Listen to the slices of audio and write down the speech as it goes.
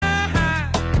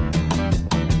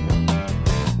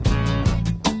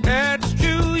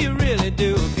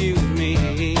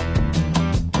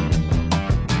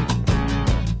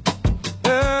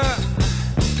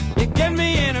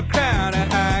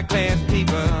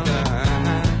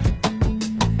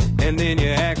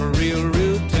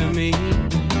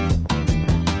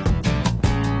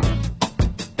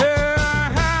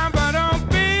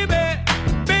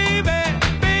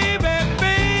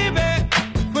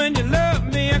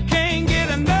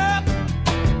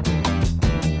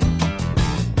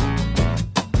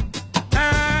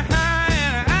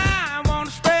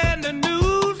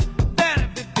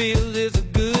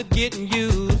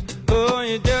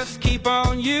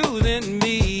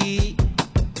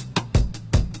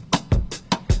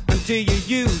till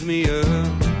you use me up.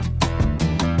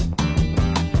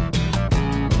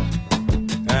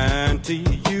 Until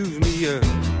you use me up.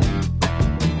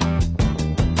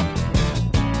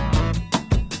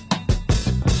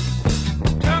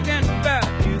 Talking about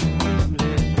you,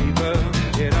 people,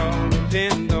 it all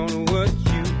depends on what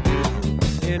you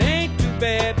do. It ain't too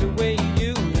bad the way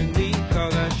you using me,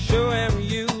 cause I sure am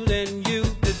using you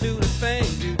to do the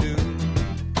things you do.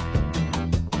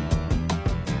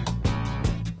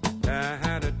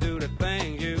 How to do the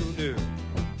things you do.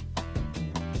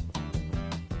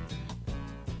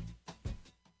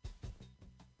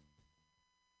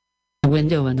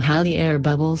 Window and how the air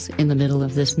bubbles in the middle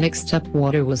of this mixed up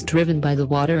water was driven by the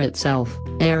water itself.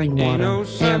 Air and water,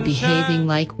 air behaving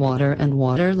like water and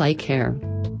water like air.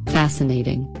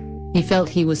 Fascinating. He felt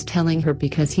he was telling her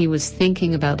because he was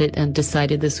thinking about it and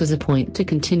decided this was a point to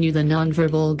continue the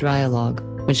nonverbal dialogue,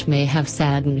 which may have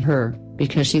saddened her,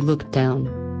 because she looked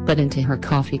down, but into her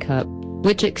coffee cup,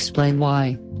 which explained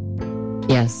why.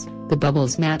 Yes, the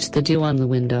bubbles matched the dew on the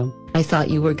window. I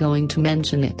thought you were going to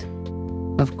mention it.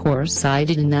 Of course I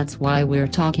did, and that's why we're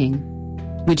talking.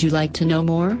 Would you like to know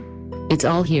more? It's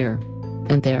all here.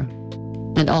 And there.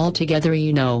 And all together,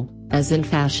 you know, as in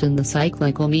fashion the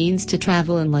cyclical means to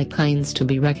travel and like kinds to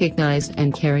be recognized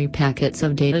and carry packets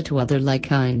of data to other like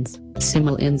kinds,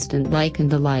 simul instant like and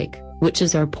the like, which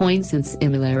is our points and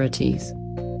similarities.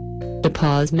 The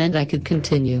pause meant I could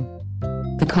continue.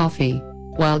 The coffee,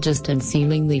 while just and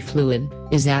seemingly fluid,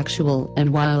 is actual,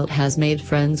 and while it has made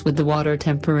friends with the water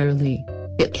temporarily,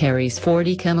 it carries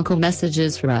 40 chemical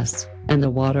messages for us, and the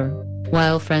water,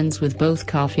 while friends with both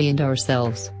coffee and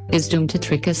ourselves, is doomed to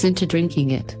trick us into drinking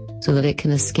it, so that it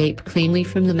can escape cleanly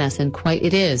from the mess and quite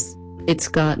it's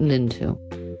gotten into.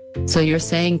 So you're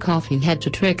saying coffee had to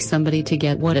trick somebody to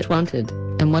get what it wanted,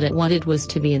 and what it wanted was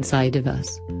to be inside of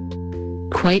us.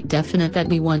 Quite definite that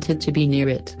we wanted to be near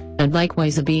it, and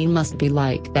likewise a being must be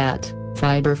like that,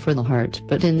 fiber for the heart,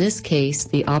 but in this case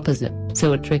the opposite,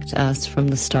 so it tricked us from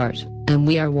the start. And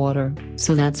we are water,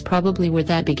 so that's probably where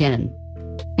that began.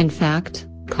 In fact,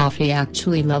 coffee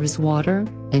actually loves water,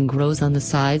 and grows on the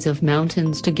sides of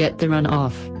mountains to get the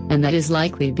runoff, and that is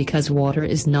likely because water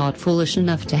is not foolish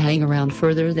enough to hang around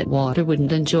further, that water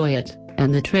wouldn't enjoy it,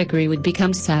 and the trickery would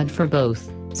become sad for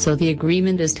both, so the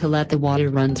agreement is to let the water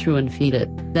run through and feed it,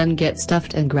 then get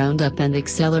stuffed and ground up and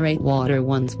accelerate water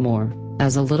once more,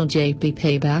 as a little JP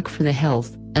payback for the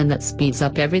health. And that speeds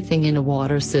up everything in a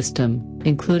water system,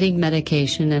 including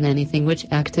medication and anything which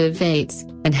activates.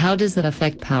 And how does it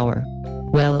affect power?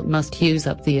 Well, it must use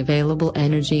up the available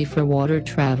energy for water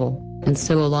travel, and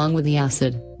so along with the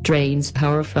acid, drains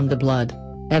power from the blood.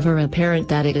 Ever apparent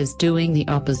that it is doing the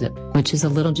opposite, which is a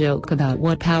little joke about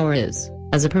what power is,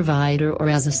 as a provider or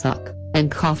as a suck, and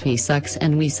coffee sucks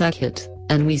and we suck it,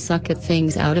 and we suck at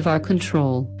things out of our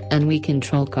control, and we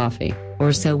control coffee,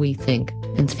 or so we think.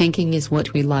 And thinking is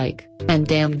what we like, and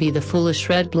damned be the foolish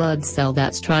red blood cell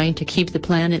that's trying to keep the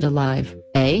planet alive,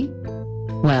 eh?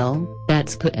 Well,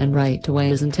 that's put and right away,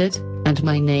 isn't it? And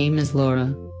my name is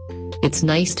Laura. It's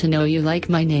nice to know you like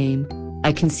my name.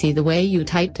 I can see the way you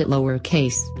typed it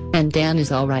lowercase, and Dan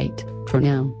is alright, for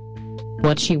now.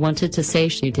 What she wanted to say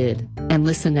she did, and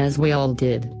listen as we all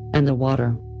did, and the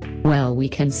water. Well, we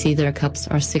can see their cups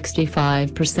are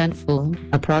 65% full,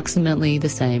 approximately the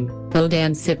same, though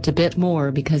Dan sipped a bit more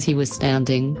because he was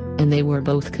standing, and they were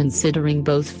both considering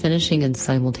both finishing and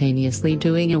simultaneously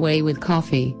doing away with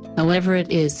coffee. However,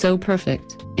 it is so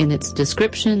perfect in its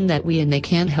description that we and they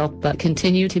can't help but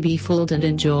continue to be fooled and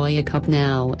enjoy a cup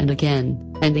now and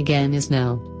again is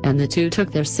now, and the two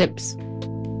took their sips.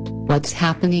 What's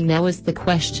happening now is the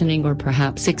questioning, or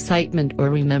perhaps excitement or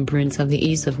remembrance of the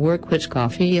ease of work which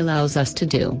coffee allows us to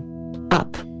do.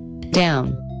 Up,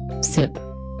 down, sip,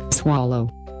 swallow,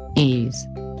 ease.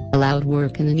 Allowed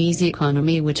work in an easy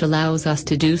economy which allows us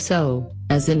to do so,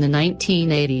 as in the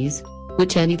 1980s,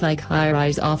 which any like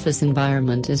high-rise office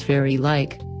environment is very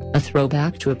like, a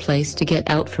throwback to a place to get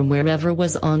out from wherever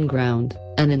was on ground,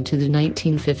 and into the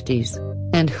 1950s,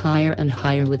 and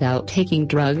higher without taking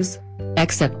drugs.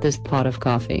 Except this pot of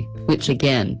coffee, which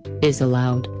again, is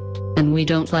allowed. And we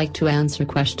don't like to answer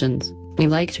questions, we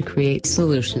like to create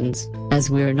solutions, as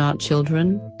we're not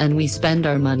children, and we spend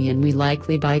our money and we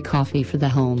likely buy coffee for the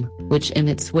home, which in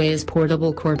its way is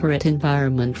portable corporate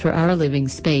environment for our living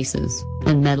spaces,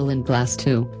 and metal and glass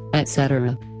too,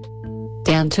 etc.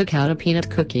 Dan took out a peanut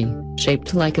cookie,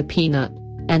 shaped like a peanut,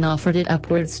 and offered it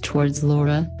upwards towards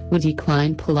Laura, who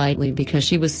declined politely because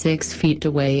she was 6 feet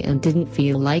away and didn't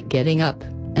feel like getting up,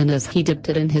 and as he dipped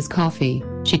it in his coffee,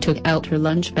 she took out her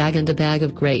lunch bag and a bag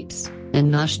of grapes,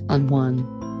 and gnashed on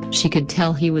one. She could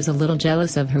tell he was a little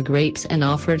jealous of her grapes and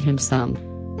offered him some.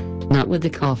 "Not with the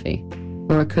coffee."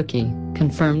 "Or a cookie,"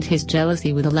 confirmed his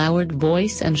jealousy with a lowered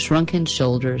voice and shrunken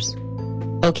shoulders.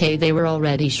 Okay, they were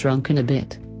already shrunken a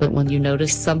bit, but when you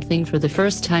notice something for the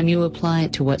first time you apply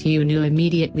it to what you knew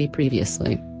immediately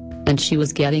previously. And she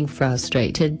was getting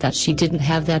frustrated that she didn't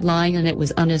have that line, and it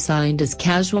was unassigned as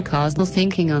casual causal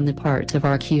thinking on the part of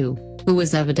RQ, who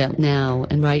was evident now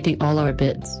and writing all our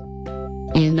bits.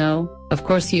 "You know, of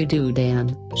course you do,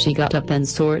 Dan," she got up and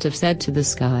sort of said to the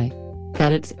sky.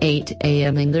 "That it's 8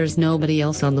 a.m. and there's nobody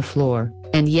else on the floor,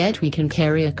 and yet we can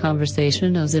carry a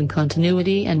conversation as in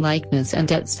continuity and likeness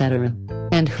and etc.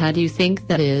 And how do you think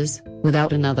that is,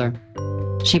 without another?"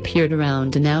 She peered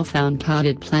around a now found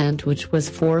potted plant which was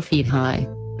 4 feet high.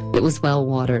 It was well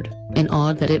watered, and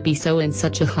odd that it be so in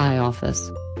such a high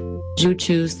office. "Did you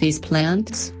choose these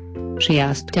plants?" she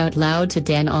asked out loud to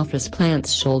Dan. "Office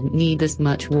plants shouldn't need this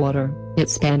much water,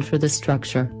 it's bad for the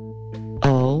structure."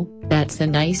 "Oh, that's a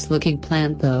nice looking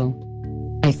plant though.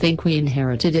 I think we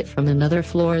inherited it from another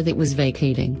floor that was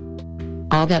vacating."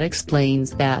 "All that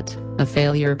explains that, a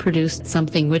failure produced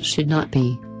something which should not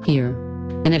be here.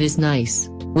 And it is nice,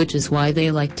 which is why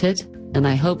they liked it, and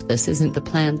I hope this isn't the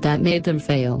plant that made them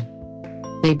fail."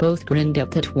 They both grinned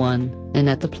up at one, and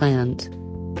at the plant.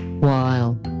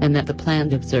 While, and that the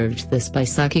plant observed this by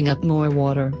sucking up more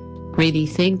water. Greedy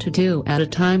thing to do at a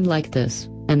time like this,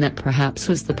 and that perhaps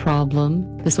was the problem.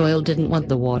 The soil didn't want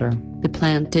the water, the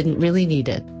plant didn't really need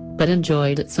it, but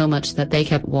enjoyed it so much that they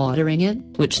kept watering it,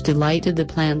 which delighted the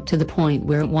plant to the point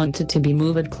where it wanted to be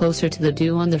moved closer to the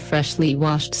dew on the freshly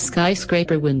washed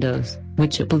skyscraper windows,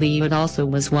 which it believed also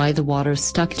was why the water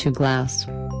stuck to glass.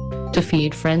 To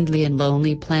feed friendly and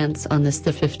lonely plants on this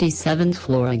the 57th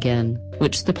floor again,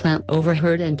 which the plant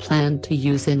overheard and planned to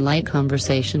use in light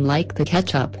conversation like the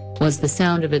ketchup, was the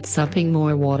sound of it supping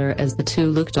more water as the two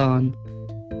looked on.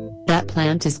 "That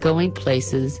plant is going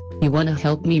places, you wanna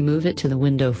help me move it to the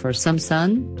window for some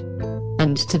sun?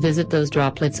 And to visit those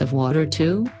droplets of water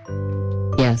too?"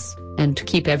 "Yes, and to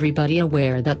keep everybody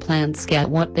aware that plants get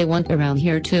what they want around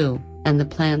here too." And the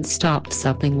plant stopped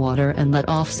supping water and let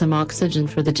off some oxygen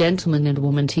for the gentleman and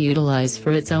woman to utilize for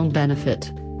its own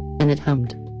benefit. And it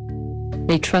hummed.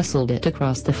 They trundled it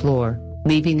across the floor,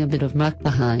 leaving a bit of muck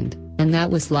behind, and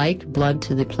that was like blood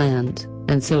to the plant,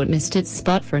 and so it missed its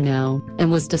spot for now,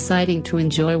 and was deciding to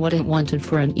enjoy what it wanted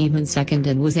for an even second,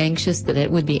 and was anxious that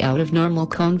it would be out of normal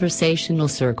conversational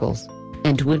circles.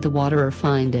 And would the waterer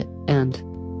find it, and,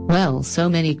 well, so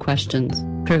many questions.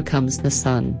 Here comes the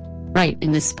sun. Right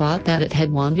in the spot that it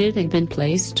had wanted and been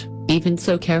placed, even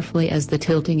so carefully as the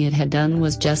tilting it had done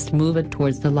was just move it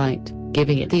towards the light,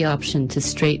 giving it the option to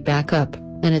straight back up,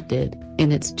 and it did,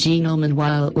 in its genome, and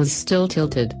while it was still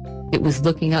tilted, it was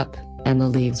looking up, and the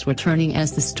leaves were turning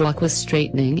as the stalk was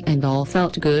straightening, and all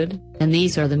felt good. And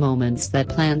these are the moments that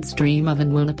plants dream of,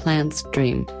 and when a plant's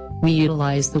dream, we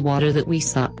utilize the water that we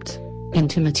sucked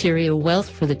into material wealth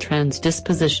for the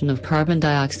transdisposition of carbon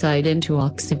dioxide into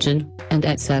oxygen, and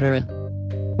etc.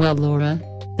 Well, Laura,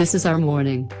 this is our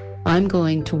morning. I'm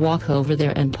going to walk over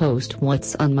there and post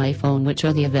what's on my phone, which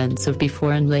are the events of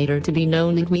before and later to be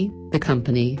known, and we, the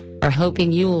company, are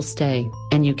hoping you'll stay,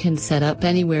 and you can set up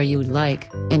anywhere you'd like,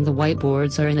 and the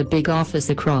whiteboards are in a big office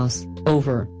across,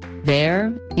 over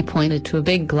there, he pointed to a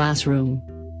big glass room.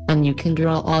 And you can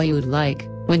draw all you'd like,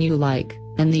 when you like,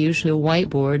 and the usual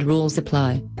whiteboard rules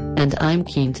apply. And I'm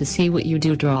keen to see what you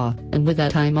do draw, and with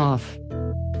that I'm off.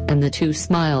 And the two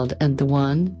smiled, and the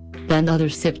one, then other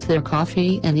sipped their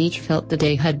coffee, and each felt the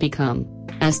day had become,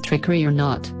 as trickery or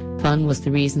not, fun was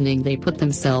the reasoning they put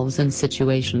themselves in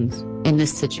situations, and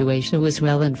this situation was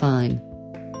well and fine.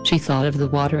 She thought of the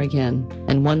water again,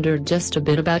 and wondered just a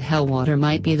bit about how water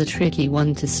might be the tricky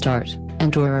one to start,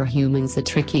 and or are humans the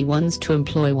tricky ones to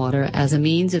employ water as a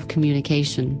means of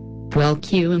communication. Well,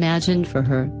 Q imagined for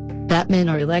her, that men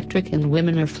are electric and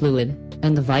women are fluid,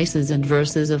 and the vices and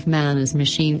verses of man as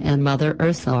machine and Mother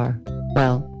Earth are,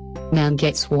 well, man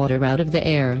gets water out of the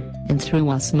air, and through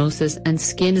osmosis, and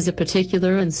skin is a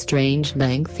particular and strange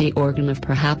lengthy organ of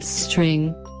perhaps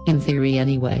string, in theory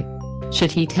anyway.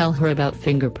 Should he tell her about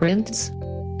fingerprints?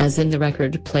 As in the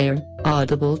record player,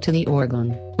 audible to the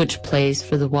organ, which plays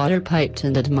for the water piped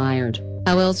and admired.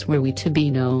 How else were we to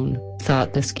be known,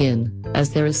 thought the skin,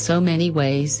 as there is so many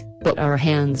ways, but our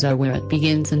hands are where it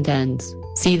begins and ends.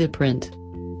 See the print.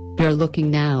 You're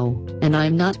looking now, and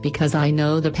I'm not, because I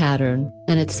know the pattern,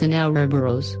 and it's in our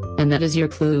burrows, and that is your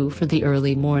clue for the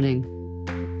early morning.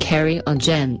 Carry on,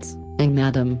 gents, and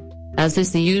madam. As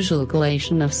is the usual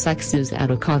collation of sexes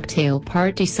at a cocktail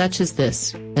party such as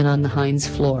this, and on the Heinz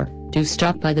floor, Do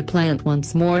stop by the plant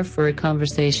once more for a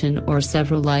conversation or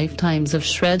several lifetimes of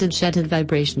shredded jetted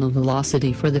vibrational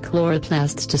velocity for the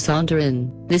chloroplasts to saunter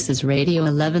in. This is Radio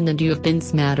 11 and you have been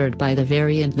smattered by the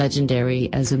variant legendary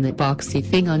as in the boxy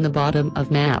thing on the bottom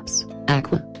of maps,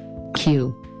 Aqua.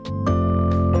 Q.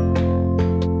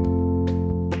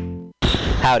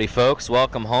 Howdy folks,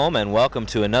 welcome home and welcome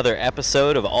to another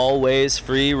episode of Always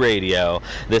Free Radio.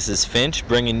 This is Finch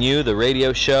bringing you the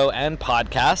radio show and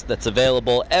podcast that's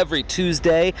available every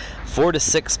Tuesday, 4 to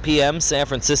 6 p.m. San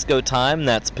Francisco time.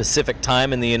 That's Pacific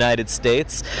time in the United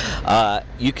States.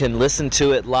 You can listen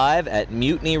to it live at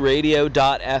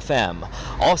MutinyRadio.fm.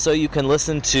 Also, you can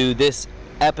listen to this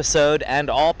episode and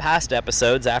all past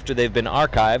episodes after they've been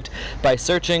archived by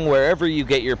searching wherever you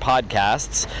get your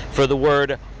podcasts for the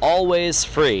word Always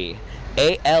Free,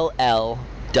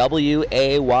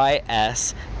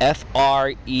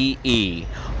 ALLWAYSFREE,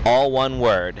 all one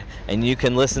word, and you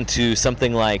can listen to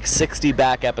something like 60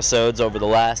 back episodes over the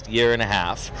last year and a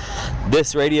half.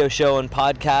 This radio show and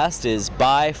podcast is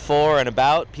by, for, and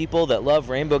about people that love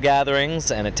rainbow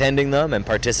gatherings and attending them and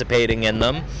participating in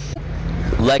them.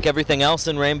 Like everything else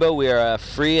in Rainbow, we are a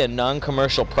free and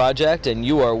non-commercial project, and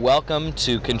you are welcome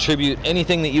to contribute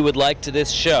anything that you would like to this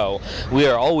show. We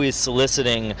are always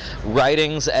soliciting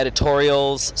writings,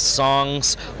 editorials,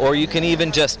 songs, or you can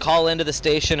even just call into the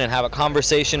station and have a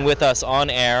conversation with us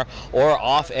on air or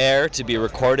off air to be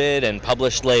recorded and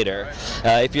published later.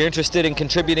 If you're interested in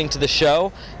contributing to the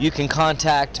show, you can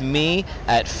contact me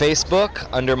at Facebook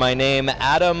under my name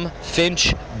Adam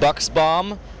Finch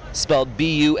Buxbaum, spelled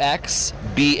Buxbaum,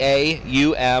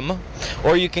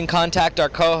 or you can contact our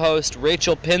co-host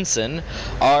Rachel Pinson,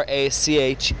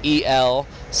 Rachel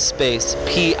space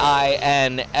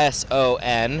Pinson,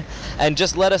 and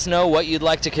just let us know what you'd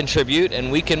like to contribute, and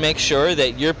we can make sure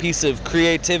that your piece of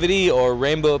creativity or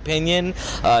rainbow opinion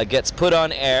gets put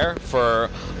on air for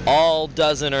all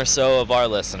dozen or so of our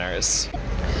listeners.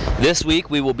 This week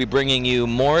we will be bringing you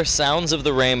more sounds of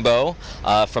the rainbow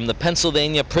from the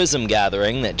Pennsylvania Prism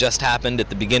Gathering that just happened at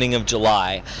the beginning of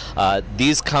July.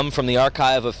 These come from the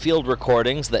archive of field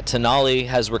recordings that Tenali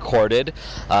has recorded.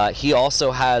 He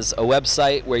also has a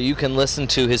website where you can listen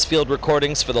to his field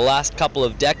recordings for the last couple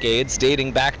of decades,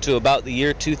 dating back to about the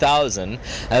year 2000,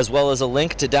 as well as a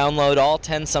link to download all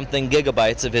 10-something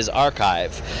gigabytes of his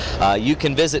archive. You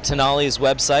can visit Tenali's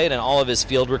website and all of his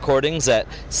field recordings at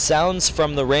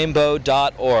soundsfromtherainbow.org.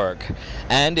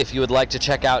 And if you would like to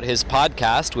check out his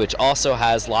podcast, which also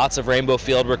has lots of rainbow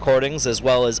field recordings as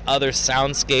well as other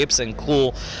soundscapes and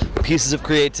cool pieces of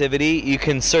creativity, you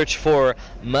can search for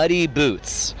Muddy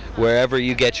Boots wherever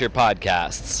you get your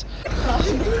podcasts.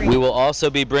 We will also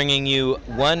be bringing you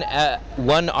one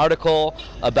article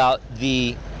about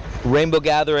the rainbow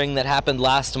gathering that happened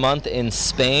last month in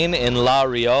Spain, in La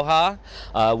Rioja.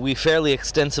 We fairly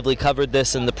extensively covered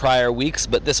this in the prior weeks,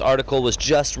 but this article was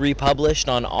just republished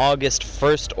on August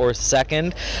 1st or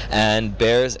 2nd and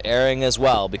bears airing as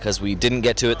well because we didn't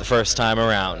get to it the first time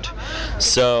around.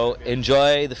 So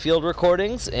enjoy the field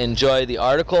recordings, enjoy the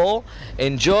article,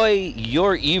 enjoy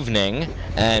your evening,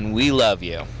 and we love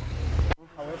you.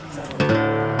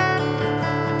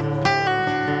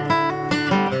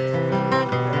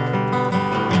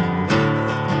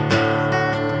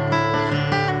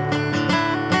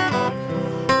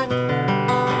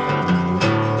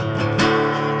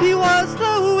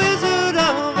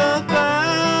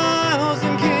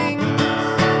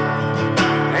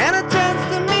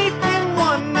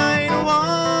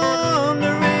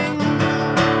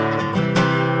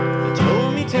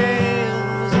 Told me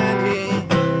tales and he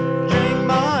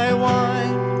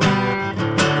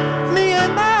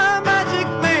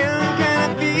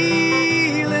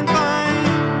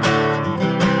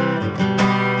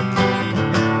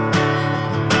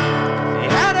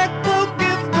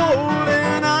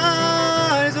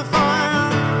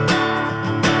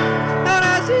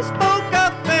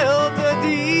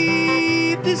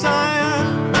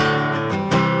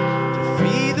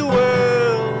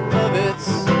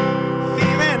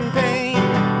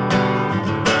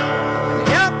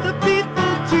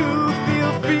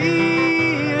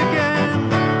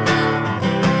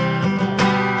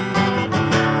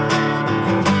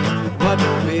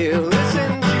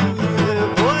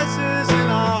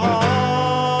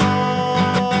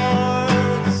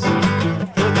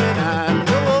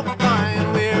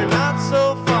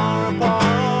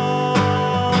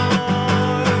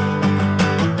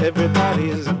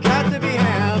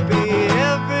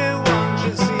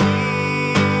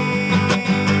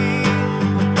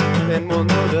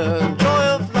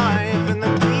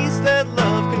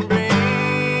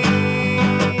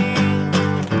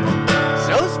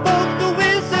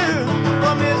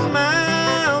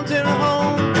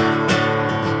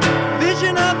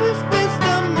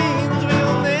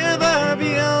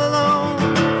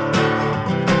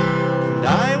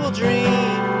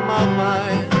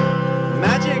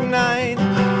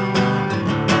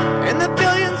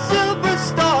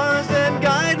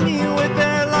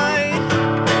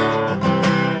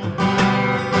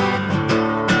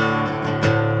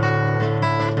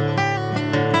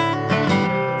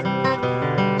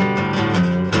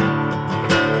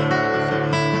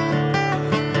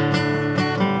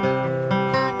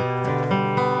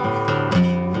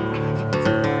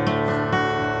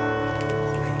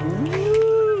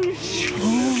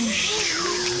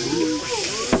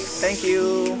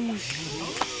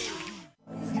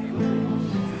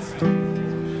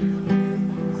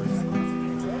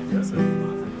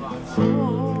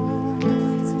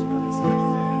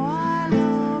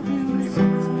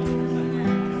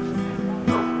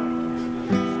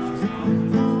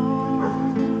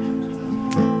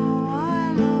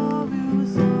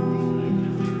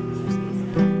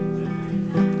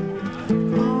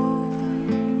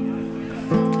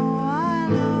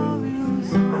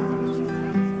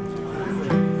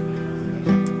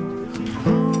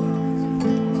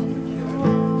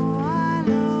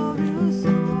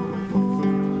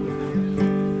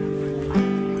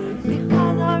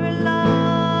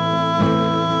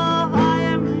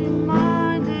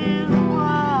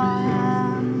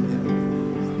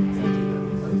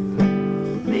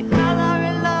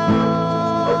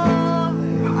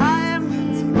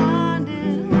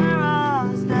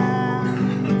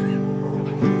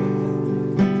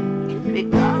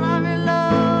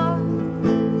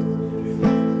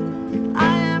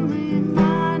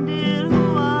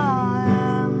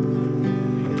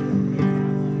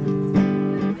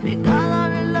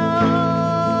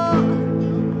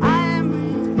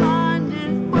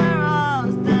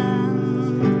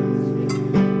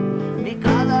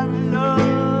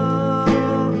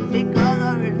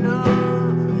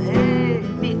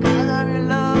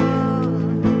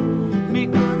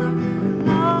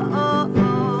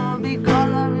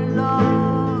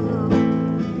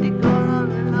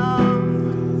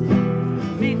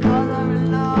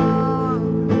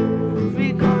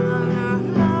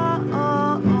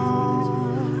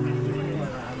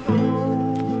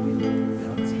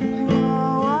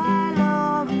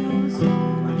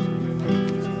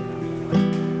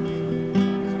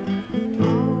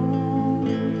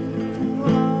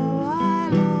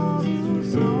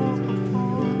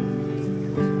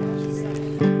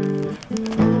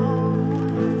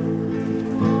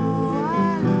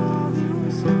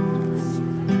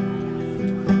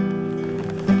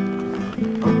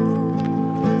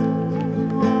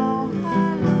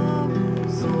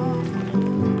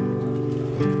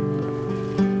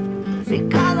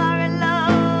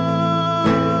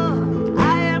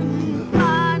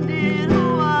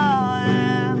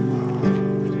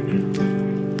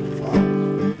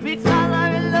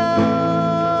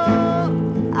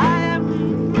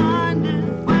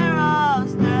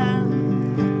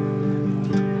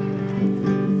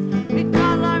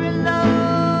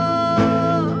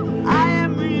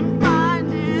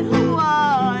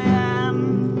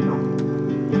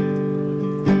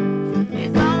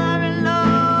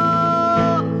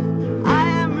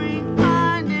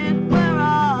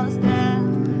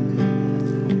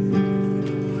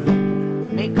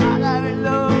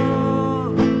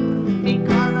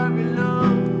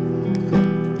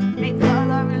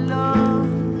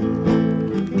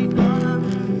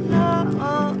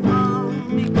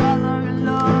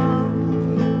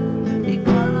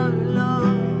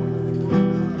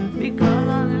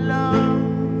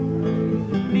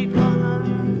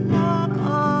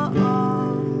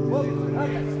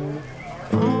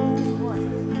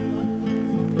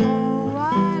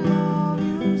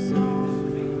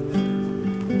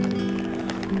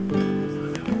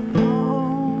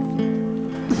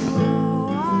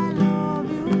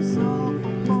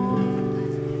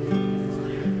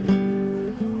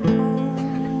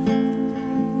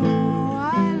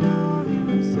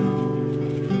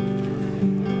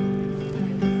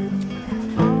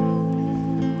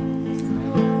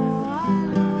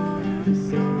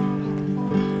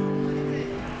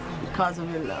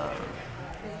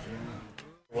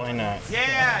Why not?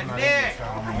 Yeah, Nick!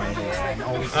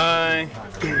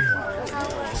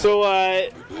 So, I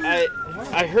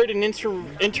heard an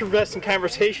interesting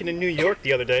conversation in New York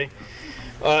the other day.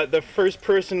 The first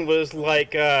person was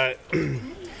like, I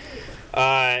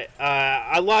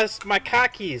lost my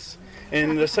khakis.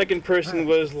 And the second person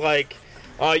was like,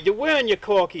 you're wearing your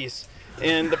khakis.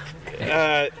 And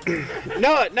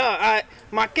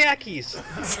my khakis.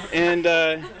 And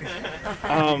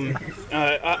I'm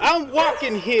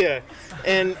walking here.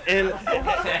 And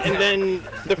then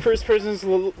the first person's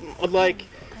like,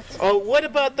 oh, what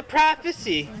about the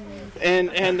prophecy? And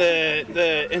then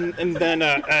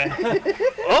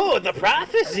oh, the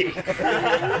prophecy.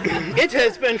 It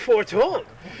has been foretold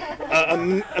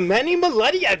many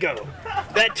millennia ago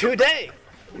that today,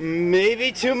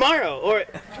 maybe tomorrow or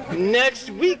next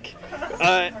week,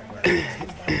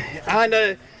 on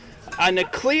a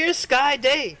clear sky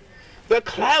day, the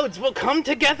clouds will come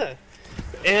together,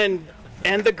 and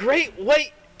the great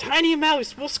white tiny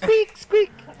mouse will squeak,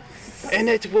 squeak, and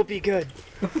it will be good.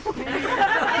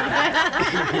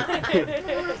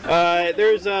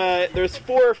 There's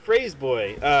four phrase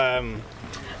boy.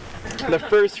 The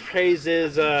first phrase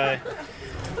is I'm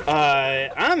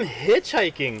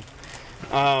hitchhiking.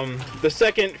 The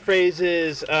second phrase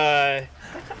is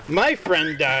my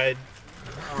friend died.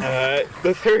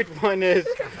 The third one is,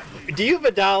 do you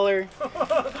have $1?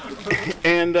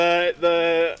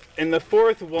 And the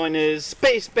fourth one is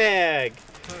space bag.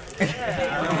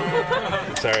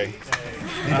 Sorry.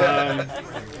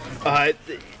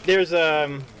 There's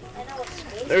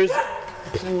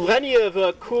plenty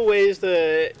of cool ways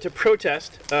to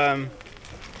protest.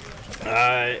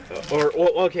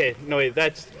 Okay, no wait,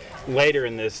 that's later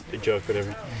in this joke,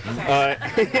 whatever.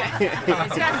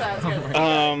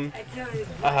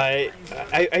 I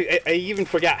even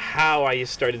forgot how I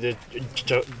started the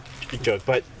joke,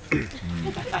 but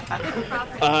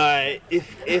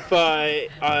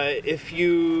if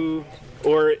you,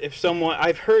 or if someone,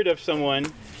 I've heard of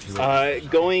someone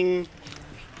going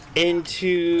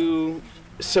into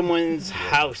someone's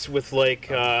house with like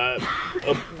a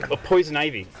poison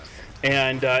ivy,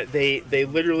 and they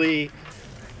literally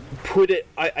put it,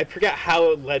 I forgot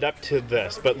how it led up to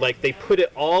this, but like they put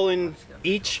it all in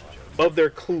each of their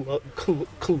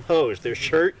clothes, their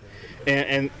shirt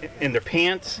and their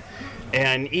pants,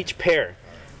 and each pair.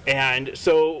 And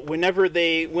so whenever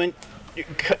they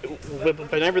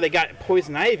got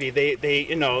poison ivy,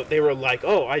 they were like,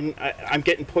 oh, I'm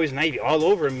getting poison ivy all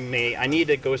over me, I need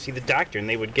to go see the doctor, and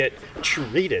they would get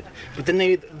treated. But then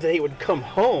they would come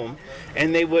home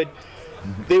and they would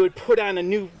put on a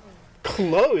new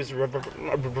clothes, right?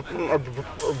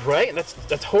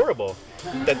 That's horrible.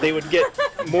 That they would get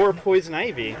more poison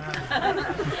ivy.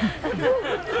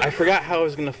 I forgot how I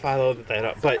was going to follow that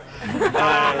up, but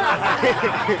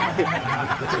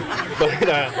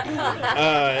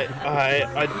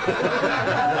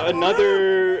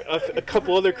a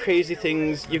couple other crazy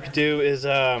things you could do is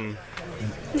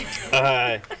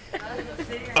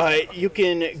you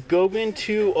can go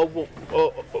into a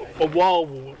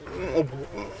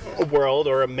world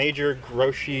or a major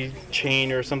grocery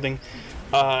chain or something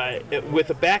with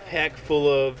a backpack full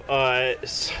of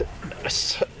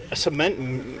cement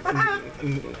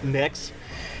mix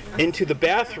into the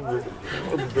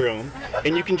bathroom,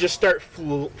 and you can just start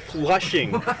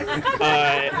flushing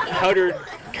powdered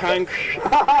concrete,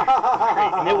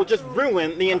 and it will just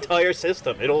ruin the entire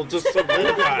system. It'll just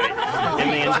solidify in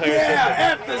the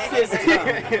entire system.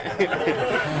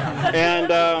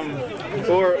 And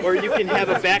or you can have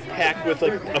a backpack with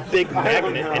like a big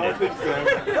magnet in it,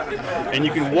 and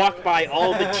you can walk by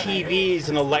all the TVs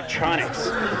and electronics,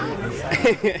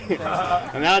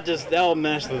 and that'll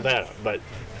mess with that up. But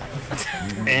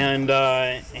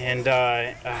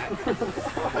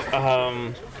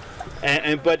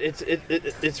but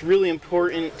it's really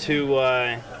important to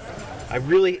I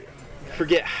really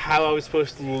forget how I was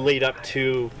supposed to lead up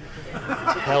to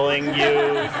telling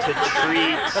you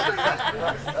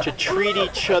to treat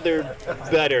each other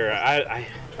better. I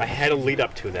had to lead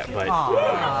up to that, but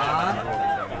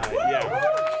yeah.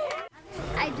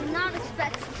 I do not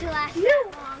expect it to last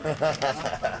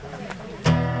that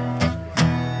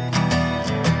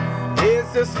long.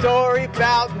 Here's a story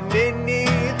about Minnie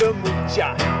the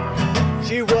Moocher.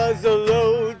 She was a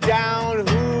low-down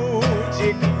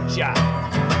hoochie-coocher.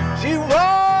 She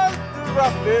was the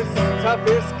roughest,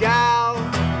 toughest gal,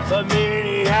 but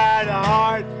Minnie had a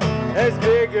heart as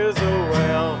big as a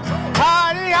well.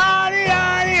 Hidey, hidey,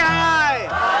 hidey, hi!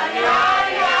 Hidey,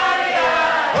 hidey, hidey, hi!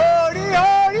 Hody,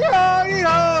 hody, hody,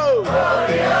 ho!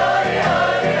 Hody, hody,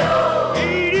 hody, ho!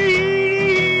 Eedy,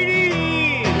 eedy,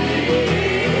 eedy,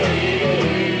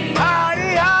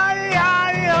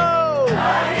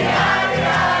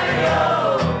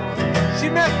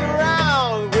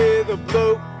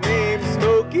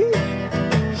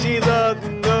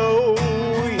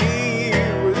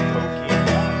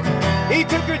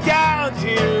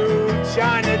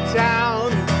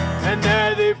 Chinatown, and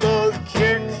there they both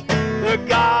kicked the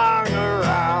gong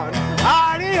around.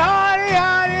 Hidey, hidey,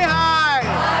 hidey, hi.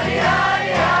 Hidey,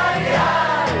 hidey, hidey,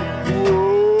 hi.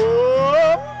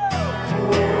 Whoa.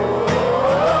 Whoa.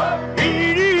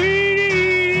 Heedy, heedy,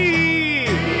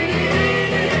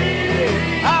 heedy.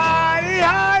 Hidey,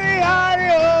 hidey, hidey,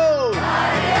 ho.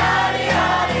 Hidey, hidey,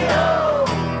 hidey, ho.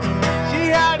 She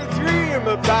had a dream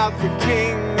about the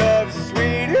king of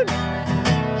Sweden.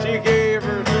 She gave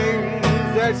her things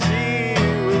that she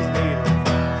was needing.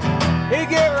 He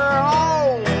gave her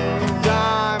home,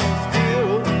 diamond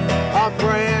steel, a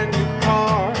brand new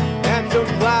car, and some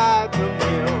platinum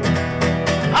meal.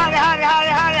 Hidey, hidey,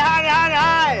 hidey, hidey, hidey, hidey,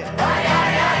 hi. Hidey,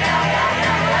 hidey, hidey, hidey, hidey,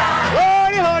 hidey.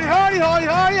 Hidey, hidey, hidey, hidey,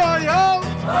 hidey, hidey, ho.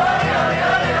 Hidey, hidey,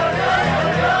 hidey, hidey,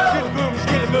 hidey, hidey. Skittle boom,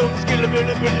 skittle boom, skittle boom,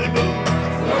 skittle boom.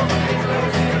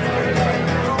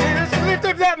 Split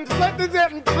the zip and split the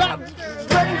zip and flap.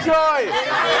 Joy.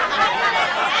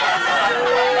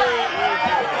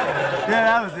 Yeah,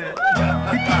 that was it.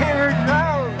 He gave her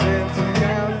drowned in some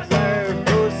campsite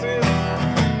horses.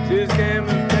 She's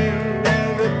campaigning in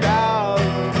the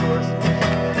 1,000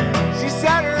 horses. She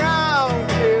sat around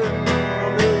kidding a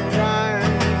million times.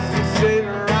 She's sitting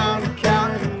around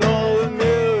counting all the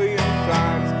million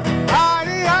times.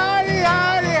 Hidey, hidey,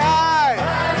 hidey, hi.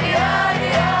 Hidey, hidey,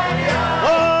 hidey, hi.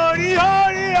 Hody,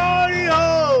 hody, hody, ho.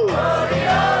 Hody,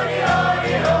 hody,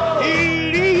 hody, ho.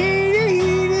 Heedy, heedy,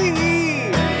 heedy,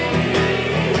 hee.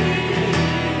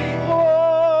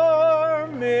 Poor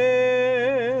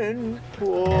men,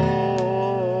 poor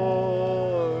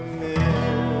men.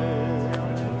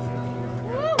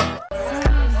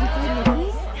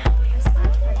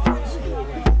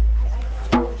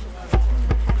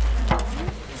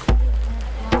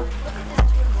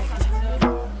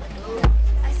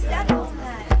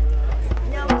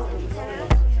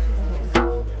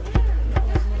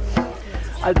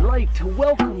 I'd like to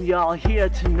welcome y'all here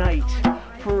tonight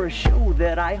for a show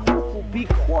that I hope will be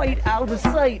quite out of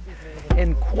sight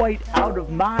and quite out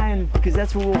of mind, because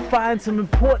that's where we'll find some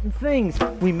important things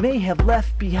we may have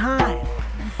left behind.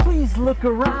 Please look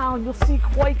around, you'll see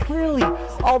quite clearly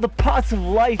all the parts of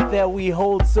life that we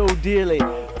hold so dearly.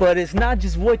 But it's not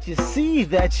just what you see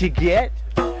that you get.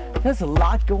 There's a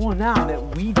lot going on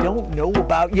that we don't know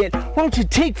about yet. Won't you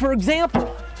take, for example,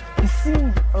 the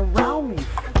scene around me?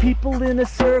 People in a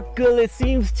circle, it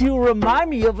seems to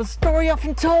remind me of a story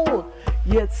often told,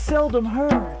 yet seldom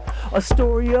heard. A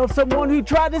story of someone who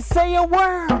tried to say a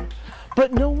word,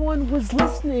 but no one was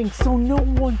listening, so no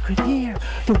one could hear.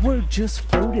 The word just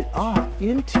floated off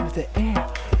into the air,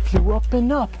 flew up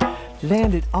and up,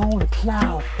 landed on a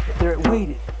cloud. There it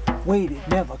waited,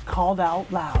 never called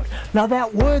out loud. Now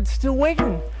that word's still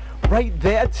waiting right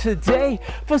there today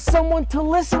for someone to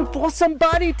listen, for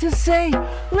somebody to say,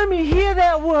 let me hear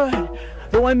that word.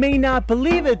 Though I may not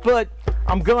believe it, but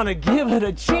I'm gonna give it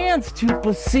a chance to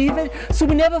perceive it. So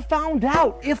we never found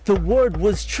out if the word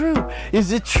was true.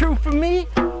 Is it true for me?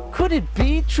 Could it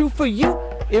be true for you?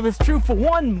 If it's true for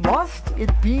one, must it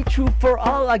be true for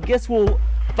all? I guess we'll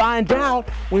find out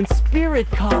when spirit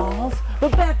calls.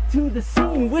 But back to the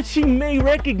scene, which you may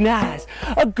recognize.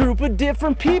 A group of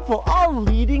different people all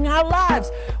leading our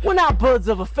lives. We're not birds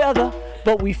of a feather,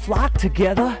 but we flock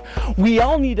together. We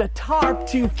all need a tarp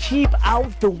to keep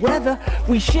out the weather.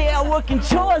 We share our working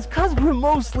chores cause we're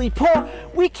mostly poor.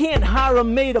 We can't hire a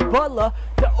maid or butler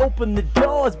to open the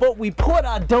doors, but we put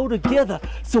our dough together.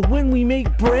 So when we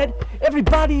make bread,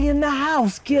 everybody in the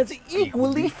house gets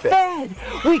equally fed.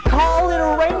 We call it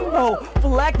a rainbow, for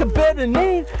lack of a better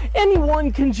name.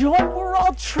 Anyone can join, we're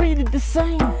all treated the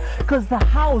same. Cause the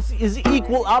house is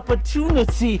equal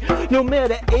opportunity, no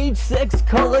matter age, sex,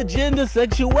 color, gender,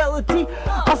 sexuality.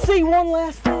 I'll say one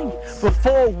last thing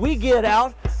before we get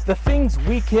out, the things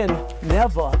we can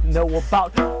never know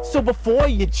about. So before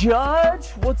you judge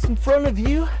what's in front of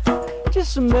you,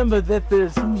 just remember that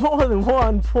there's more than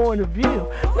one point of view.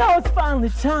 Now it's finally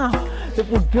time that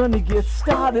we're gonna get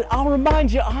started. I'll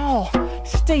remind you all,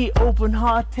 stay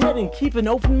open-hearted and keep an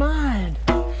open mind.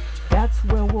 That's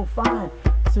where we'll find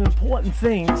some important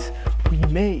things we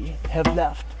may have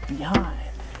left behind.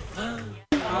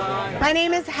 My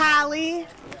name is Hallie,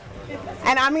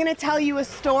 and I'm going to tell you a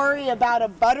story about a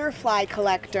butterfly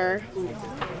collector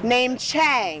named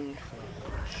Chang,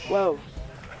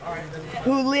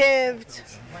 who lived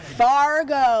far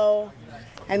ago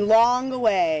and long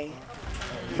away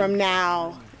from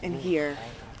now and here.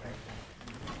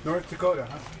 North Dakota,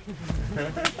 huh?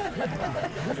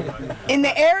 In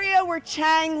the area where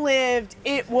Chang lived,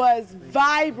 it was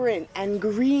vibrant and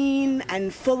green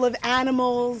and full of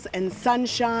animals and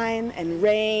sunshine and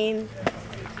rain.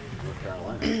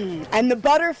 and the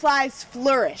butterflies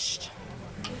flourished.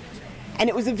 And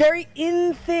it was a very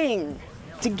in thing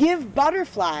to give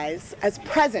butterflies as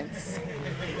presents.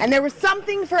 And there was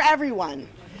something for everyone.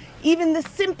 Even the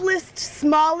simplest,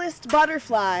 smallest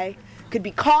butterfly could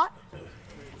be caught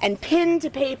and pinned to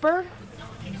paper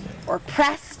or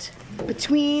pressed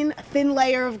between a thin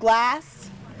layer of glass.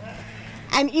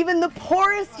 And even the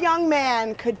poorest young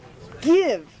man could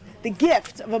give the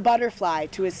gift of a butterfly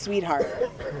to his sweetheart.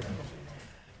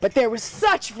 But there was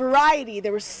such variety,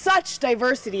 there was such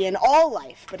diversity in all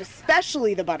life, but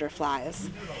especially the butterflies.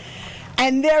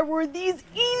 And there were these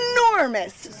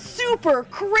enormous, super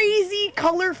crazy,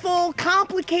 colorful,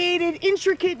 complicated,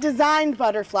 intricate designed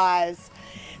butterflies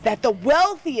that the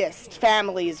wealthiest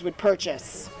families would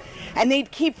purchase. And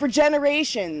they'd keep for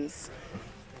generations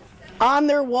on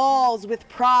their walls with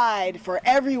pride for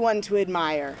everyone to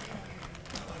admire.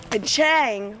 And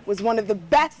Chang was one of the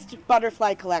best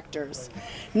butterfly collectors,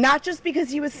 not just because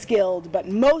he was skilled, but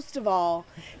most of all,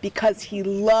 because he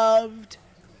loved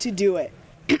to do it.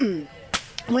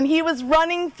 When he was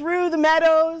running through the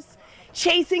meadows,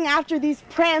 chasing after these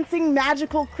prancing,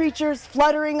 magical creatures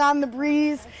fluttering on the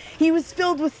breeze, he was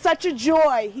filled with such a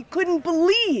joy, he couldn't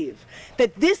believe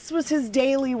that this was his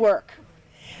daily work.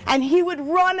 And he would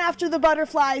run after the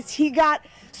butterflies. He got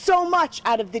so much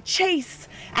out of the chase,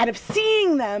 out of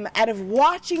seeing them, out of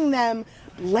watching them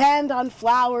land on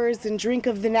flowers and drink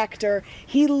of the nectar.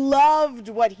 He loved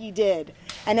what he did.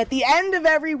 And at the end of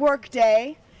every work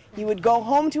day, he would go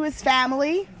home to his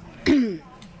family.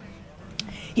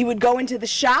 He would go into the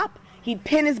shop. He'd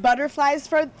pin his butterflies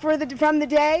from the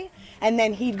day, and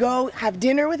then he'd go have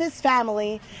dinner with his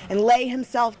family and lay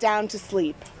himself down to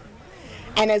sleep.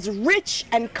 And as rich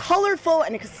and colorful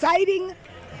and exciting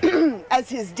as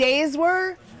his days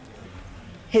were,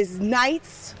 his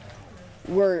nights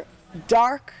were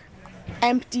dark,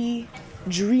 empty,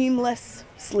 dreamless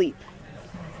sleep.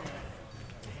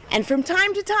 And from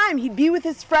time to time, he'd be with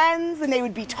his friends, and they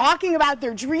would be talking about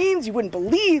their dreams. You wouldn't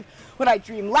believe what I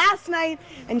dreamed last night.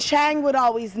 And Chang would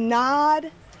always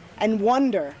nod and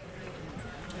wonder.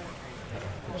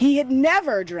 He had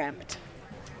never dreamt.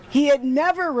 He had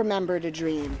never remembered a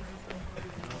dream.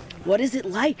 What is it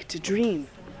like to dream?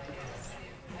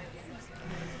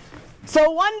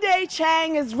 So one day,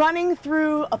 Chang is running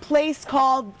through a place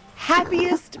called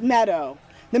Happiest Meadow,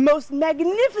 the most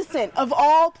magnificent of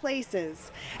all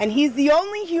places. And he's the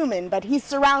only human, but he's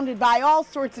surrounded by all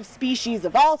sorts of species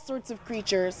of all sorts of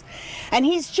creatures. And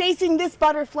he's chasing this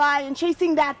butterfly and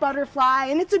chasing that butterfly,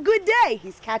 and it's a good day.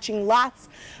 He's catching lots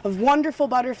of wonderful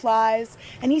butterflies,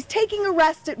 and he's taking a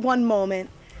rest at one moment.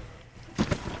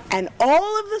 And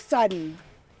all of a sudden,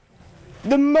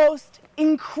 the most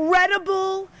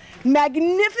incredible,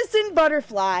 magnificent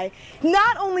butterfly,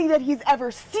 not only that he's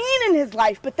ever seen in his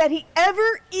life, but that he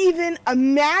ever even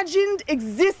imagined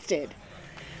existed,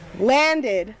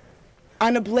 landed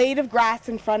on a blade of grass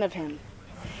in front of him.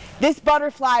 This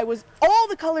butterfly was all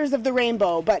the colors of the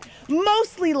rainbow, but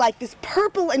mostly like this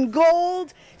purple and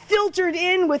gold, filtered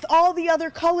in with all the other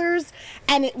colors,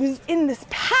 and it was in this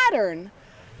pattern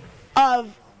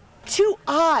of two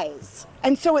eyes.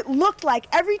 And so it looked like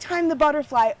every time the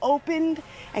butterfly opened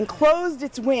and closed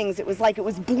its wings, it was like it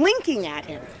was blinking at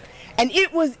him. And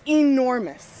it was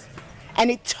enormous.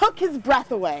 And it took his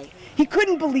breath away. He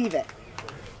couldn't believe it.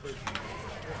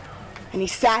 And he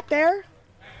sat there,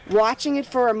 watching it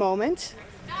for a moment.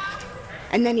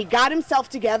 And then he got himself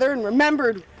together and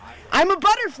remembered, I'm a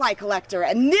butterfly collector,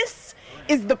 and this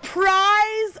is the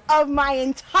prize of my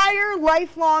entire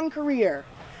lifelong career.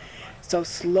 So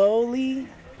slowly,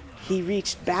 he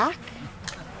reached back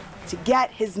to get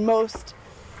his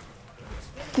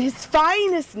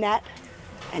finest net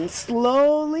and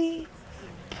slowly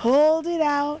pulled it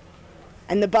out.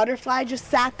 And the butterfly just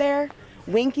sat there,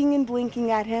 winking and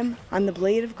blinking at him on the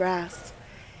blade of grass.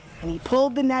 And he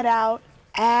pulled the net out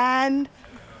and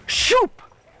shoop!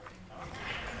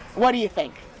 What do you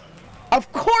think?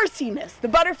 Of course he missed. The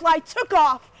butterfly took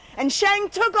off, and Chang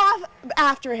took off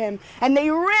after him, and they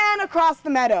ran across the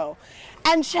meadow.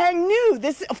 And Chang knew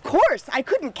this, of course, I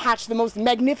couldn't catch the most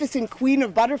magnificent queen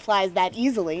of butterflies that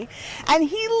easily. And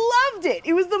he loved it.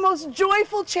 It was the most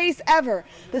joyful chase ever.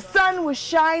 The sun was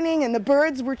shining and the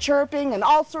birds were chirping and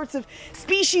all sorts of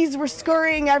species were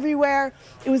scurrying everywhere.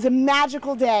 It was a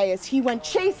magical day as he went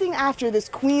chasing after this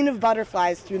queen of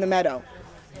butterflies through the meadow.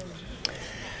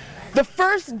 The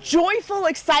first joyful,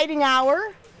 exciting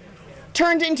hour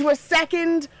turned into a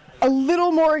second, a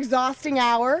little more exhausting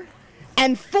hour.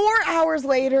 And 4 hours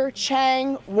later,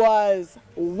 Chang was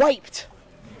wiped.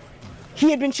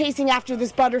 He had been chasing after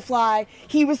this butterfly.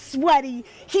 He was sweaty,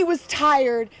 he was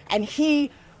tired, and he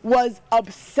was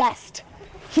obsessed.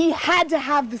 He had to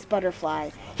have this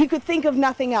butterfly. He could think of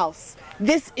nothing else.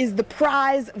 This is the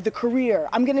prize of the career.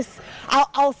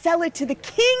 I'll sell it to the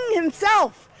king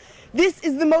himself. This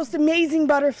is the most amazing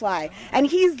butterfly. And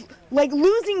he's like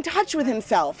losing touch with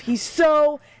himself. He's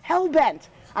so hell-bent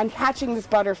on catching this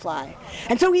butterfly.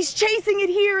 And so he's chasing it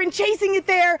here and chasing it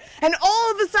there, and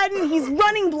all of a sudden he's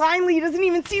running blindly. He doesn't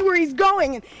even see where he's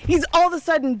going, and he's all of a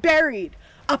sudden buried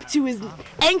up to his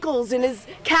ankles and his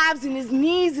calves and his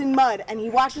knees in mud, and he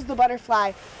watches the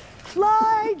butterfly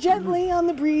fly gently on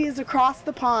the breeze across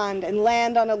the pond and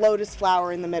land on a lotus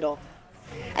flower in the middle.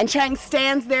 And Chang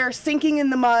stands there sinking in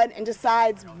the mud and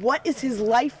decides, what is his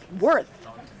life worth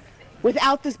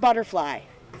without this butterfly?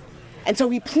 And so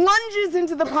he plunges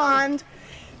into the pond,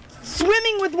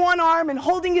 swimming with one arm and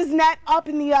holding his net up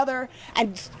in the other,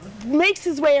 and makes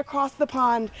his way across the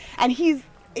pond. And he's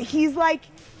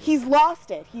lost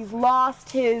it. He's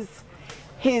lost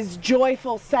his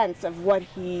joyful sense of what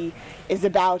he is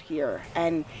about here.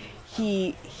 And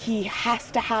he has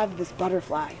to have this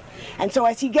butterfly. And so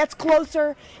as he gets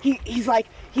closer, he's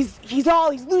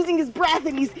losing his breath,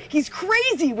 and he's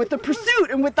crazy with the pursuit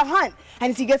and with the hunt.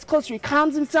 And as he gets closer, he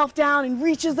calms himself down and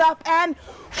reaches up and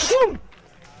whoom!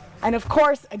 And of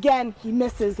course, again, he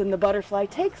misses, and the butterfly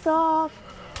takes off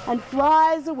and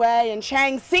flies away, and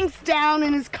Chang sinks down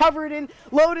and is covered in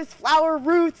lotus flower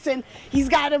roots, and he's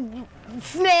got a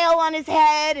snail on his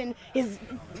head, and his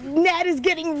net is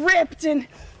getting ripped, and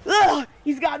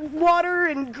he's got water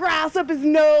and grass up his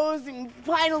nose, and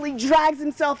finally drags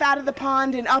himself out of the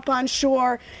pond and up on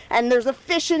shore, and there's a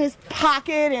fish in his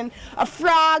pocket and a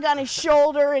frog on his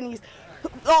shoulder, and he's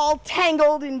all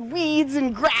tangled in weeds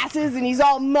and grasses, and he's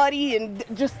all muddy and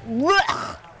just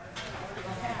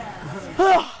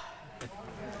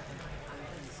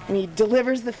and he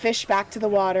delivers the fish back to the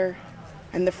water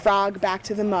and the frog back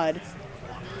to the mud,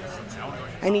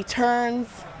 and he turns,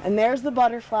 and there's the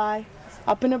butterfly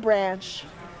up in a branch,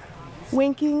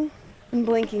 winking and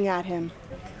blinking at him.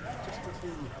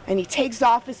 And he takes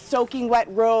off his soaking wet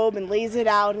robe and lays it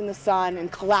out in the sun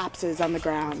and collapses on the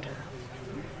ground.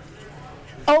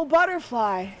 Oh,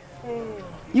 butterfly,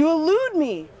 you elude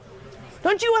me.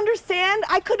 Don't you understand?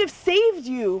 I could have saved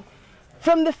you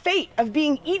from the fate of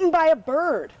being eaten by a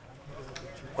bird,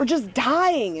 or just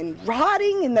dying and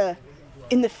rotting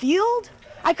in the field.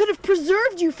 I could have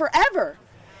preserved you forever.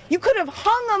 You could have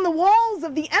hung on the walls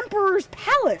of the emperor's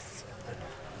palace.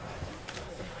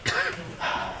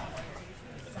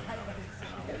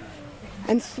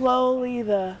 And slowly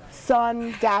the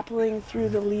sun dappling through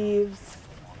the leaves,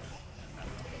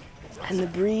 and the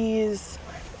breeze,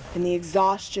 and the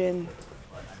exhaustion,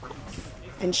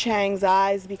 and Chang's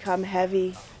eyes become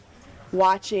heavy,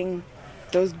 watching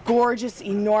those gorgeous,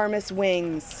 enormous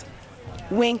wings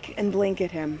wink and blink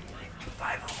at him.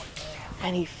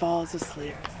 And he falls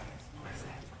asleep.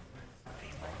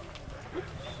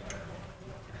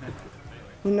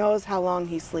 Who knows how long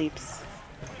he sleeps?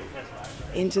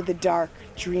 Into the dark,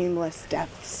 dreamless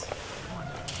depths.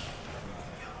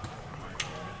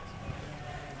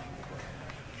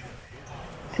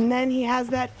 And then he has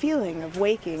that feeling of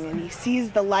waking, and he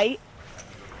sees the light,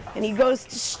 and he goes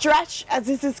to stretch, as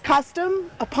is his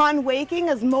custom, upon waking,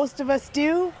 as most of us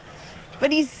do,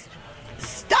 but he's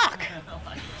stuck.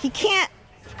 He can't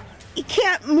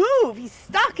move. He's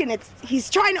stuck, and he's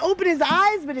trying to open his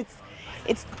eyes, but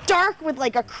it's dark with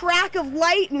like a crack of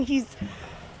light, and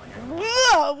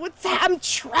I'm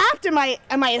trapped. Am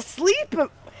I asleep?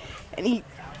 And he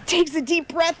takes a deep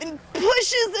breath and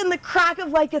pushes, and the crack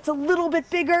of light gets a little bit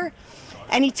bigger,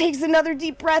 and he takes another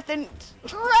deep breath and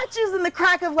stretches, and the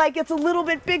crack of light gets a little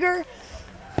bit bigger,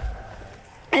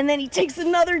 and then he takes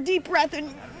another deep breath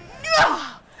and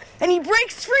he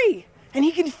breaks free, and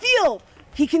he can feel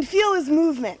his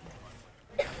movement.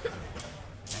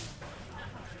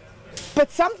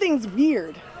 But something's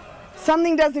weird.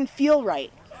 Something doesn't feel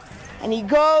right. And he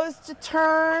goes to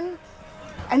turn,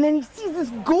 and then he sees this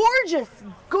gorgeous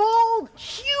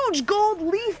huge gold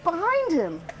leaf behind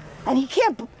him. And he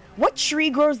can't, what tree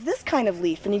grows this kind of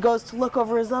leaf? And he goes to look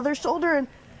over his other shoulder, and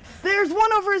there's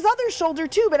one over his other shoulder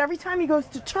too, but every time he goes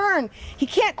to turn, he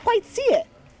can't quite see it.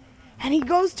 And he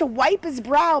goes to wipe his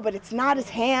brow, but it's not his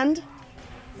hand.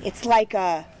 It's like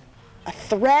a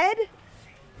thread.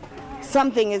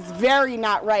 Something is very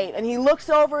not right. And he looks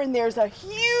over, and there's a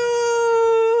huge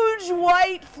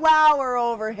white flower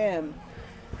over him.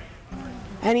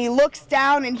 And he looks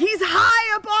down, and he's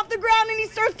high up off the ground, and he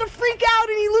starts to freak out,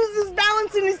 and he loses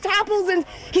balance in his tapples, and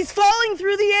he's falling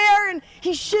through the air, and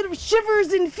he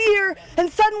shivers in fear,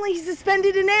 and suddenly he's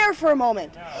suspended in air for a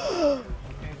moment.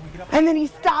 And then he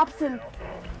stops and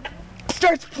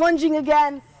starts plunging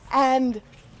again, and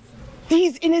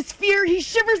he's in his fear, he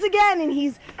shivers again, and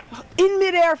he's in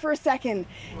midair for a second,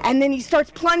 and then he starts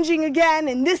plunging again,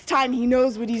 and this time he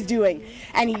knows what he's doing,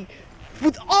 and he,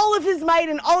 with all of his might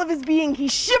and all of his being, he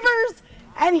shivers,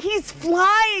 and he's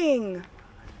flying.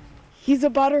 He's a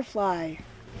butterfly.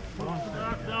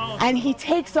 And he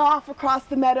takes off across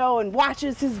the meadow and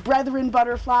watches his brethren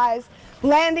butterflies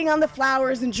landing on the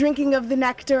flowers and drinking of the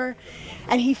nectar.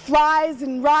 And he flies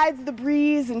and rides the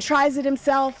breeze and tries it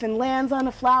himself and lands on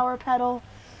a flower petal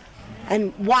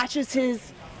and watches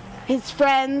his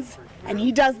friends, and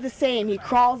he does the same. He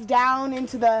crawls down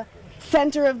into the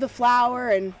center of the flower,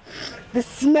 and the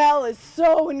smell is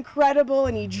so incredible,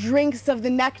 and he drinks of the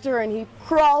nectar, and he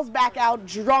crawls back out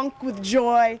drunk with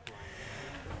joy,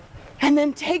 and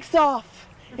then takes off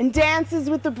and dances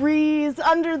with the breeze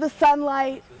under the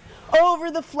sunlight, over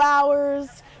the flowers,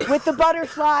 with the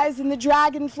butterflies and the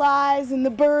dragonflies and the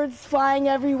birds flying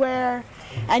everywhere,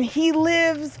 and he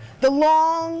lives the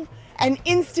long and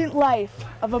instant life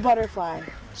of a butterfly.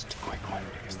 Just a quick one,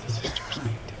 because the sister's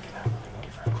being taken out.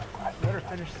 Give her a quick one. Let her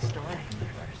finish the story.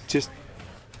 Just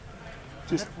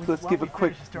let's give a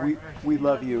quick. We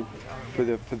love you for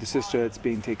the sister that's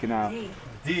being taken out.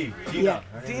 Dina. Dina,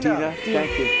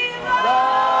 thank you.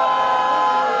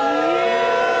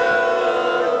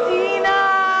 Dina!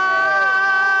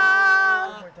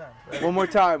 One more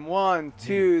time. 1,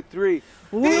 2, 3.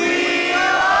 We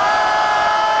love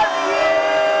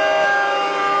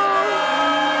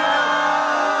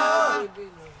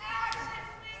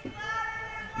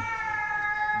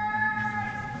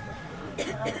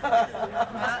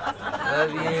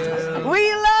Love you.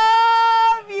 We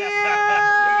love you!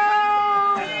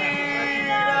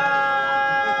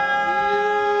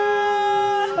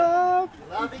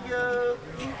 Love you.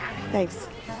 Thanks.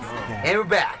 And we're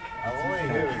back.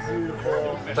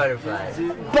 Butterflies.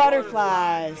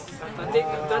 Butterflies.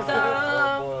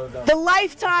 The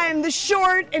lifetime, the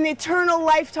short and eternal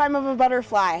lifetime of a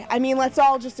butterfly. I mean, let's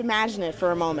all just imagine it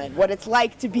for a moment. What it's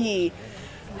like to be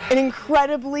an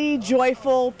incredibly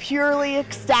joyful, purely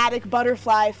ecstatic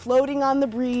butterfly floating on the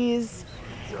breeze,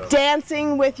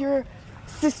 dancing with your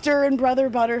sister and brother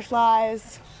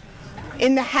butterflies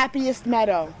in the happiest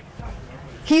meadow.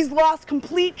 He's lost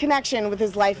complete connection with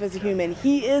his life as a human.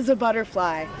 He is a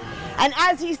butterfly. And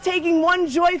as he's taking one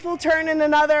joyful turn and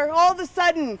another, all of a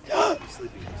sudden,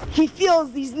 he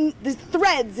feels these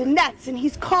threads and nets, and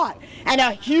he's caught. And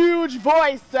a huge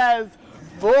voice says,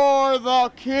 "For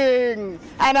the king!"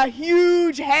 And a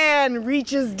huge hand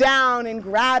reaches down and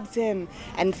grabs him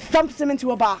and thumps him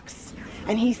into a box.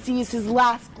 And he sees his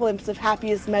last glimpse of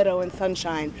happiest meadow and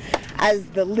sunshine as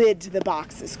the lid to the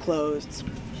box is closed.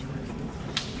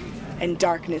 And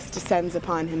darkness descends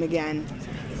upon him again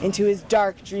into his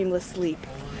dark, dreamless sleep.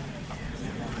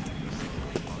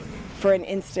 For an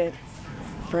instant,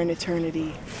 for an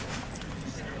eternity,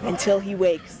 until he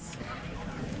wakes.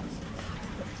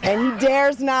 And he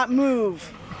dares not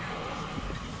move.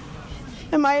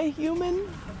 Am I a human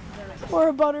or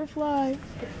a butterfly?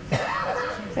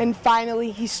 And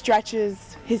finally he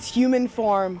stretches his human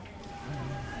form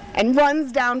and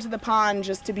runs down to the pond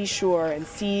just to be sure, and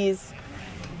sees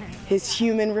his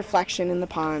human reflection in the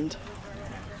pond,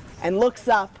 and looks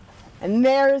up, and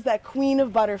there's that queen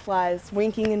of butterflies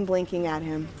winking and blinking at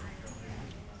him.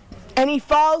 And he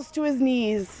falls to his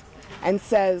knees and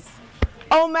says,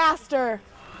 "Oh master,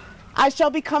 I shall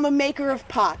become a maker of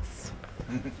pots."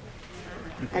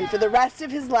 And for the rest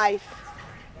of his life,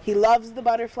 he loves the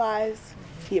butterflies,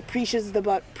 he appreciates the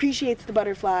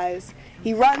butterflies,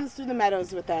 he runs through the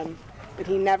meadows with them, but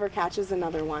he never catches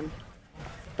another one.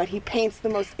 But he paints the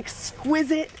most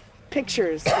exquisite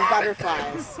pictures of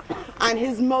butterflies on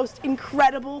his most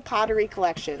incredible pottery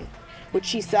collection, which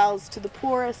he sells to the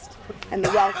poorest and the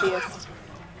wealthiest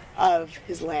of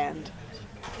his land.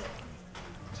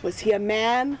 Was he a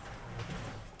man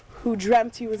who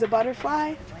dreamt he was a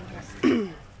butterfly?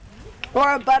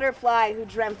 Or a butterfly who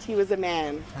dreamt he was a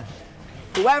man?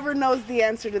 Whoever knows the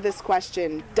answer to this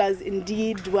question does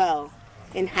indeed dwell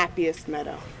in happiest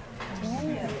meadow.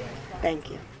 Thank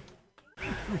you.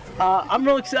 I'm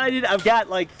real excited. I've got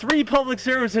like 3 public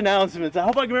service announcements. I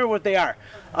hope I can remember what they are.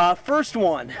 First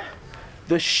one,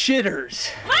 the shitters.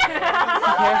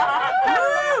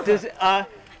 Okay.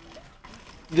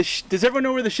 Does everyone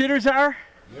know where the shitters are?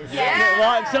 Yeah.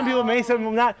 Well, some people may, some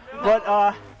people not.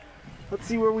 But let's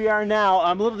see where we are now.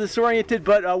 I'm a little disoriented,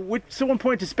 but someone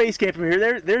point to Space Camp from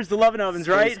here. There's the Lovin' Ovens,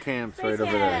 right? Space Camp's right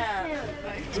over there.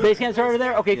 Space Camp's right over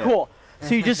there? Okay, yeah. Cool.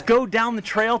 So you just go down the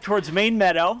trail towards Main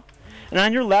Meadow, and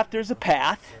on your left there's a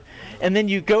path, and then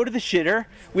you go to the shitter.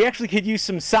 We actually could use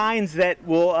some signs that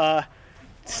will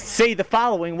say the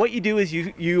following. What you do is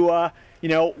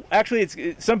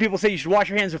actually, some people say you should wash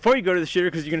your hands before you go to the shitter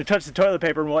because you're going to touch the toilet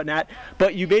paper and whatnot.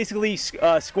 But you basically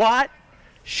squat,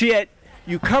 shit.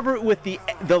 You cover it with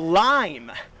the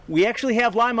lime. We actually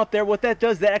have lime up there. What that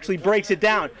does, that actually breaks it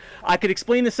down. I could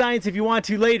explain the science if you want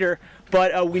to later,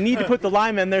 but we need to put the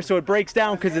lime in there so it breaks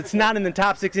down because it's not in the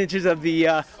top 6 inches of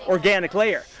the organic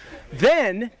layer.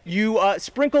 Then you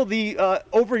sprinkle the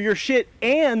over your shit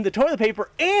and the toilet paper,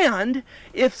 and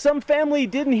if some family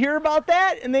didn't hear about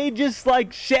that and they just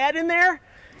like shat in there,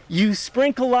 you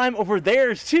sprinkle lime over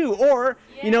theirs too. Or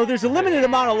there's a limited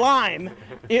amount of lime,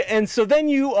 and so then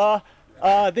you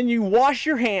wash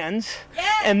your hands,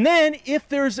 and then if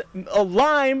there's a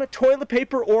lime, toilet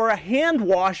paper, or a hand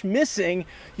wash missing,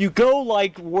 you go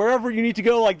like wherever you need to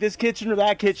go, like this kitchen or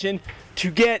that kitchen, to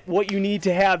get what you need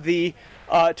to have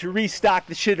to restock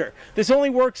the shitter. This only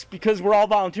works because we're all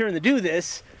volunteering to do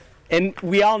this, and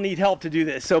we all need help to do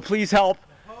this. So please help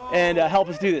and help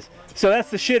us do this. So that's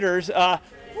the shitters.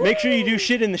 Make sure you do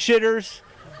shit in the shitters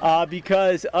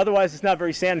because otherwise it's not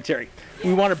very sanitary.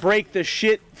 We want to break the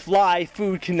shit-fly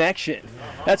food connection.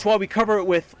 That's why we cover it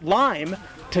with lime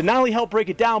to not only help break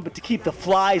it down, but to keep the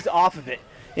flies off of it.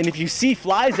 And if you see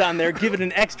flies on there, give it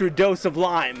an extra dose of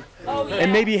lime.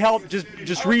 And maybe help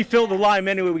just refill the lime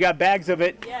anyway. We got bags of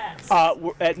it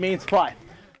at Main Supply.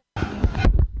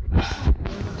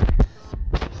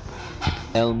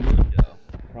 El Mundo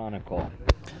Chronicle.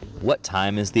 What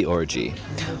time is the orgy?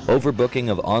 Overbooking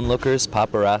of onlookers,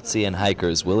 paparazzi, and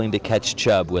hikers willing to catch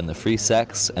chub when the free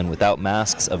sex and without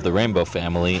masks of the Rainbow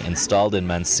family installed in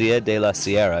Mansilla de la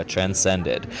Sierra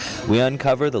transcended. We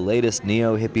uncover the latest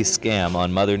neo-hippie scam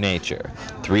on Mother Nature.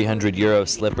 300 euro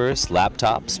slippers,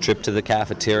 laptops, trip to the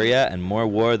cafeteria, and more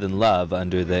war than love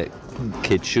under the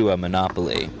Quechua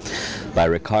monopoly. By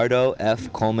Ricardo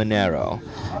F. Colmenero.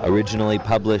 Originally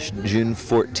published June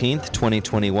 14th,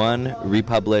 2021,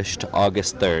 republished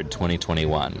August 3rd,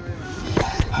 2021.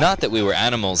 Not that we were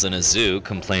animals in a zoo,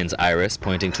 complains Iris,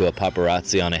 pointing to a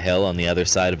paparazzi on a hill on the other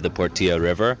side of the Portillo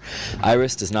River.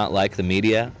 Iris does not like the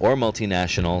media, or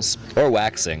multinationals, or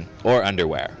waxing, or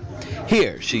underwear.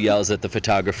 Here, she yells at the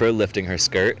photographer, lifting her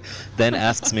skirt, then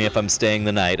asks me if I'm staying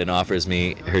the night and offers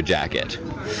me her jacket.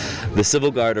 The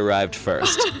civil guard arrived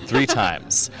first, 3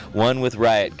 times, one with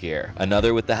riot gear,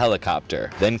 another with the helicopter,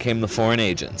 then came the foreign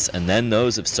agents, and then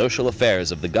those of social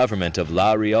affairs of the government of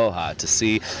La Rioja to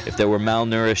see if there were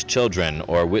malnourished children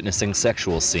or witnessing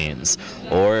sexual scenes,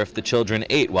 or if the children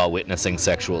ate while witnessing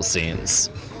sexual scenes.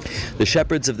 The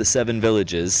shepherds of the 7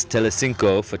 villages,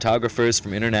 Telecinco, photographers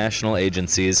from international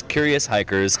agencies, curious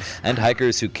hikers, and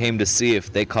hikers who came to see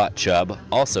if they caught chub,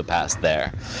 also passed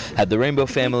there. Had the Rainbow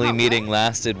family meeting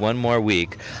lasted one more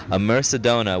week, a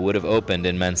Mercedona would have opened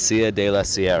in Mansilla de la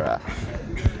Sierra.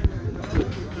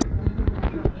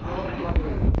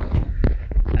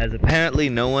 As apparently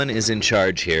no one is in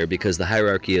charge here because the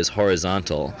hierarchy is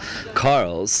horizontal,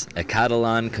 Carls, a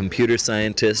Catalan computer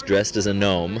scientist dressed as a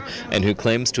gnome and who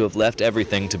claims to have left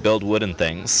everything to build wooden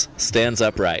things, stands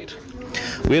upright.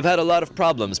 We have had a lot of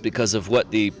problems because of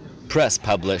what the press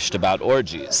published about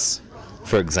orgies.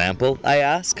 For example, I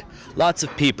ask, lots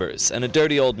of peepers and a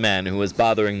dirty old man who was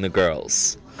bothering the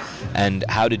girls. And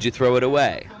how did you throw it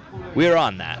away? We're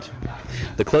on that.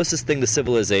 The closest thing to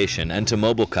civilization and to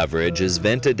mobile coverage is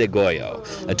Venta de Goyo,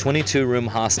 a 22-room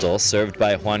hostel served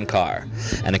by Juan Car,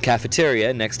 and a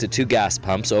cafeteria next to 2 gas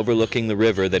pumps overlooking the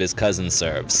river that his cousin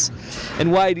serves.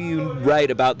 And why do you write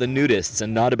about the nudists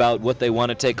and not about what they want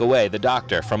to take away, the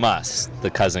doctor, from us? The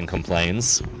cousin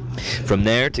complains. From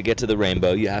there, to get to the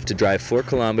Rainbow, you have to drive 4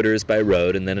 kilometers by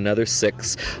road and then another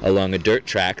 6 along a dirt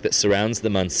track that surrounds the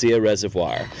Mansilla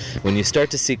Reservoir. When you start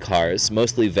to see cars,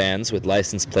 mostly vans with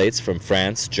license plates from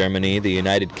France, Germany, the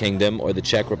United Kingdom, or the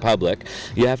Czech Republic,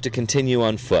 you have to continue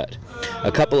on foot.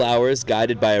 A couple hours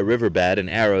guided by a riverbed and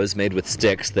arrows made with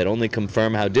sticks that only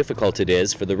confirm how difficult it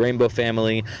is for the Rainbow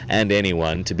family and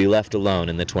anyone to be left alone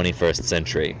in the 21st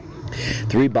century.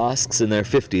 3 Basques in their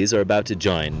 50s are about to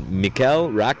join, Mikel,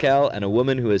 Raquel, and a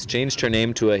woman who has changed her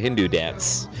name to a Hindu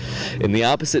dance. In the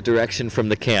opposite direction from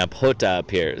the camp, Hota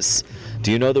appears.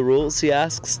 Do you know the rules, he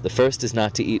asks. The first is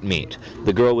not to eat meat.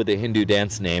 The girl with the Hindu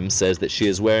dance name says that she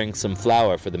is wearing some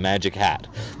flour for the magic hat,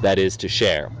 that is, to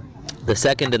share. The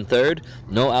second and third,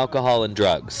 no alcohol and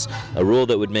drugs, a rule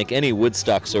that would make any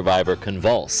Woodstock survivor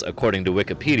convulse, according to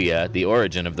Wikipedia, the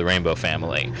origin of the Rainbow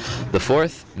family. The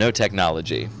fourth, no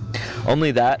technology.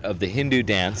 Only that of the Hindu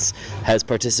dance has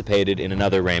participated in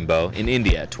another rainbow in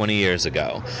India 20 years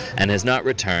ago, and has not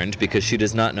returned because she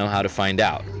does not know how to find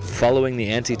out. Following the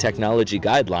anti-technology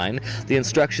guideline, the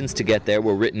instructions to get there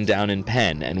were written down in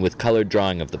pen and with colored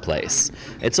drawing of the place.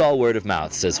 It's all word of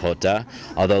mouth, says Hota,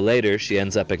 although later she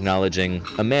ends up acknowledging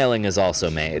a mailing is also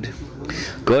made.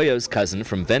 Goyo's cousin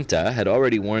from Venta had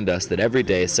already warned us that every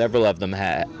day several of them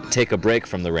take a break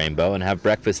from the rainbow and have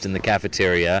breakfast in the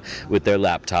cafeteria with their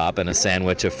laptop and a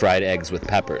sandwich of fried eggs with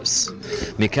peppers.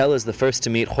 Mikel is the first to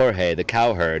meet Jorge, the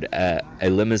cowherd, a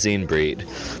limousine breed.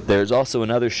 There is also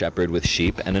another shepherd with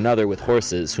sheep and another with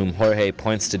horses, whom Jorge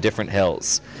points to different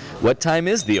hills. "What time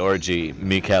is the orgy?"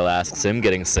 Mikel asks him,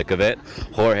 getting sick of it.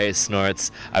 Jorge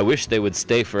snorts, "I wish they would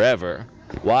stay forever."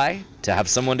 Why? To have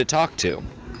someone to talk to.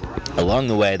 Along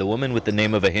the way, the woman with the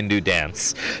name of a Hindu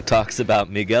dance talks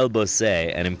about Miguel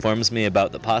Bosé and informs me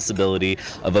about the possibility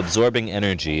of absorbing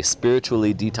energy,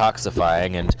 spiritually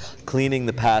detoxifying, and cleaning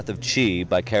the path of chi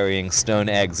by carrying stone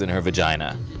eggs in her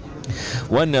vagina.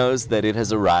 One knows that it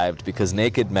has arrived because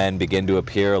naked men begin to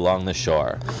appear along the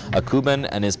shore. A Cuban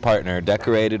and his partner,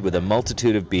 decorated with a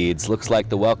multitude of beads, looks like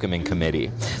the welcoming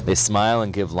committee. They smile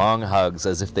and give long hugs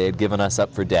as if they had given us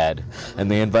up for dead, and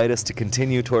they invite us to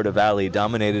continue toward a valley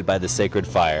dominated by the sacred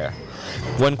fire.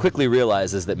 One quickly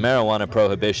realizes that marijuana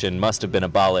prohibition must have been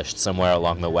abolished somewhere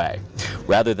along the way.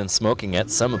 Rather than smoking it,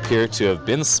 some appear to have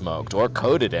been smoked or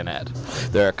coated in it.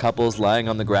 There are couples lying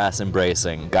on the grass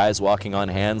embracing, guys walking on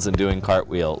hands and doing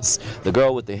cartwheels. The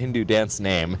girl with the Hindu dance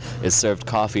name is served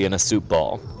coffee in a soup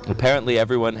bowl. Apparently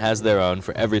everyone has their own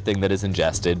for everything that is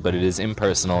ingested, but it is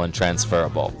impersonal and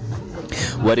transferable.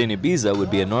 What in Ibiza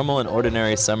would be a normal and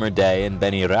ordinary summer day in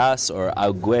Benirras or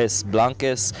Aguas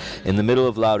Blancas in the middle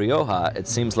of La Rioja, it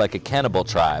seems like a cannibal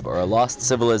tribe or a lost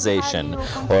civilization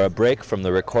or a break from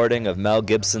the recording of Mel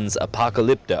Gibson's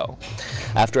Apocalypto.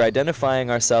 After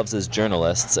identifying ourselves as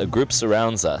journalists, a group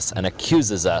surrounds us and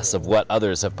accuses us of what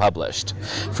others have published.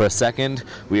 For a second,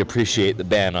 we appreciate the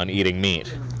ban on eating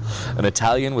meat. An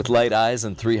Italian with light eyes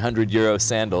and 300 euro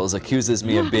sandals accuses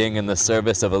me of being in the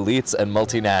service of elites and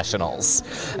multinationals.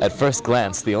 At first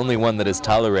glance, the only one that is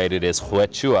tolerated is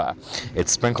huechua. It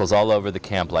sprinkles all over the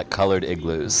camp like colored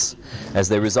igloos. As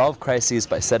they resolve crises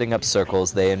by setting up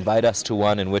circles, they invite us to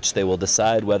one in which they will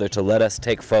decide whether to let us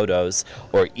take photos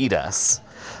or eat us.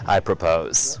 I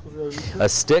propose. A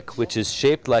stick which is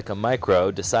shaped like a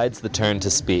micro decides the turn to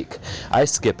speak. I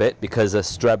skip it because a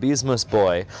strabismus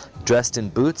boy, dressed in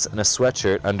boots and a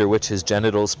sweatshirt under which his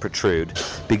genitals protrude,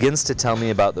 begins to tell me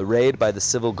about the raid by the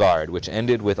civil guard, which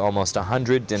ended with almost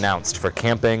 100 denounced for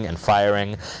camping and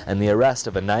firing, and the arrest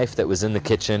of a knife that was in the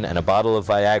kitchen and a bottle of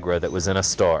Viagra that was in a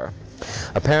store.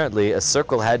 Apparently, a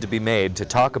circle had to be made to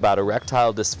talk about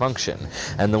erectile dysfunction,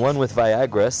 and the one with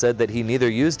Viagra said that he neither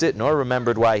used it nor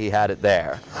remembered why he had it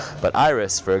there. But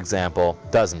Iris, for example,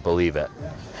 doesn't believe it.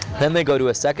 Then they go to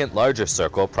a second larger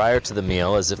circle prior to the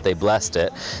meal as if they blessed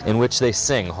it, in which they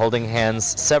sing, holding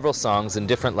hands, several songs in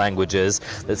different languages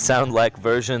that sound like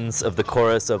versions of the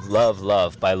chorus of Love,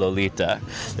 Love by Lolita.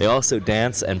 They also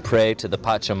dance and pray to the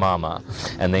Pachamama,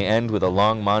 and they end with a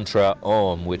long mantra,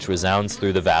 Om, which resounds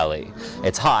through the valley.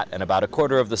 It's hot, and about a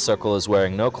quarter of the circle is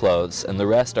wearing no clothes, and the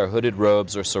rest are hooded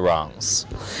robes or sarongs.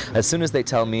 As soon as they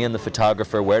tell me and the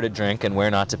photographer where to drink and where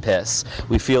not to piss,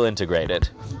 we feel integrated.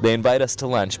 They invite us to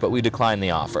lunch, but we decline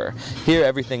the offer. Here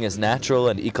everything is natural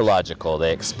and ecological,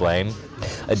 they explain.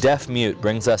 A deaf mute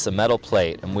brings us a metal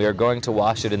plate, and we are going to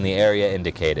wash it in the area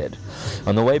indicated.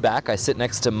 On the way back, I sit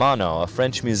next to Mano, a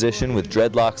French musician with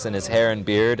dreadlocks in his hair and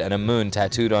beard and a moon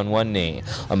tattooed on one knee,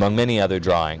 among many other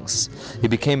drawings. He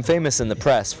became famous in the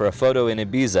press for a photo in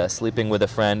Ibiza sleeping with a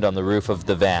friend on the roof of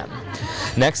the van.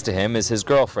 Next to him is his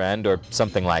girlfriend, or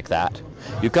something like that.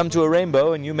 You come to a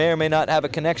rainbow and you may or may not have a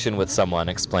connection with someone,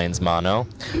 explains Mano.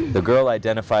 The girl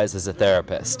identifies as a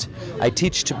therapist. I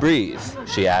teach to breathe,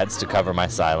 she adds to cover my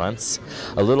silence.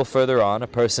 A little further on, a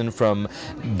person from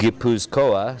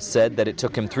Gipuzkoa said that it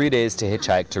took him 3 days to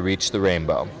hitchhike to reach the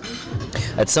rainbow.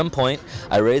 At some point,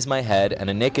 I raise my head and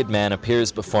a naked man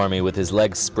appears before me with his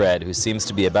legs spread, who seems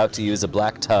to be about to use a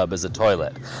black tub as a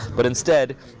toilet. But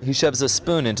instead, he shoves a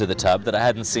spoon into the tub that I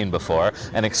hadn't seen before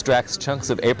and extracts chunks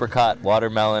of apricot,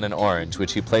 watermelon, and orange,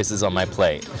 which he places on my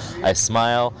plate. I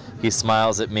smile, he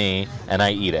smiles at me, and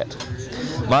I eat it.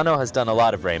 Mano has done a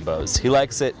lot of rainbows. He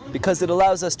likes it because it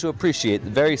allows us to appreciate the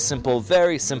very simple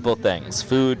things.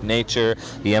 Food, nature,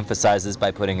 he emphasizes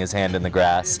by putting his hand in the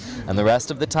grass. And the rest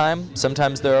of the time,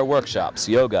 sometimes there are workshops,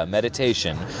 yoga,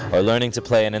 meditation, or learning to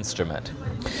play an instrument.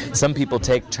 Some people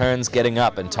take turns getting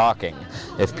up and talking.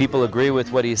 If people agree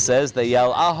with what he says, they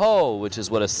yell, "Aho," which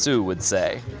is what a Sioux would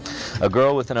say. A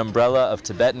girl with an umbrella of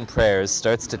Tibetan prayers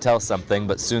starts to tell something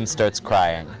but soon starts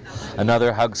crying.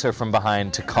 Another hugs her from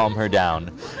behind to calm her down,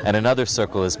 and another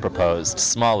circle is proposed,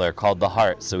 smaller, called the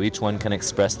heart, so each one can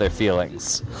express their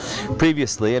feelings.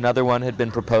 Previously, another one had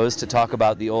been proposed to talk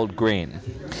about the old green.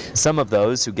 Some of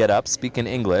those who get up speak in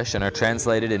English and are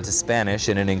translated into Spanish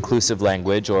in an inclusive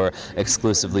language or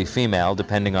exclusively female,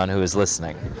 depending on who is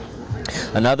listening.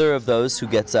 Another of those who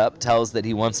gets up tells that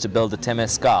he wants to build a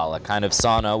temescal, a kind of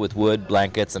sauna with wood,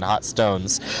 blankets, and hot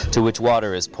stones to which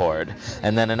water is poured,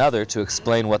 and then another to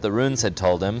explain what the runes had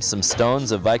told him, some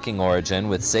stones of Viking origin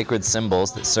with sacred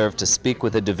symbols that serve to speak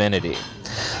with a divinity.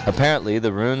 Apparently,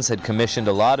 the runes had commissioned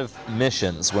a lot of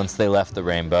missions once they left the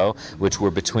rainbow, which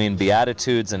were between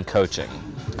beatitudes and coaching.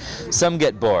 Some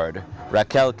get bored.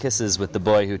 Raquel kisses with the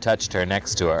boy who touched her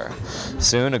next to her.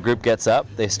 Soon a group gets up,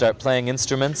 they start playing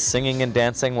instruments, singing and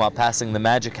dancing while passing the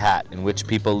magic hat in which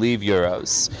people leave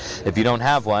euros. If you don't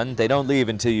have one, they don't leave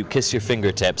until you kiss your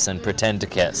fingertips and pretend to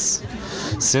kiss.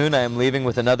 Soon I am leaving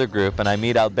with another group and I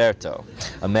meet Alberto,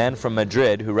 a man from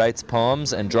Madrid who writes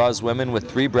poems and draws women with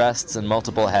 3 breasts and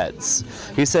multiple heads.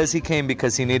 He says he came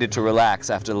because he needed to relax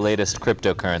after the latest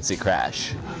cryptocurrency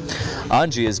crash.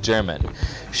 Angie is German.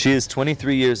 She is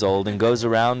 23 years old and goes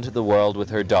around the world with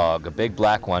her dog, a big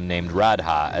black one named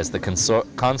Radha, as the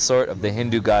consort of the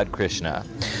Hindu god Krishna.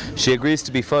 She agrees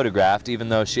to be photographed even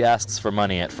though she asks for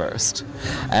money at first.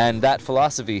 And that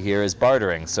philosophy here is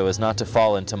bartering so as not to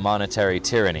fall into monetary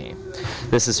tyranny.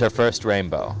 This is her first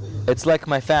rainbow. "It's like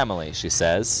my family," she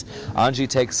says. Angie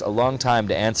takes a long time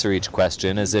to answer each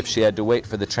question as if she had to wait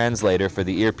for the translator for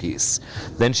the earpiece.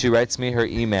 Then she writes me her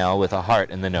email with a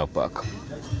heart in the notebook.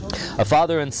 A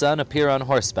father and son appear on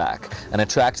horseback and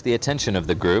attract the attention of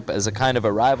the group as a kind of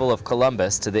arrival of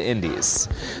Columbus to the Indies.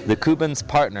 The Cuban's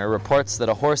partner reports that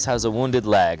a horse has a wounded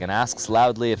leg and asks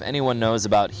loudly if anyone knows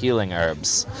about healing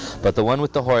herbs. But the one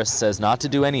with the horse says not to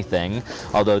do anything,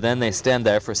 although then they stand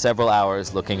there for several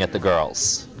hours looking at the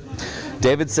girls.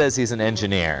 David says he's an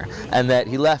engineer, and that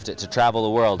he left it to travel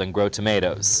the world and grow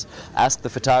tomatoes. Ask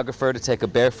the photographer to take a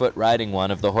barefoot riding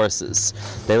one of the horses.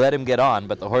 They let him get on,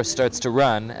 but the horse starts to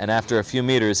run, and after a few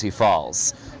meters he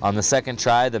falls. On the second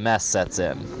try, the mess sets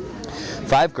in.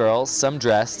 5 girls, some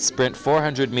dressed, sprint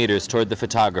 400 meters toward the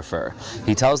photographer.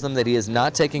 He tells them that he is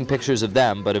not taking pictures of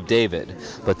them, but of David.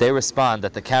 But they respond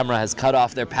that the camera has cut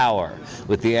off their power,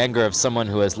 with the anger of someone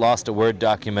who has lost a Word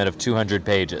document of 200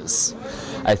 pages.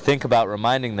 I think about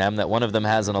reminding them that one of them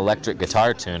has an electric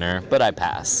guitar tuner, but I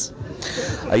pass.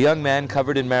 A young man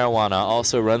covered in marijuana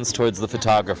also runs towards the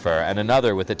photographer, and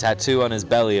another with a tattoo on his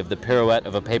belly of the pirouette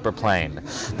of a paper plane.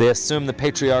 They assume the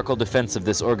patriarchal defense of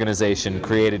this organization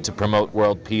created to promote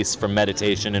world peace from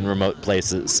meditation in remote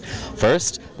places.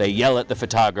 First, they yell at the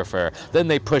photographer, then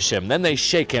they push him, then they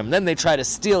shake him, then they try to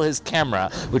steal his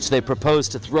camera, which they propose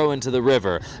to throw into the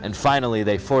river, and finally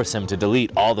they force him to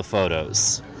delete all the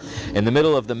photos. In the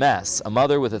middle of the mess, a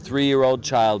mother with a 3-year-old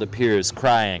child appears,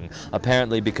 crying,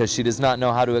 apparently because she does not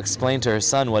know how to explain to her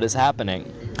son what is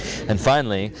happening. And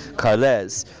finally,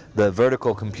 Carles, the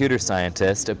vertical computer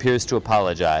scientist, appears to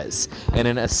apologize. In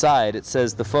an aside, it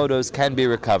says the photos can be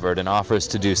recovered and offers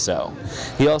to do so.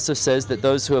 He also says that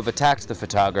those who have attacked the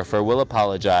photographer will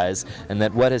apologize and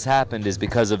that what has happened is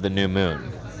because of the new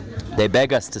moon. They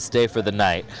beg us to stay for the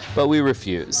night, but we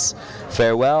refuse.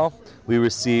 Farewell. We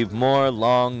receive more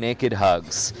long, naked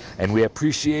hugs, and we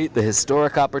appreciate the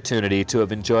historic opportunity to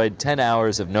have enjoyed 10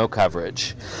 hours of no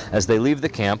coverage. As they leave the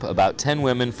camp, about 10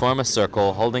 women form a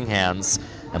circle holding hands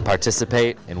and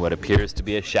participate in what appears to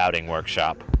be a shouting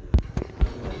workshop.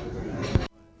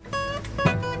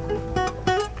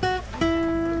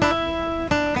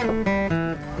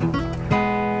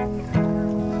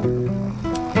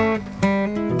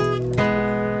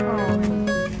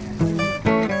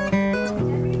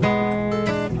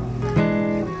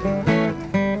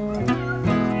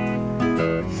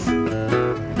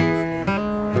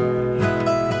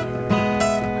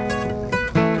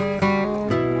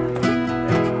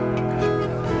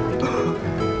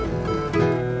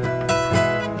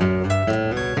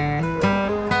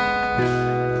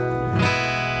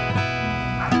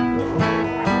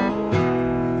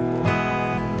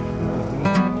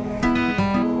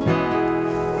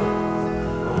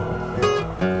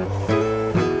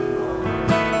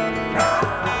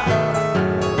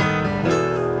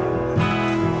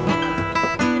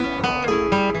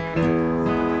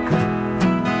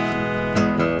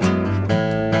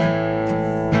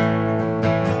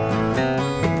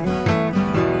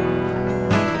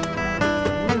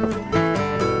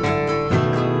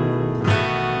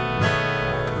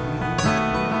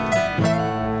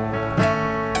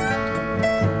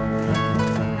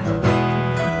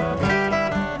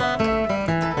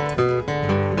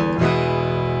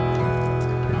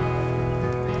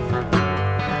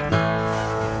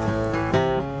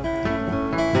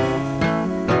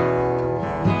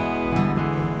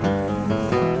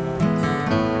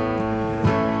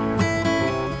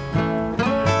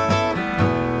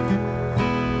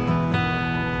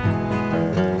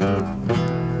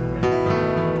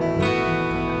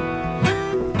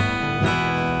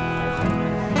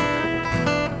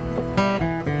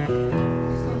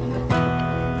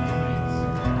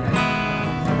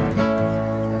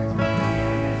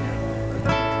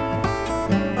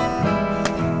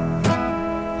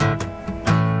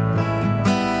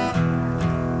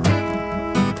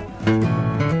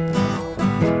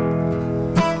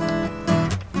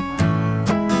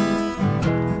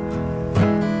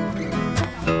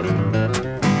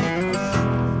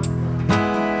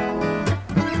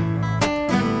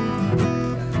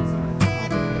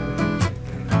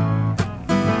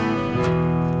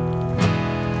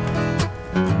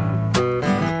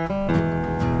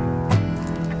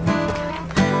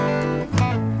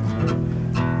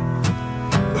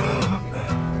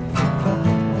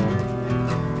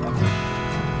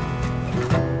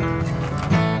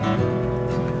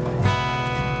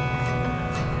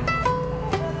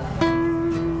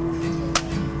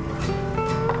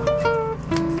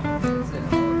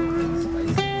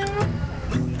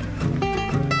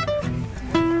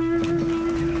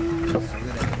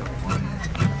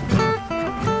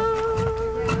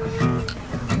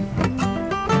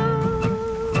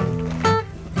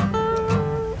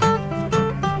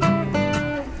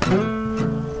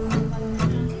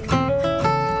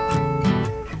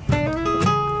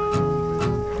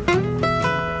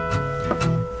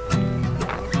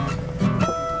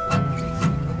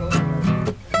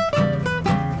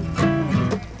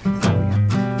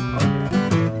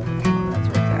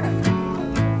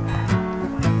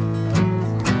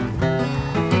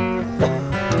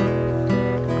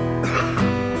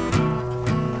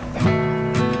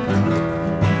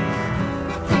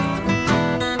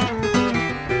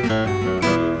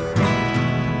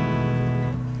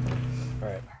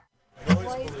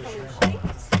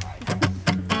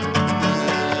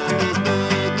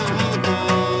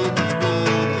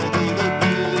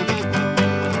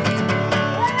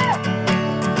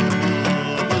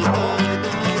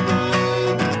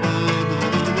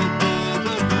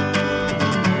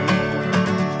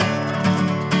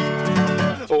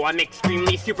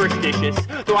 superstitious,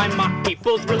 though I mock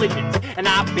people's religions, and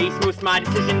I base most of my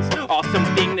decisions off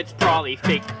something that's probably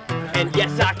fake. And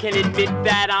yes, I can admit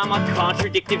that I'm a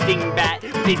contradictive dingbat.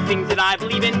 These things that I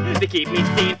believe in, they keep me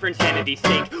sane for insanity's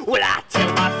sake. Well, I tell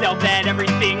myself that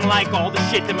everything, like all the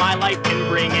shit that my life can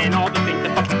bring, and all the things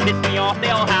that fucking piss me off, they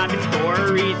all happen for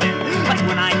a reason. Like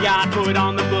when I got put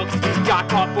on the books, got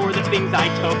caught for the things I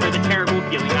took, or the terrible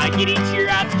feeling I get each year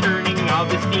at the turning of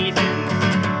the seasons.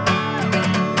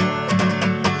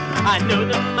 I know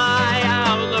that my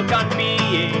outlook on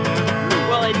being,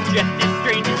 well, it's just as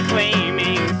strange as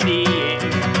claiming seeing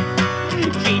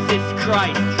Jesus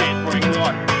Christ transforming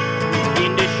water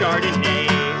into Chardonnay.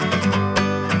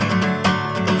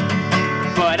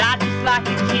 But I just like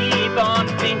to keep on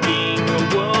thinking,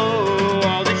 whoa,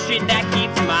 all the shit that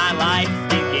keeps my life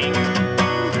stinking.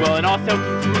 Well, it also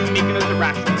keeps me making those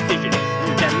irrational decisions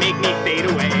that make me fade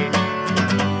away.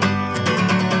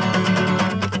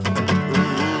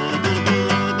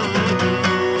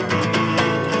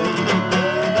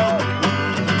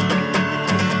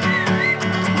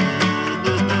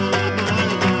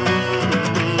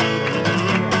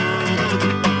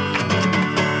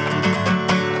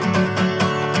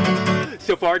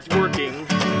 So far it's working,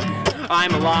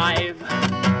 I'm alive.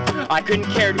 I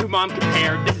couldn't care to whom I'm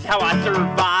compared, this is how I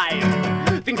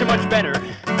survive. Things are much better,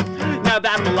 now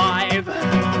that I'm alive.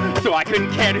 So I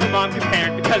couldn't care to whom I'm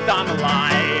compared, because I'm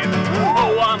alive.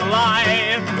 Oh, I'm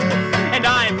alive, and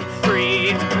I'm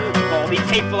free. All these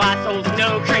hateful assholes,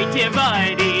 no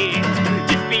creativity.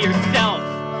 Just be yourself,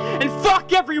 and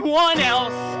fuck everyone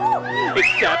else.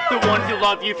 Except the ones who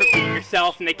love you for being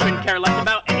yourself, and they couldn't care less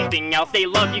about anything else. They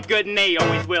love you good and they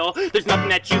always will. There's nothing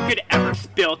that you could ever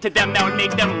spill to them that would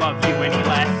make them love you any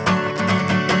less.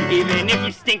 Even if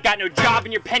you stink, got no job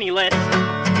and you're penniless.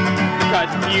 Because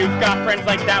if you've got friends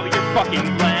like that, well, you're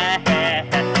fucking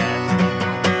blessed.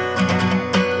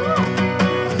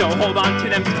 So hold on to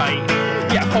them tight.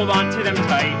 Yeah, hold on to them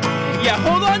tight. Yeah,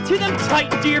 hold on to them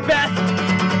tight and do your best.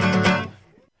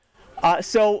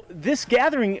 So this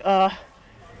gathering,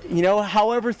 you know,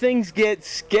 however things get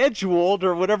scheduled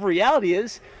or whatever reality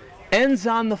is, ends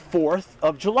on the 4th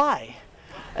of July.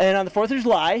 And on the 4th of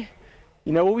July,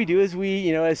 you know, what we do is we,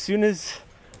 you know, as soon as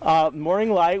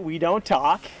morning light, we don't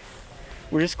talk.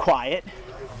 We're just quiet.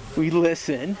 We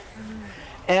listen.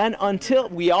 And until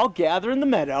we all gather in the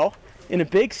meadow in a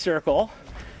big circle.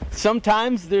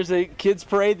 Sometimes there's a kids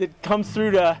parade that comes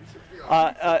through to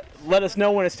let us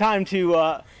know when it's time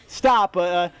to stop.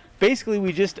 Basically,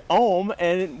 we just ohm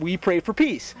and we pray for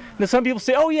peace. Now, some people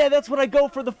say, oh yeah, that's what I go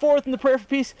for the 4th and the prayer for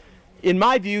peace. In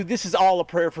my view, this is all a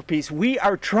prayer for peace. We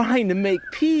are trying to make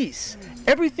peace.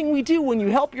 Everything we do, when you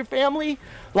help your family,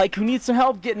 like who needs some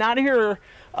help getting out of here,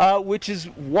 which is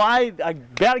why I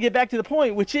gotta get back to the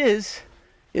point, which is,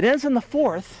 it ends on the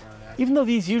 4th, even though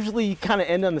these usually kind of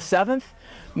end on the 7th.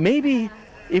 Maybe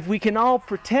if we can all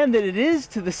pretend that it is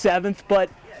to the 7th, but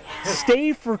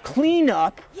stay for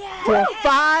cleanup for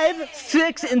 5,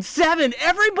 6, and 7.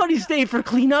 Everybody stay for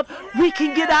cleanup. We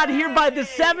can get out of here by the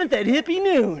 7th at hippie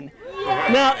noon.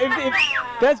 Now, if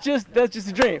that's just a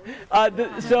dream.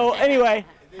 So anyway,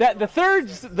 the third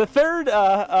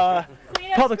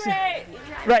public,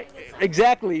 right?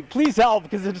 Exactly. Please help,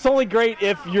 because it's only great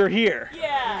if you're here.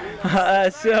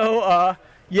 Yeah.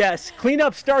 Yes,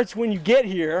 cleanup starts when you get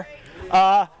here,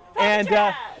 but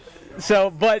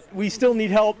we still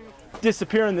need help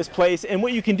disappearing this place. And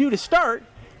what you can do to start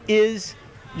is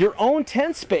your own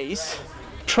tent space.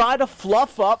 Try to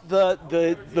fluff up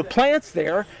the plants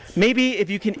there. Maybe if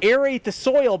you can aerate the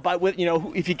soil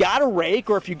if you got a rake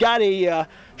or if you got a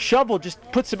shovel, just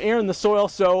put some air in the soil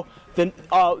so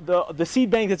the seed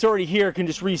bank that's already here can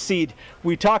just reseed.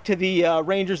 We talked to the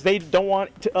rangers. They don't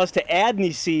want us to add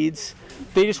any seeds.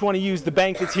 They just want to use the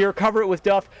bank that's here, cover it with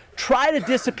duff. Try to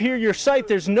disappear your site.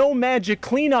 There's no magic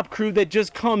cleanup crew that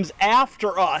just comes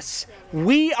after us.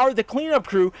 We are the cleanup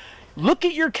crew. Look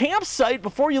at your campsite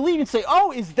before you leave and say,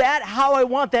 oh, is that how I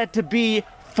want that to be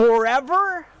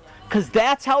forever? Because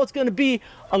that's how it's going to be,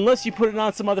 unless you put it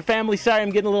on some other family. Sorry,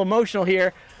 I'm getting a little emotional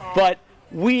here, but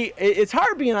it's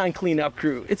hard being on cleanup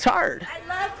crew. It's hard. I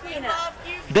love cleanup.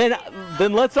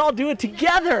 Then let's all do it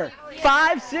together.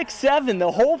 5, 6, 7, the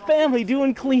whole family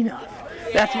doing cleanup.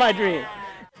 That's my dream.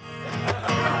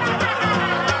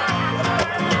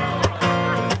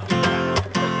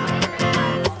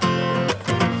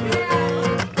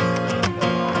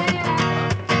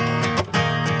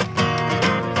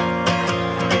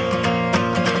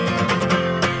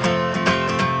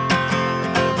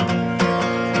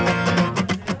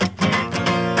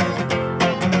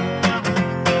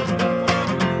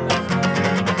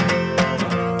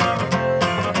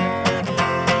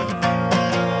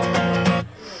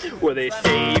 Well, they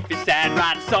say if you're sad,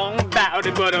 write a song about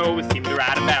it, but I always seem to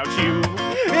write about you.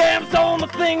 Yeah, I'm so on the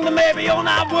thing that maybe you're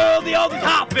not worthy of these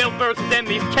heartfelt verses and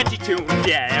these catchy tunes.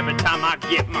 Yeah, every time I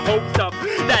get my hopes up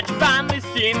that you finally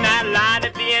seen that light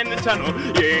at the end of the tunnel.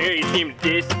 Yeah, you seem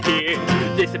to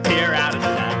disappear out of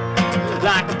sight.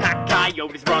 Like a pack of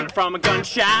coyotes running from a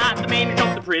gunshot. The man who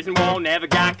jumped the prison wall never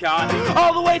got caught.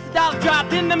 All the wasted dollars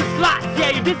dropped in them slots.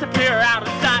 Yeah, you disappear out of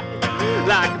sight.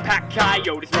 Like a pack of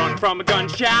coyotes running from a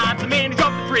gunshot. The man who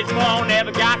jumped the prison wall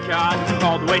never got caught.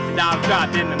 All the wasted dollars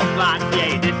dropped in them slots.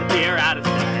 Yeah, you disappear out of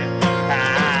sight.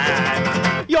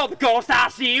 You're the ghost I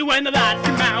see when the lights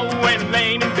come out when I'm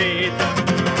laying in bed.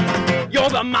 You're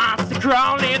the monster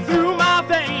crawling through my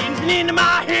veins and into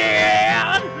my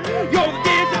head. You're the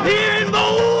disappearing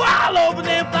bull all over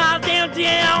them flies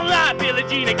downtown. Like Billie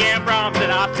Jean again, promise that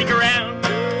I'll stick around.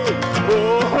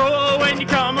 Oh, when you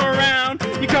come around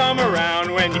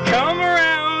when you come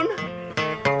around.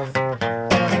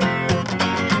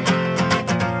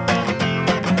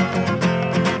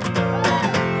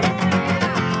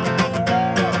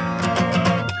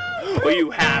 Well,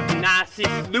 you have the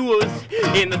nicest lures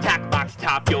in the tack box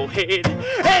top your head,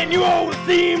 and you always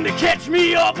seem to catch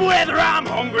me up whether I'm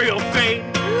hungry or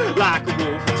fed. Like a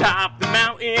wolf atop the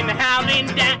mountain howling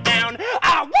down,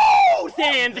 I woo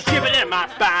sends a shiver in my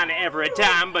spine every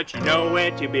time, but you know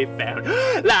where to be found.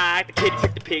 Like the kid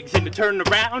tricked the pigs into turning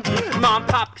around. Mom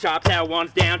pop shops had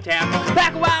ones downtown.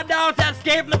 Pack of wild dogs that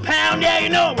escaped from the pound, yeah, you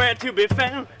know where to be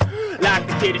found. Like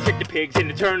the kid tricked the pigs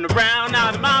into turning around.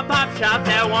 Now the mom pop shops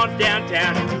had ones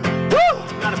downtown.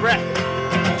 Woo! Not a breath.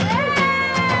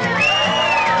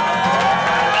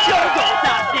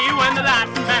 When the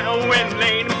lights come out when I'm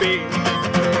laying in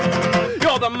bed.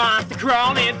 You're the monster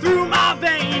crawling through my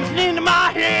veins and into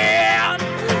my head.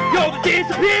 You're the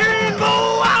disappearing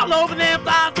bull all over them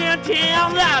flies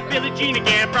downtown. Like Billie Jean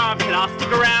again, promise that I'll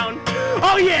stick around.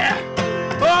 Oh yeah,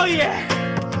 oh yeah.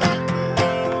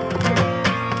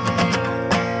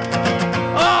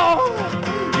 Oh,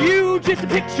 you just a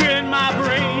picture in my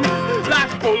brain.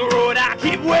 Like a Polaroid, I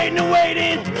keep waiting and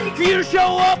waiting for you to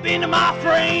show up into my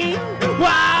frame.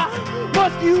 Why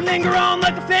must you linger on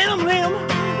like a phantom limb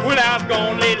when I've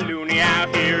gone little loony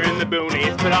out here in the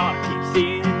boonies? But I'll keep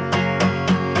seeing,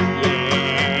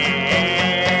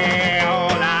 yeah,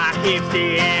 all I keep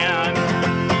seeing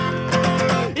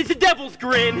is the devil's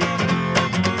grin.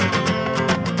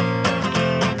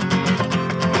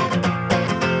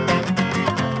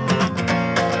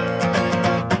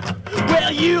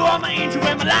 Well, you are my angel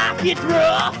when my life gets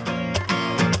rough,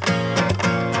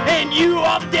 and you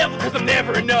are the devil cause I'm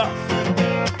never enough.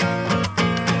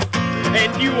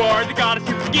 And you are the goddess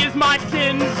who forgives my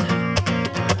sins,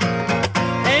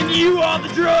 and you are the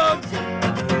drugs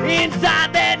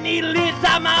inside that needle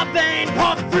inside my vein,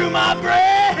 pumping through my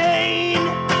brain.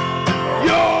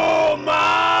 You're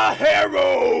my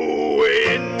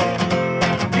heroine.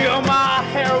 You're my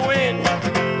heroine.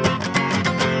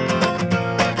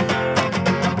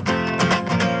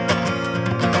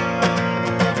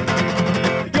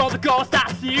 Ghost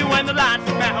I see when the lights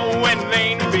come out when I'm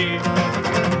laying in bed.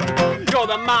 You're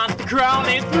the monster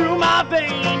crawling through my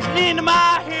veins and into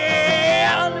my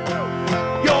head.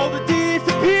 You're the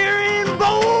disappearing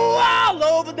bull all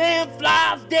over them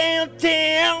flies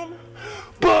downtown.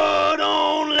 But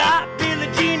on like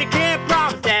Billie Jean, I can't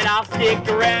promise that I'll stick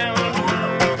around.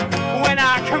 When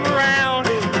I come around,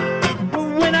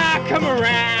 when I come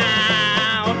around.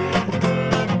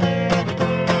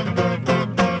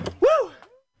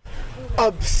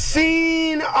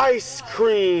 Obscene ice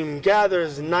cream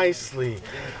gathers nicely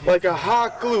like a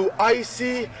hot glue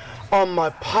icy on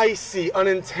my Pisces,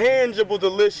 unintangible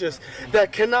delicious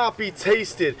that cannot be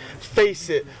tasted. Face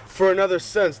it, for another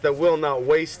sense that will not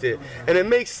waste it. And it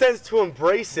makes sense to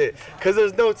embrace it, cause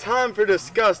there's no time for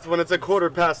disgust when it's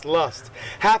 1/4 lust.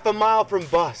 Half a mile from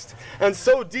bust. And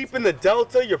so deep in the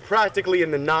delta, you're practically in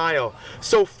the Nile.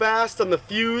 So fast on the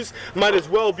fuse, might as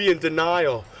well be in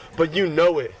denial. But you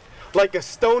know it. Like a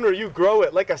stoner, you grow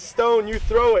it. Like a stone, you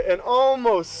throw it. And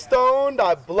almost stoned,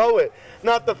 I blow it.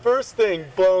 Not the first thing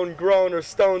blown, grown, or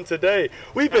stoned today.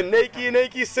 We've been naked and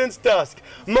achy since dusk,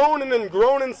 moaning and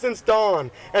groaning since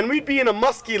dawn. And we'd be in a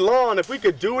musky lawn if we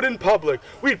could do it in public.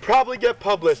 We'd probably get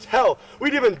published. Hell,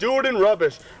 we'd even do it in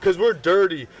rubbish, cause we're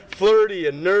dirty, flirty,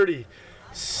 and nerdy.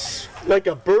 Like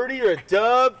a birdie or a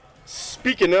dove.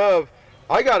 Speaking of,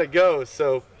 I gotta go,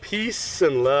 so peace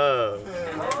and love.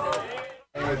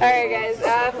 Alright guys,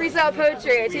 freestyle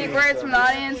poetry. I take words from the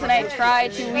audience and I try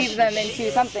to weave them into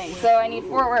something. So I need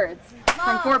 4 words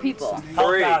from 4 people.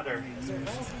 3.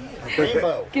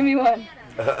 Give me one.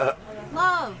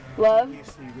 Love. Love.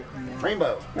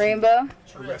 Rainbow. Rainbow.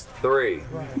 3.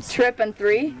 Trip and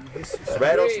 3.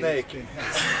 Rattlesnake.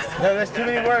 No, that's too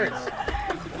many words.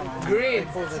 Green.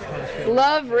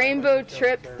 Love, rainbow,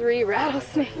 trip, 3,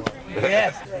 rattlesnake.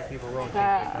 Yes. Okay.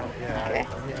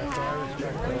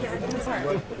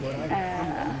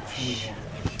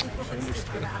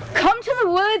 Come to the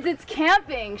woods, it's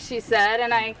camping, she said,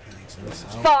 and I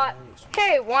thought,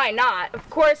 hey, why not? Of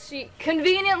course, she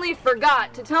conveniently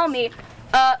forgot to tell me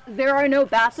there are no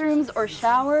bathrooms or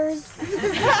showers.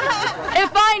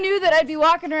 If I knew that I'd be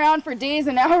walking around for days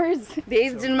and hours,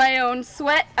 bathed in my own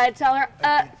sweat, I'd tell her,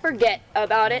 forget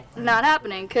about it, not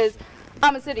happening, because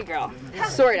I'm a city girl,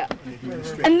 sort of.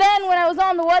 And then when I was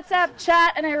on the WhatsApp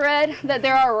chat and I read that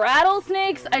there are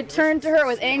rattlesnakes, I turned to her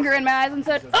with anger in my eyes and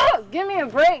said, oh, give me a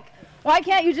break. Why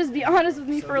can't you just be honest with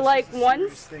me for like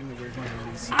once?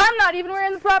 I'm not even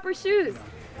wearing the proper shoes.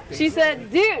 She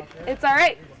said, dude, it's all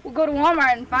right. We'll go to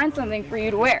Walmart and find something for you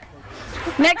to wear.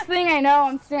 Next thing I know,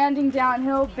 I'm standing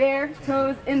downhill, bare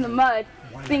toes in the mud,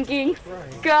 thinking,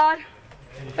 God,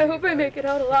 I hope I make it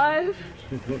out alive.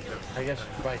 I guess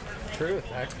by truth,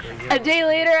 actually. A day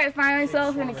later, I find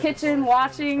myself in the kitchen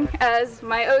watching as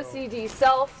my OCD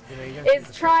self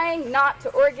is trying not to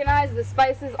organize the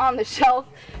spices on the shelf,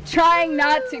 trying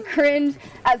not to cringe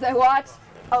as I watch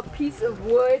a piece of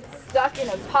wood stuck in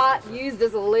a pot used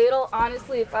as a ladle.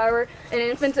 Honestly, if I were an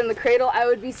infant in the cradle, I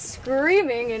would be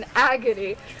screaming in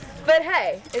agony. But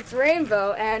hey, it's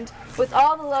Rainbow, and with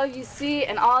all the love you see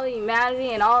and all the humanity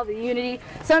and all the unity,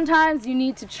 sometimes you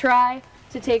need to try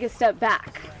to take a step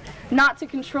back. Not to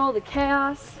control the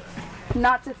chaos,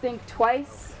 not to think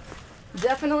twice,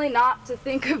 definitely not to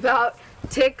think about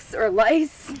ticks or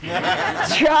lice.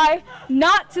 Try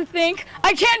not to think,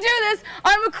 I can't do this,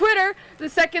 I'm a quitter, the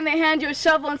second they hand you a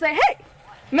shovel and say, hey,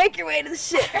 make your way to the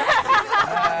shit.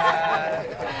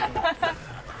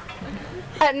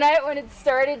 At night when it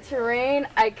started to rain,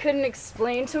 I couldn't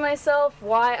explain to myself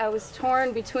why I was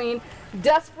torn between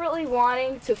desperately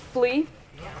wanting to flee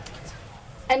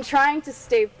and trying to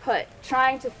stay put,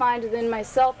 trying to find within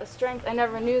myself a strength I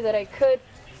never knew that I could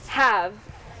have,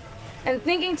 and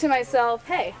thinking to myself,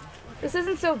 hey, this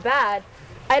isn't so bad.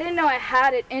 I didn't know I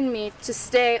had it in me to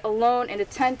stay alone in a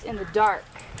tent in the dark.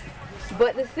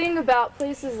 But the thing about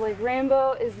places like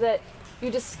Rainbow is that you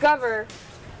discover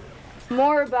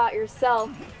more about yourself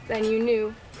than you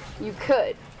knew you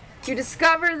could. You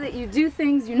discover that you do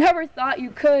things you never thought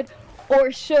you could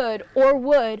or should or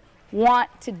would want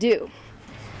to do.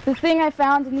 The thing I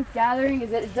found in this gathering is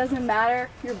that it doesn't matter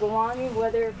your belonging,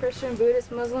 whether you're Christian,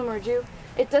 Buddhist, Muslim, or Jew.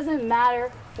 It doesn't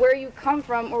matter where you come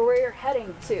from or where you're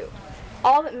heading to.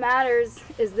 All that matters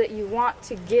is that you want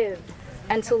to give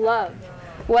and to love.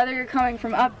 Whether you're coming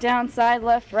from up, down, side,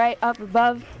 left, right, up,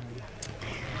 above.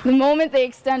 The moment they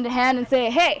extend a hand and say,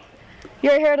 hey,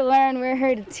 you're here to learn, we're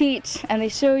here to teach, and they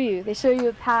show you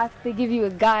a path, they give you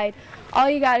a guide. All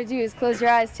you gotta do is close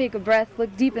your eyes, take a breath,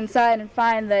 look deep inside and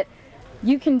find that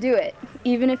you can do it,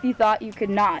 even if you thought you could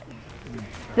not.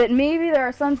 That maybe there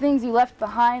are some things you left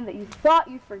behind that you thought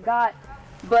you forgot,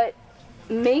 but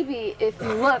maybe if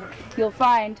you look, you'll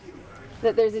find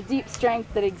that there's a deep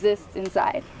strength that exists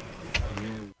inside.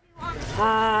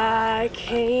 I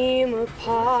came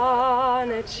upon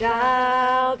a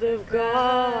child of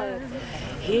God.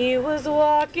 He was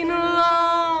walking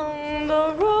along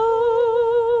the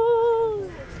road,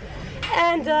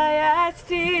 and I asked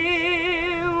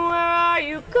him, where are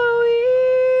you going?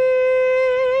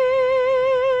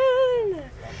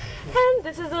 And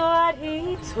this is what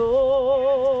he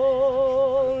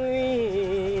told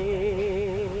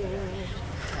me.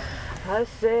 I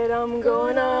said, I'm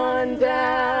going on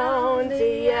down to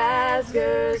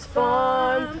Yasgur's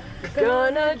farm,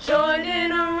 gonna join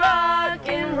in a rock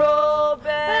and roll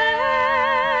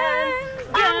band.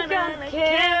 I'm gonna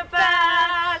camp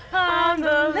out on the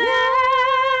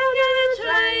land, gonna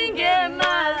try and get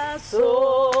my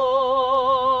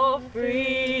soul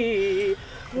free.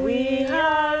 We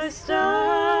are stardust,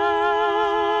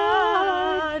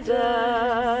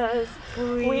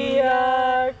 we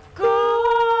are golden,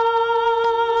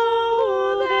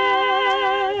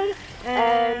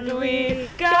 and we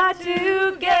got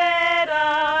to get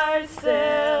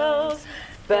ourselves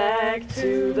back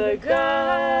to the garden.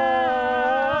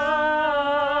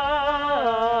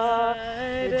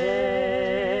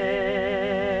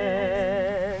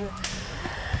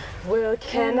 Well,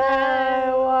 can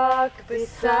I walk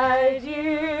beside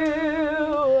you?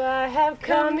 I have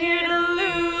come here to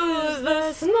lose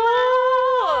the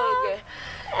smog,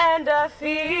 and I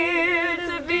fear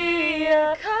to be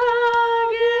a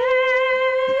cog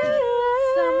in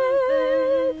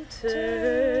something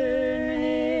turning.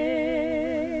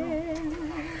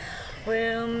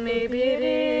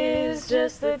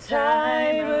 the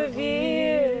time of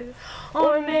year,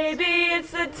 or maybe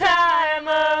it's the time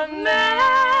of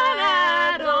man.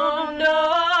 I don't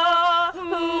know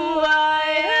who I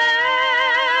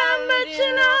am, but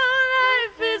you know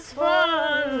life is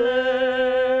fun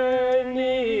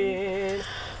learning.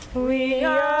 We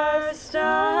are stardust,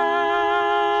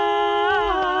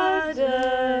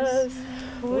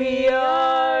 we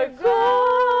are golden,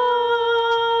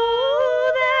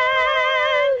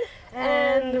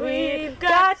 and we've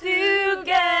got to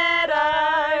get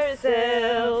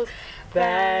ourselves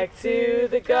back to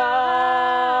the garden.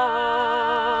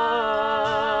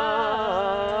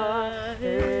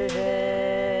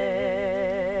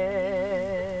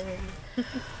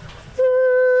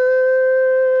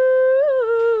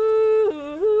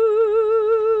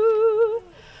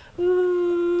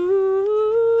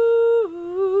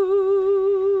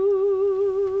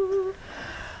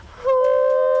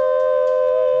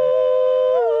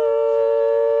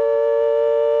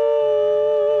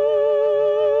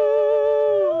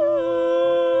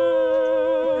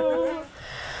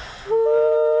 Ooh.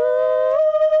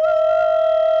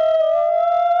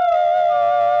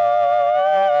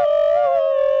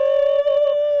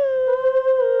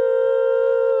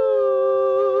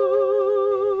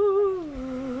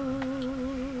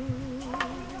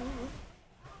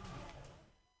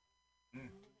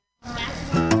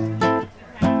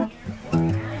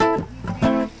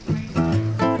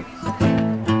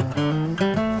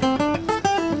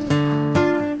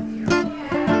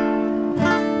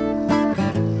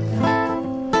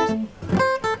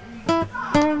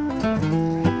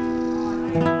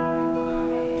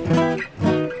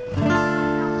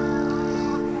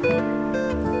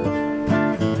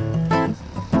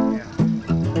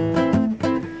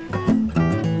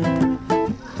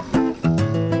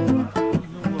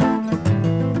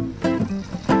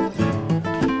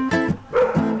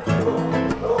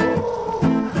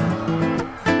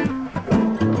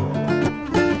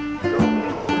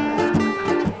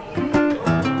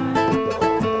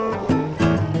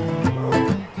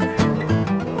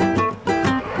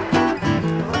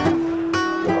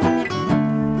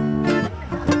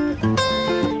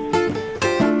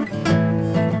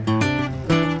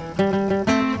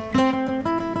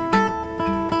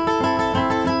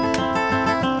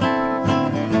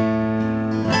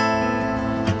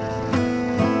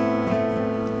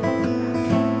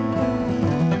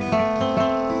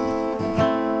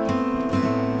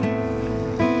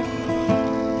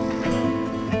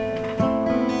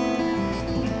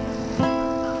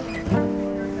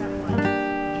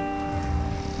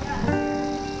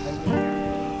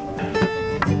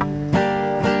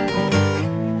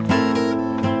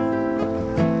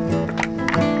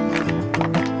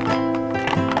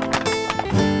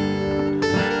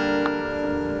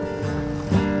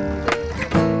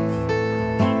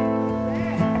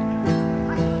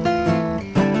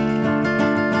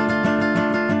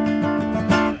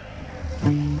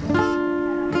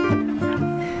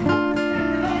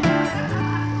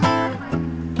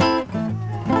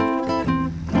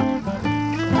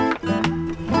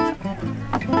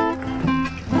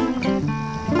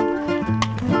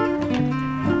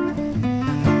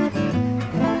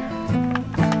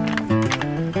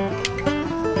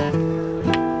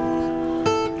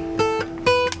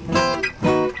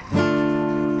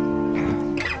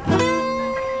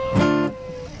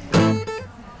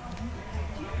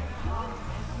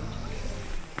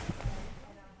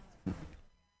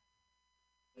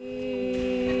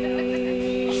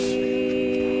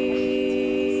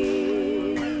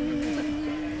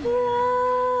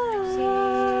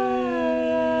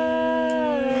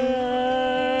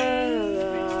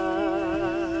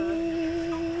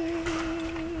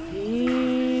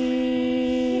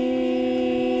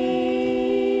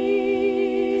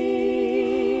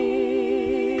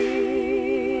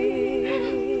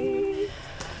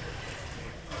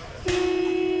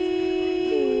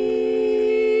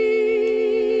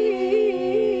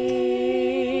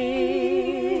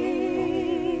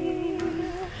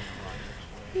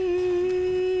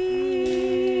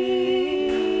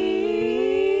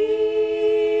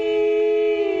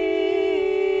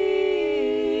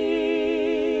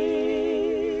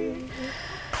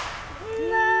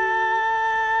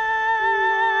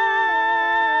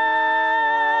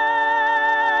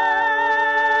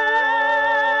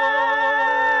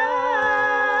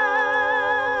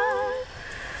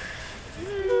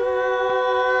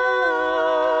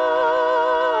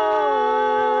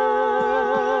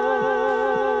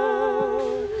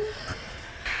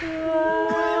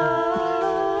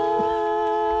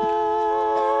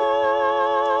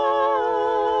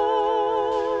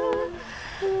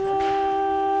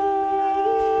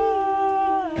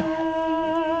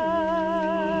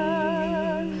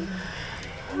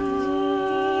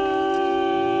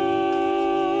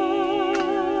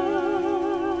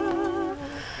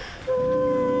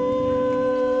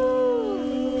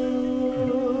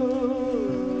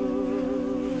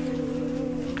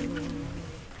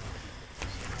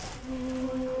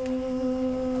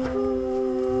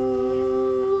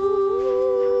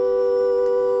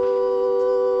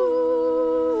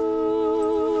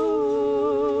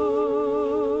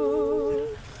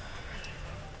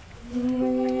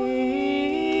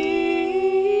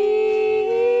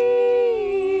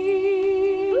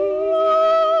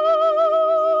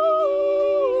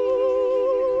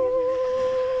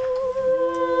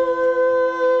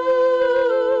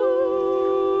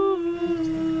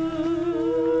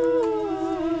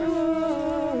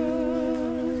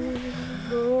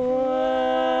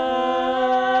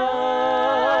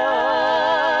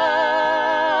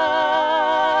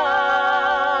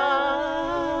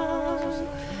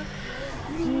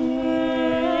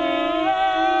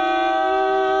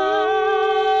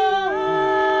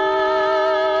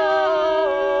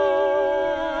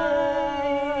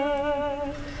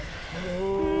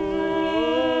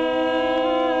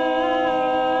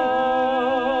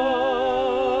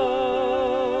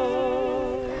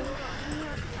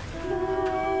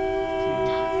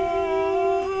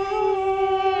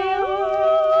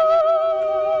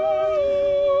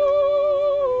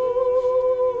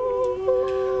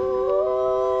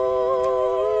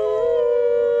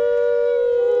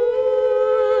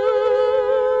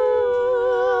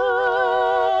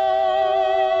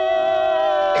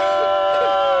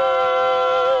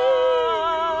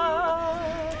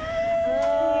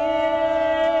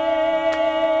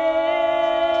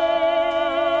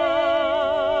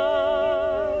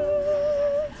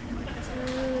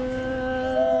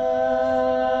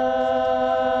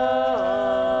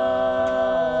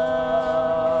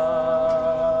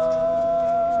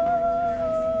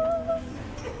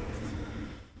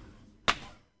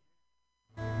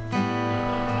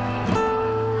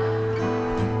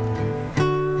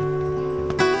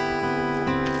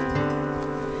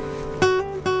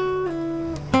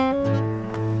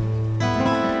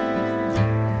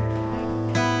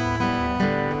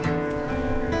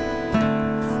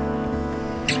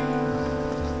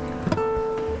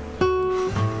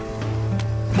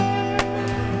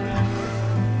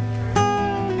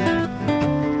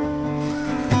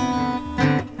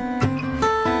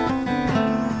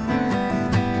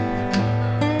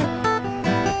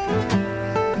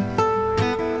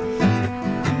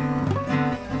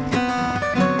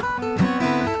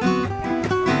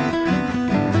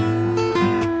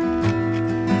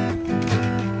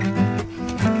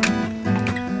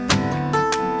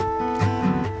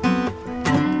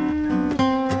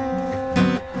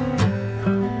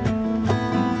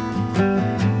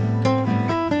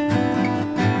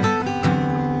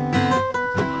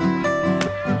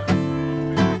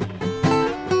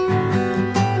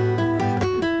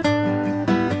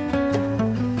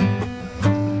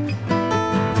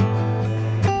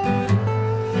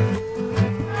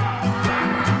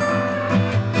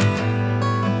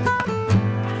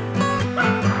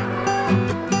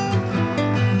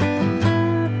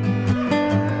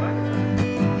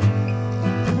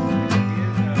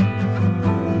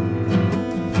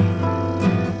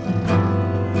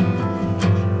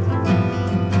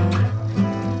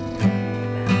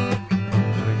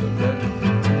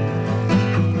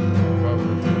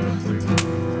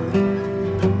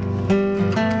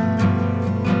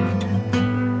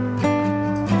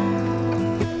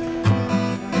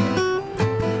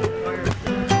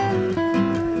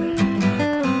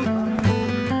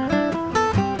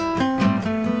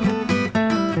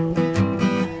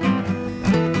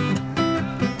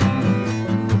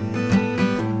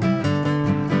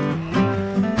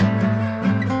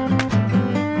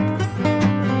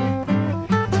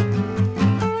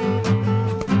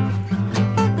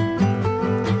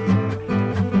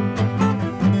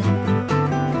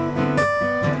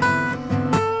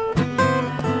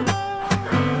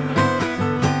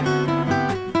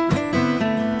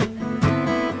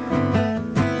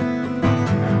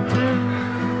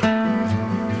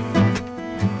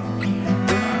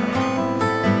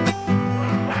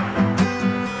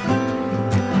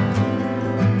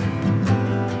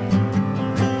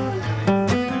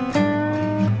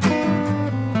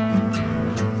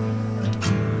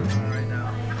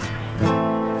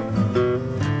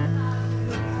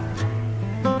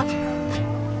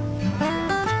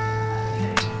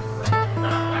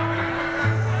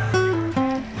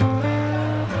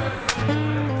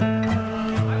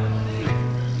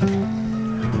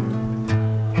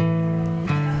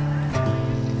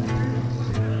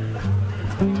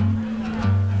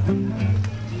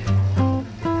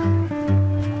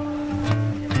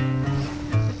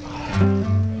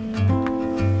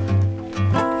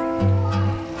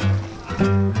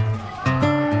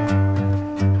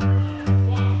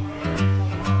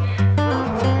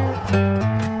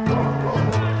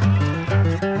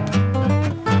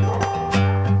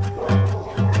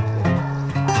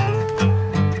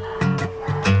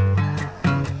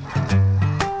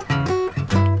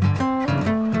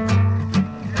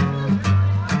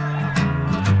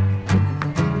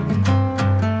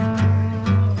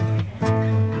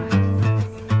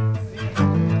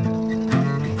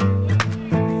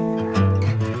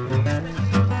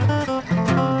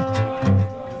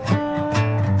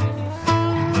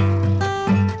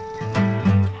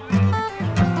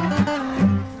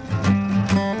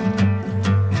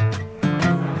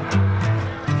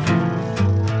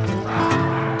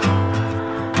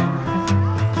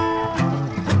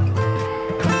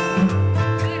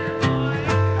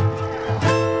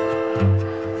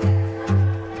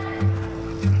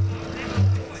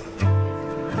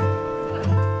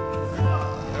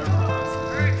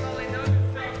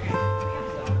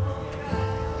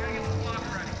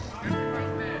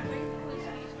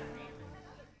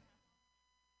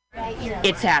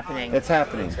 It's happening. It's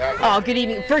happening. Oh, good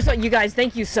evening. First of all, you guys,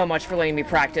 thank you so much for letting me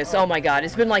practice. Oh my God,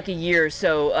 it's been like a year,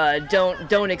 so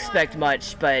don't expect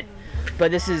much, but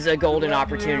this is a golden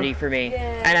opportunity for me,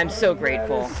 and I'm so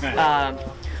grateful.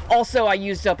 Also, I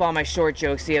used up all my short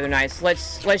jokes the other night, so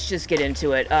let's just get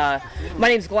into it. My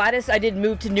name's Gladys. I did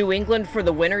move to New England for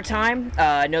the winter time.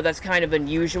 I know that's kind of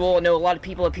unusual. I know a lot of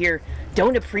people up here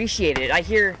don't appreciate it. I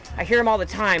hear them all the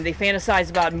time. They fantasize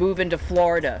about moving to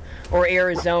Florida or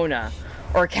Arizona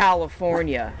or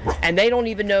California, and they don't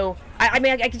even know. I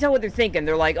mean, I can tell what they're thinking.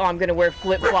 They're like, oh, I'm going to wear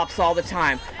flip-flops all the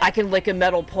time. I can lick a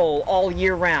metal pole all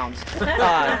year round.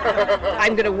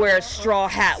 I'm going to wear a straw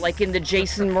hat like in the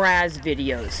Jason Mraz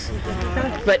videos.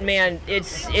 But, man,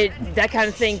 that kind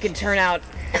of thing can turn out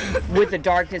with the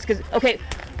darkness. Because, okay,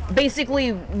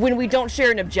 basically, when we don't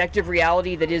share an objective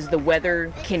reality that is the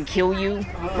weather can kill you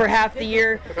for half the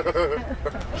year,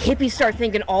 hippies start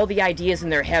thinking all the ideas in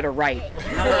their head are right.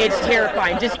 It's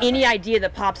terrifying. Just any idea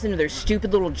that pops into their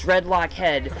stupid little dreadlock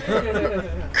head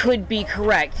could be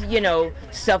correct. You know,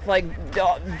 stuff like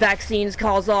vaccines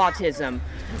cause autism.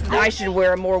 I should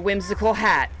wear a more whimsical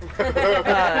hat.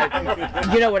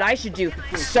 You know what I should do?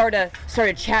 Start a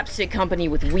chapstick company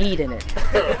with weed in it.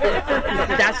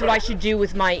 That's what I should do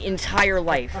with my entire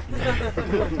life.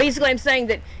 Basically, I'm saying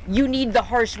that you need the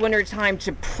harsh winter time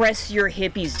to press your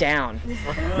hippies down.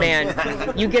 Man,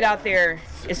 you get out there,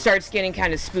 it starts getting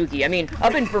kind of spooky. I mean,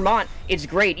 up in Vermont, it's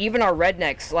great. Even our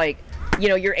rednecks, like, you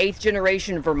know, your 8th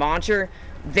generation Vermonter,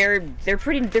 they're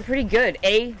pretty good.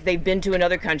 A, they've been to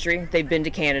another country. They've been to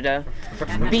Canada.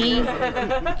 B,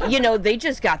 you know, they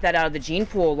just got that out of the gene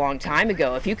pool a long time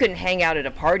ago. If you couldn't hang out at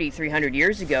a party 300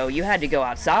 years ago, you had to go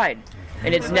outside.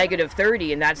 And it's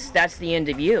 -30, and that's the end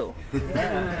of you.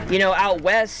 You know, out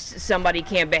west, somebody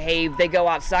can't behave. They go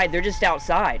outside. They're just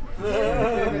outside.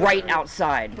 Right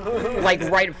outside. Like,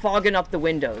 right, fogging up the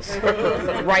windows.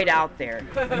 Right out there.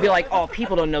 Be like, oh,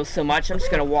 people don't know so much. I'm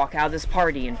just going to walk out of this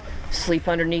party and sleep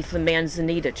underneath the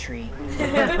manzanita tree.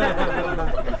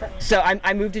 So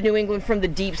I moved to New England from the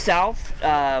deep south.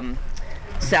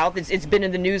 It's been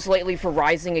in the news lately for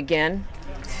rising again.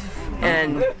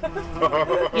 And,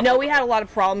 you know, we had a lot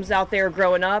of problems out there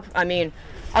growing up. I mean,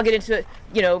 I'll get into it.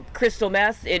 You know, crystal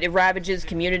meth, it ravages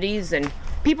communities, and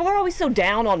people are always so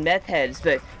down on meth heads,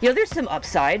 but, you know, there's some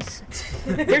upsides.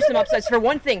 There's some upsides. For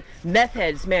one thing, meth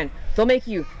heads, man, they'll make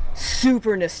you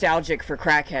super nostalgic for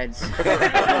crackheads.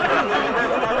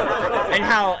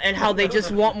 and how they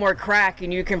just want more crack,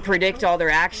 and you can predict all their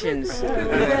actions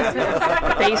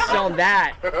based on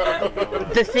that.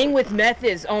 The thing with meth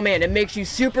is, oh man, it makes you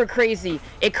super crazy.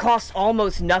 It costs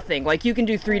almost nothing. Like, you can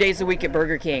do 3 days a week at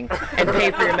Burger King and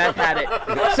pay for your meth habit.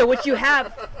 So what you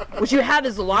have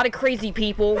is a lot of crazy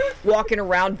people walking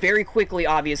around very quickly,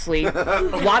 obviously.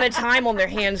 A lot of time on their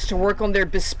hands to work on their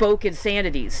bespoke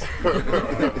insanities.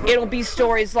 It'll be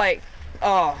stories like,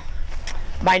 oh,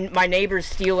 my neighbor's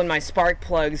stealing my spark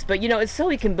plugs, but, you know, it's so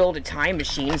he can build a time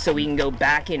machine so we can go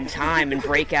back in time and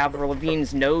break Avril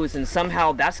Lavigne's nose, and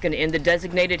somehow that's going to end the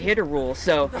designated hitter rule.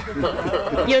 So, you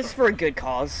know, it's for a good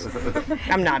cause.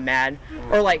 I'm not mad.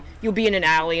 Or, like, you'll be in an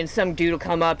alley and some dude will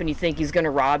come up and you think he's going to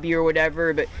rob you or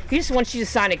whatever, but he just wants you to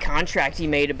sign a contract he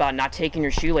made about not taking your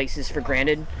shoelaces for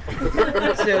granted.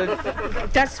 So,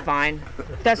 that's fine.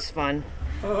 That's fun.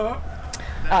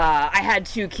 I had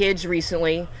 2 kids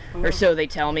recently, or so they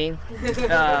tell me.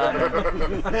 I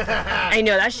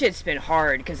know, that shit's been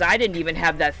hard, because I didn't even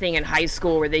have that thing in high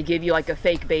school where they give you like a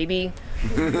fake baby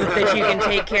that you can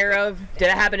take care of. Did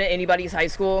that happen at anybody's high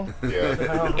school?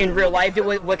 Yeah. In real life?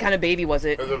 What kind of baby was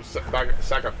it? It was a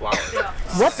sack of flour.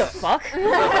 What the fuck?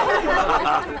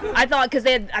 I thought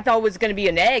it was going to be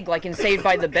an egg, like in Saved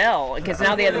by the Bell, because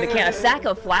now they have a sack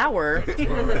of flour.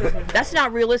 That's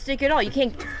not realistic at all. You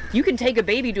can take a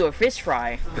baby to a fish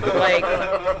fry. Like,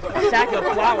 a sack of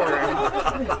flour.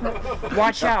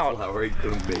 Watch out.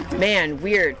 Man,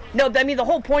 weird. No, I mean, the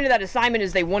whole point of that assignment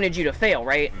is they wanted you to fail,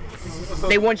 right?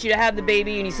 They want you to have the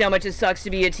baby, and you see how much it sucks to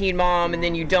be a teen mom, and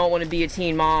then you don't want to be a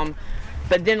teen mom.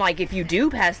 But then, like, if you do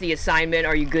pass the assignment,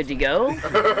 are you good to go?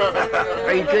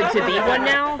 Are you good to be one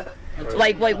now?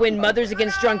 Like when Mothers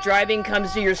Against Drunk Driving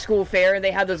comes to your school fair and they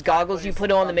have those goggles you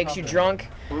put on that makes you drunk,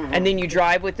 and then you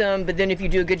drive with them, but then if you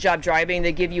do a good job driving,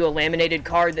 they give you a laminated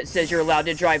card that says you're allowed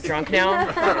to drive drunk now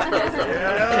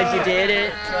because you did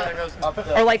it.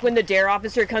 Or like when the DARE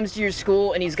officer comes to your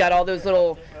school and he's got all those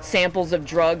little samples of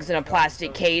drugs in a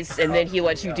plastic case, and then he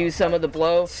lets you do some of the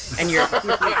blow, and you're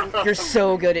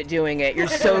so good at doing it. You're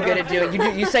so good at doing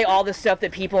it. You say all the stuff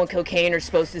that people in cocaine are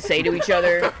supposed to say to each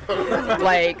other,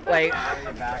 like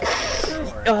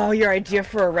like, oh, your idea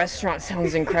for a restaurant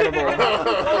sounds incredible.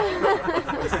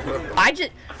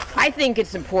 I think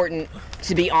it's important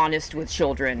to be honest with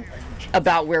children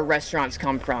about where restaurants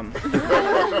come from.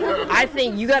 I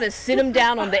think you gotta sit them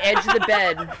down on the edge of the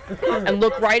bed and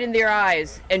look right in their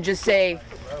eyes and just say,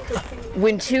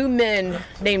 when two men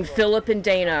named Philip and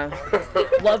Dana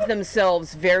love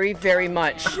themselves very, very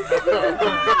much,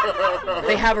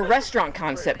 they have a restaurant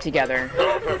concept together.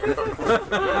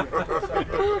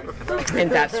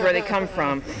 And that's where they come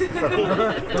from.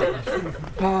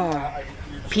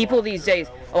 People these days,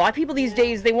 a lot of people these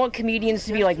days, they want comedians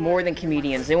to be like more than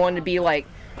comedians. They want to be like,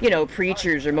 you know,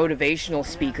 preachers or motivational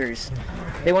speakers.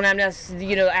 They want them to,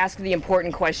 you know, ask the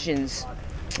important questions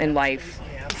in life.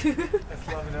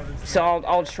 So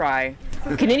I'll try.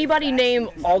 Can anybody name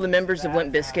all the members of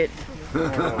Limp Bizkit?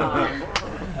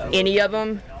 Any of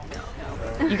them?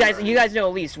 You guys know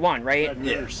at least one, right?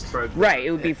 Yes. Right.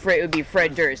 It would be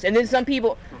Fred Durst. And then some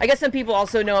people, I guess some people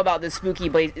also know about the spooky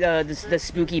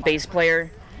bass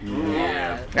player.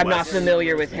 Yeah. I'm not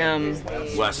familiar with him.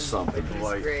 Wes something.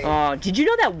 Did you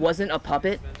know that wasn't a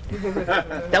puppet?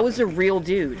 That was a real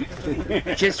dude,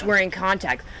 just wearing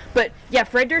contacts. But yeah,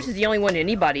 Fred Durst is the only one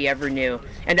anybody ever knew,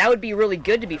 and that would be really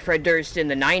good to be Fred Durst in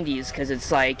the '90s, because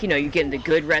it's like, you know, you're getting the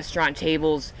good restaurant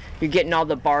tables, you're getting all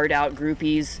the barred out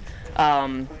groupies.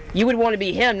 You would want to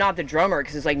be him, not the drummer,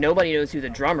 because it's like nobody knows who the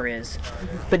drummer is.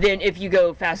 But then if you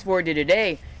go fast forward to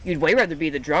today, you'd way rather be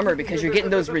the drummer because you're getting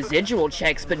those residual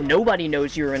checks, but nobody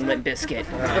knows you're in Limp Bizkit.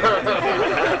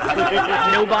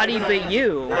 Nobody but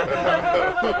you.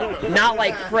 Not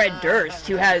like Fred Durst,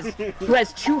 who has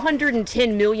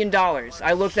 $210 million.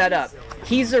 I looked that up.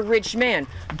 He's a rich man,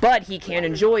 but he can't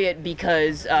enjoy it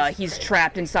because he's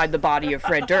trapped inside the body of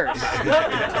Fred Durst.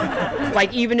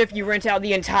 Like, even if you rent out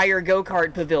the entire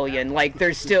go-kart pavilion, like,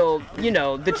 there's still, you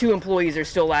know, the two employees are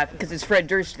still laughing because it's Fred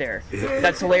Durst there.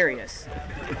 That's hilarious.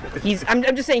 I'm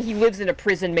just saying he lives in a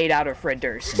prison made out of Fred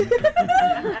Durst.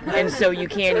 And so you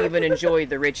can't even enjoy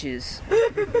the riches.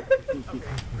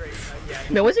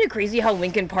 Man, wasn't it crazy how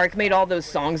Linkin Park made all those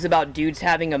songs about dudes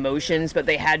having emotions, but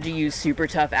they had to use super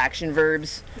tough action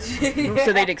verbs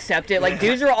so they'd accept it? Like,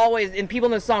 dudes are always, and people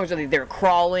in those songs, they're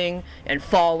crawling and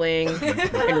falling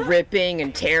and ripping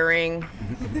and tearing.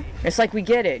 It's like, we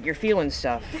get it. You're feeling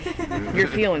stuff. You're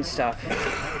feeling stuff.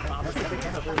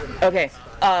 Okay.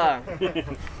 I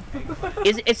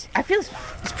feel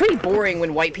it's pretty boring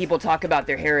when white people talk about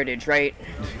their heritage, right?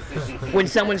 When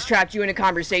someone's trapped you in a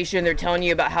conversation, they're telling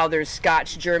you about how they're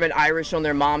Scotch, German, Irish on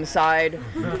their mom's side,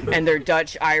 and they're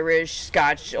Dutch, Irish,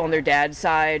 Scotch on their dad's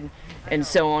side, and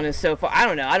so on and so forth. I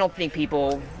don't know. I don't think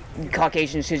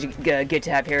Caucasians should get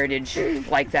to have heritage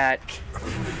like that.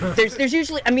 There's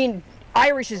usually, I mean,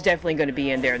 Irish is definitely going to be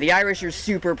in there. The Irish are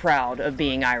super proud of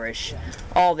being Irish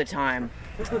all the time.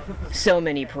 So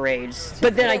many parades.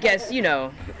 But then I guess, you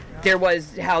know, there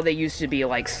was how they used to be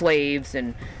like slaves,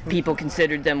 and people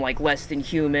considered them like less than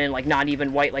human, like not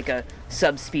even white, like a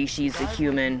subspecies of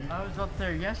human. I was up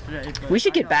there yesterday. We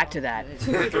should get back to that.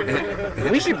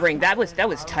 We should bring that was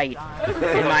tight,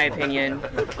 in my opinion.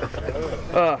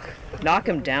 Ugh, knock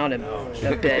him down a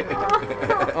bit.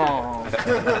 Oh.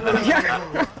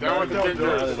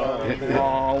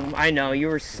 Oh, I know, you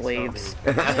were slaves.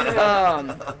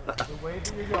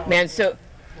 Man, so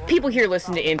people here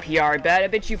listen to NPR. I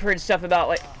bet you've heard stuff about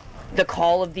like the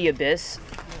call of the abyss.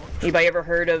 Anybody ever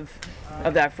heard of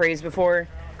that phrase before?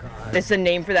 It's the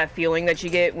name for that feeling that you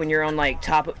get when you're on like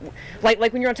top of, like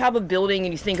when you're on top of a building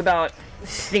and you think about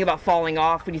falling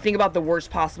off. When you think about the worst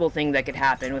possible thing that could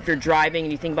happen. If you're driving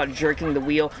and you think about jerking the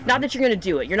wheel, not that you're going to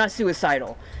do it. You're not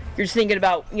suicidal. You're just thinking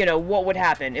about, you know, what would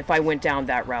happen if I went down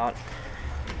that route.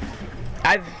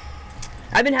 I've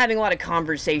been having a lot of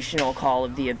conversational call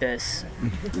of the abyss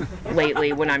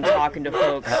lately when I'm talking to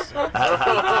folks.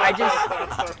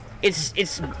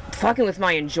 It's fucking with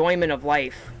my enjoyment of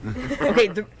life. Okay,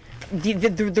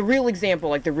 the real example,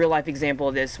 like the real life example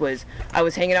of this was, I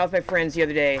was hanging out with my friends the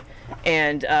other day,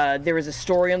 and there was a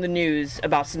story on the news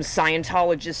about some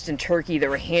Scientologists in Turkey that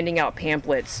were handing out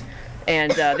pamphlets,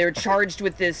 and they were charged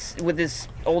with this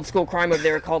old school crime over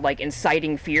there called like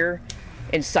inciting fear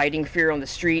on the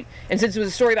street. And since it was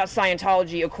a story about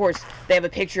Scientology, of course, they have a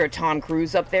picture of Tom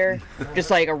Cruise up there, just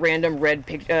like a random red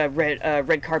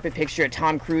carpet picture of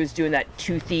Tom Cruise doing that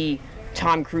toothy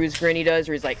Tom Cruise grin he does,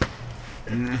 where he's like,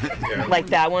 like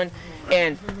that one.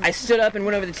 And I stood up and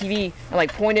went over the TV and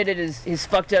like pointed at his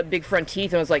fucked up big front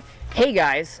teeth and I was like, hey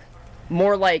guys,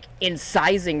 more like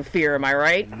incising fear, am I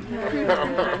right?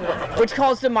 Which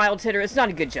caused a mild titter. It's not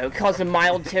a good joke. Caused a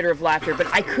mild titter of laughter, but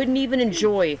I couldn't even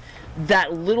enjoy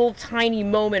that little tiny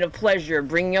moment of pleasure of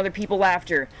bringing other people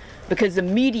laughter, because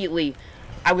immediately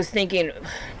I was thinking,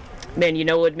 man, you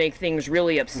know what would make things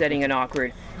really upsetting and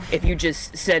awkward? If you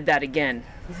just said that again.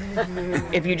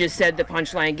 If you just said the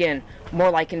punchline again. More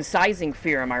like incising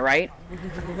fear, am I right?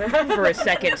 For a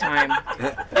second time.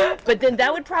 But then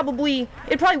that would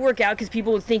it'd probably work out because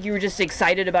people would think you were just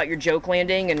excited about your joke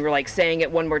landing and were like saying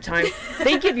it one more time.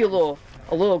 They'd give you a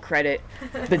little credit.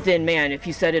 But then, man, if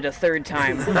you said it a third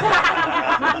time,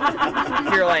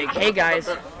 if you're like, hey guys,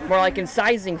 more like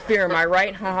incising fear, am I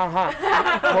right? Ha ha ha.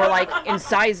 More like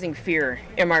incising fear,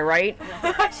 am I right?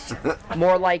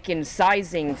 More like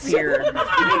incising fear,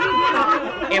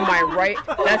 am I right?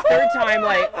 That third time,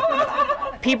 like,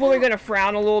 people are gonna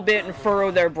frown a little bit and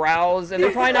furrow their brows, and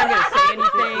they're probably not gonna say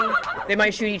anything. They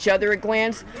might shoot each other a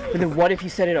glance, but then what if you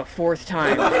said it a fourth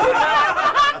time?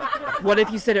 What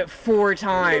if you said it 4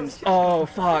 times? Oh,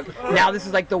 fuck. Now this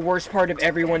is like the worst part of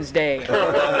everyone's day.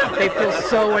 They feel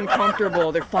so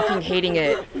uncomfortable. They're fucking hating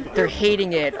it. They're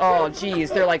hating it. Oh,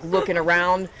 geez. They're like looking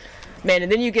around. Man,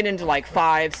 and then you get into like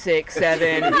 5, 6,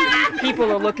 7.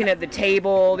 People are looking at the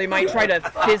table. They might try to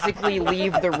physically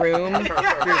leave the room.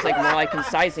 Fear's like more like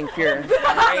incising fear,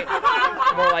 right?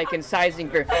 More like incising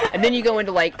fear. And then you go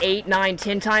into like 8, 9,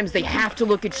 10 times. They have to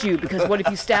look at you because what if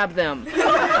you stab them?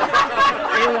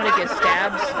 They don't want to get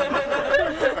stabbed.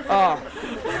 Oh.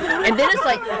 And then it's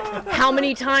like, how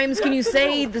many times can you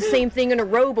say the same thing in a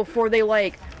row before they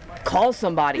like call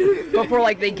somebody, before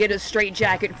like they get a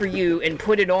straitjacket for you and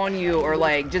put it on you, or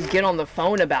like just get on the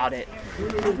phone about it?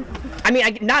 I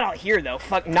mean, not out here though.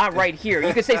 Fuck, not right here.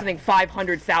 You could say something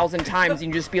 500,000 times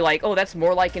and you just be like, oh, that's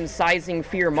more like incising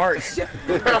fear Marks. He's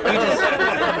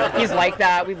like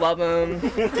that. We love him.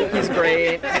 He's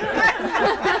great.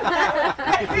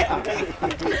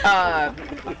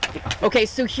 Okay,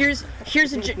 so here's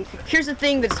a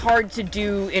thing that's hard to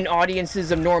do in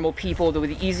audiences of normal people that would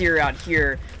be easier out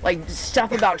here. Like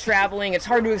stuff about traveling, it's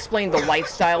hard to explain the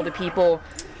lifestyle to people.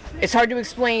 It's hard to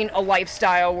explain a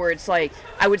lifestyle where it's like,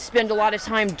 I would spend a lot of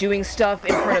time doing stuff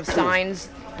in front of signs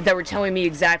that were telling me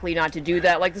exactly not to do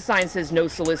that. Like the sign says no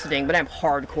soliciting, but I'm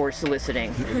hardcore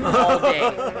soliciting all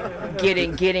day.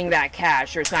 Getting that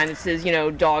cash. Or a sign that says, you know,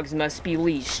 dogs must be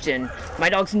leashed, and my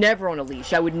dog's never on a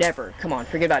leash. I would never. Come on,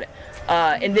 forget about it.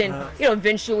 And then, you know,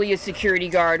 eventually a security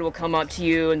guard will come up to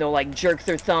you and they'll like jerk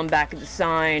their thumb back at the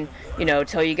sign, you know,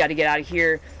 tell you got to get out of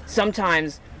here.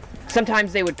 Sometimes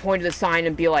they would point to the sign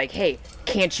and be like, hey,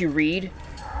 can't you read?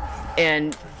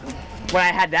 And when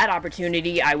I had that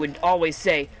opportunity, I would always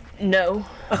say, no.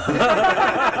 And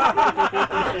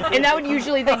that would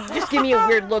usually, they'd just give me a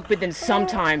weird look, but then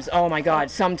sometimes, oh my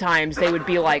God, sometimes they would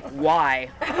be like, why?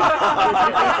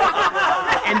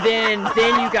 And then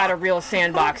you got a real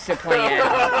sandbox to play in.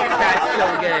 That's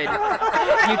so good.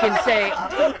 You can say,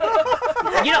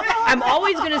 you know, I'm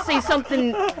always going to say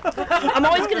something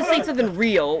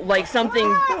real, like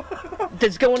something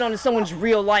that's going on in someone's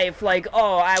real life, like,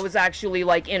 oh, I was actually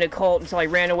like in a cult until I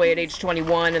ran away at age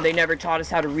 21 and they never taught us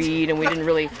how to read and we didn't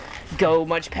really go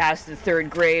much past the 3rd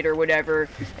grade or whatever,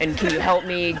 and can you help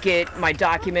me get my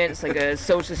documents, like a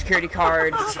social security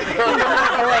card, or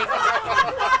like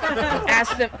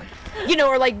ask them, you know,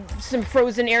 or like some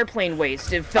frozen airplane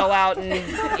waste. It fell out and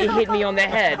it hit me on the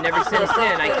head, and ever since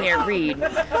then I can't read.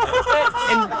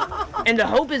 And the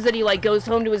hope is that he like goes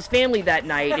home to his family that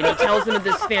night and he tells them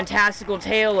this fantastical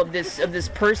tale of this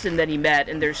person that he met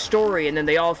and their story, and then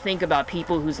they all think about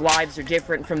people whose lives are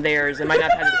different from theirs and might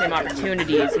not have the same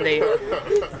opportunities, and they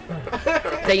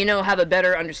you know, have a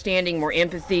better understanding, more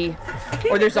empathy.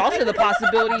 Or there's also the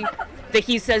possibility that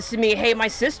he says to me, hey, my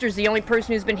sister's the only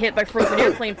person who's been hit by frozen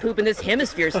airplane poop in this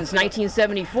hemisphere since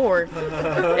 1974,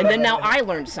 and then now I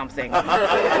learned something.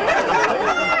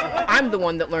 I'm the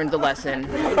one that learned the lesson,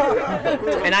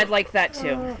 and I'd like that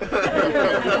too.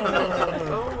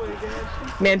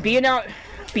 Man, being out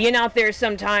there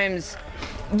sometimes,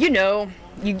 you know,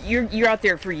 you're out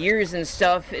there for years and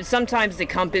stuff. Sometimes the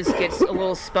compass gets a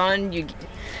little spun.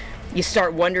 You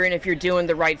start wondering if you're doing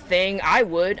the right thing. I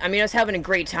would. I mean, I was having a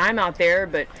great time out there,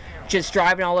 but just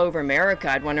driving all over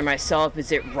America, I'd wonder myself,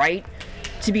 is it right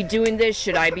to be doing this?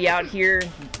 Should I be out here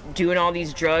doing all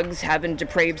these drugs, having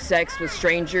depraved sex with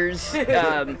strangers?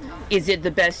 Is it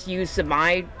the best use of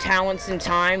my talents and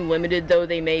time, limited though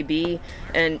they may be?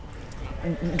 And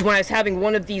when I was having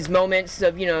one of these moments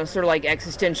of, you know, sort of like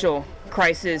existential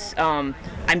crisis, I'm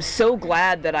so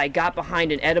glad that I got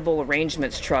behind an edible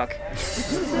arrangements truck,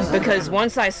 because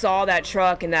once I saw that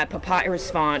truck and that papyrus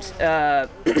font,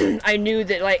 I knew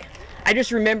that, like, I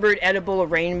just remembered edible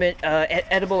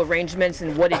arrangements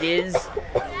and what it is.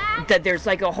 That there's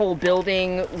like a whole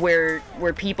building where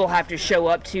people have to show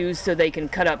up to so they can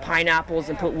cut up pineapples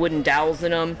and put wooden dowels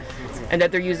in them, and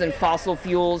that they're using fossil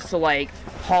fuels to like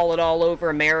haul it all over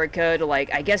America to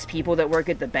like, I guess, people that work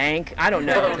at the bank. I don't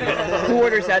know who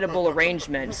orders edible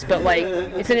arrangements, but like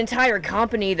it's an entire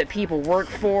company that people work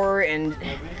for, and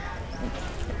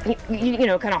you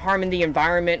know, kind of harming the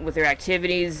environment with their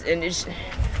activities, and it's,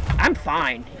 I'm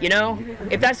fine, you know?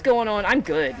 If that's going on, I'm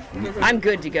good. I'm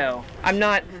good to go. I'm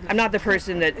not the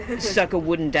person that stuck a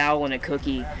wooden dowel in a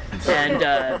cookie and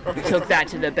took that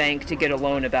to the bank to get a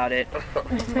loan about it.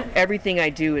 Everything I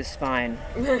do is fine.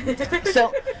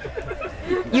 So,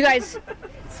 you guys,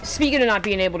 speaking of not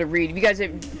being able to read, you guys,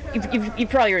 you've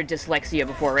probably heard of dyslexia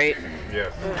before, right?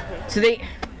 Yes. So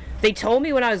they told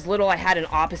me when I was little I had an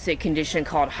opposite condition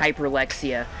called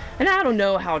hyperlexia. And I don't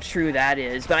know how true that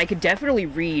is, but I could definitely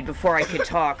read before I could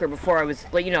talk, or before I was,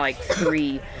 like, you know, like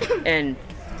 3, and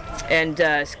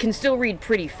can still read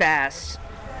pretty fast.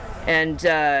 And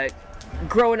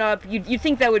growing up, you'd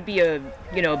think that would be a,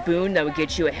 you know, boon that would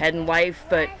get you ahead in life,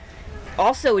 but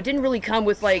also it didn't really come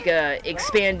with like a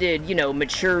expanded, you know,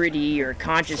 maturity or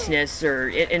consciousness or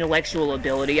intellectual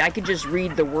ability. I could just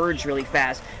read the words really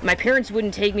fast. My parents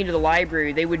wouldn't take me to the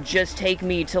library. They would just take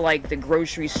me to like the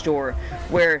grocery store,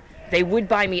 where they would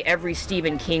buy me every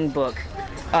Stephen King book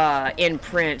in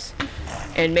print.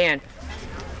 And man,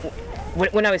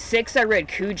 when I was 6, I read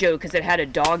Cujo because it had a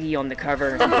doggy on the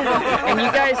cover. And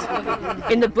you guys,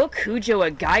 in the book Cujo,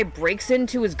 a guy breaks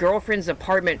into his girlfriend's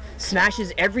apartment,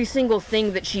 smashes every single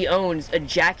thing that she owns,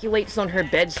 ejaculates on her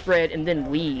bedspread, and then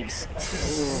leaves.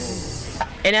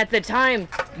 And at the time,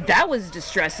 that was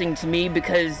distressing to me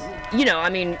because, you know, I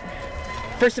mean,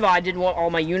 first of all, I didn't want all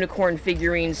my unicorn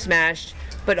figurines smashed,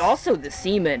 but also the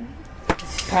semen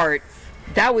part.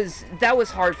 That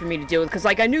was hard for me to deal with, because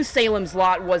like I knew Salem's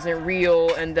Lot wasn't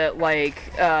real, and that like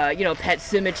you know, Pet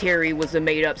Sematary was a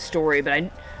made-up story, but I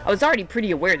was already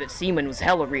pretty aware that semen was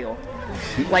hella real,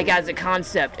 like as a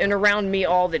concept, and around me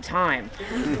all the time,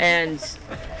 and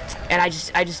I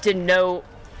just didn't know.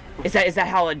 Is that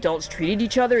how adults treated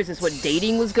each other? Is this what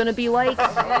dating was gonna be like?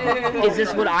 Is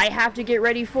this what I have to get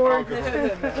ready for?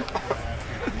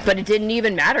 But it didn't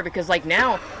even matter, because like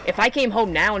now, if I came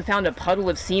home now and found a puddle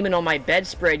of semen on my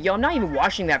bedspread, yo, I'm not even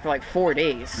washing that for like 4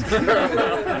 days.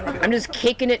 I'm just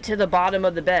kicking it to the bottom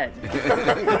of the bed.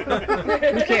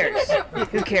 Who cares?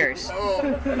 Who cares?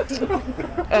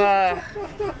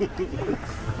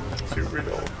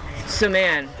 So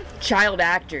man, child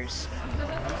actors.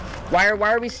 Why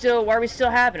are we still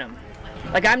having them?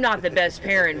 Like, I'm not the best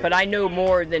parent, but I know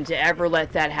more than to ever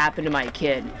let that happen to my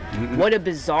kid. What a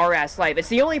bizarre-ass life. It's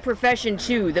the only profession,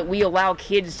 too, that we allow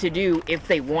kids to do if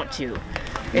they want to.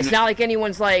 It's not like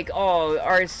anyone's like, oh,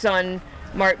 our son,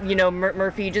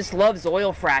 Murphy just loves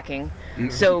oil fracking.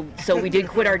 So we did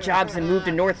quit our jobs and moved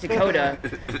to North Dakota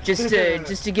just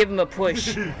to give him a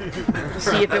push,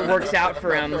 see if it works out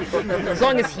for him. As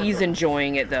long as he's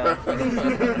enjoying it, though.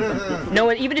 No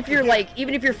one, even if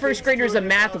your first grader's a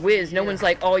math whiz, no one's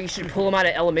like, oh, you should pull him out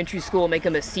of elementary school and make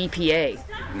him a CPA.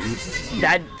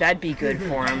 That'd be good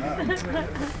for him.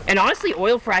 And honestly,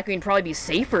 oil fracking would probably be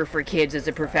safer for kids as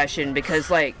a profession, because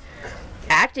like,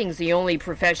 acting's the only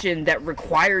profession that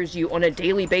requires you on a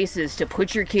daily basis to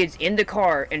put your kids in the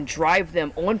car and drive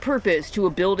them on purpose to a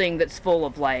building that's full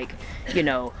of, like, you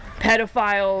know,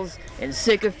 pedophiles and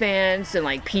sycophants and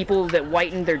like people that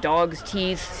whiten their dog's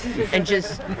teeth and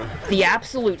just the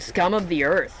absolute scum of the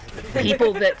earth.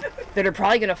 People that are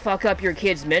probably gonna fuck up your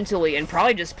kids mentally and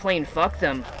probably just plain fuck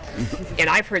them. And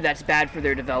I've heard that's bad for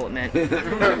their development.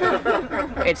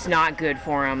 It's not good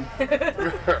for them.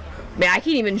 Man, I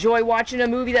can't even enjoy watching a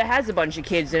movie that has a bunch of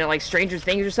kids in it, like Stranger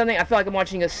Things or something. I feel like I'm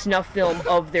watching a snuff film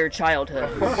of their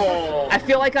childhood. I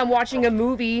feel like I'm watching a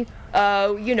movie,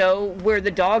 you know, where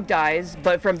the dog dies,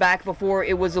 but from back before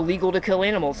it was illegal to kill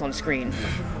animals on screen,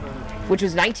 which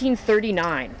was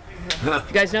 1939. You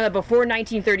guys know that before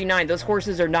 1939, those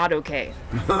horses are not okay.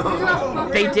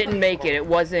 They didn't make it. It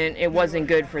wasn't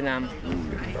good for them.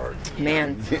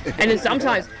 Man. And then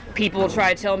sometimes people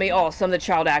try to tell me, oh, some of the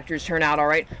child actors turn out all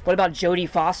right. What about Jodie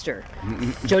Foster?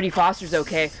 Jodie Foster's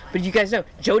okay. But you guys know,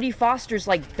 Jodie Foster's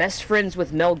like best friends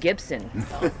with Mel Gibson.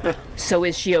 So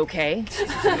is she okay?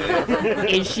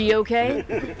 Is she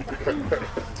okay?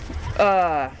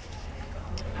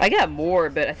 I got more,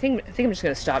 but I think I'm just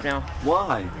gonna stop now.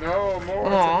 Why? No, more.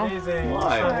 Aww. It's amazing.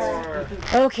 Why?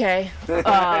 Okay.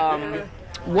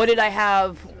 What did I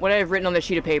have? What did I have written on the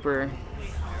sheet of paper?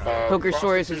 Poker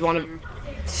Stories is one of.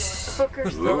 Hooker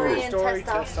story and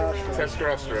testosterone.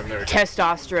 Testosterone there.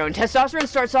 Testosterone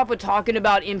starts off with talking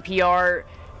about NPR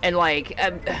and like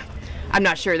I'm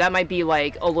not sure, that might be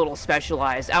like a little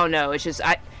specialized. I don't know. It's just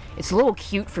it's a little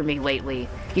cute for me lately.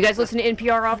 You guys listen to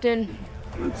NPR often?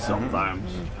 Sometimes.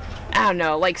 I don't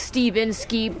know, like Steve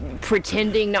Inskeep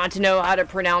pretending not to know how to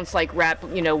pronounce like rap,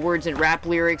 words and rap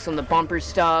lyrics on the bumper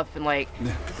stuff, and like,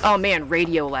 oh man,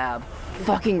 Radiolab.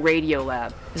 Fucking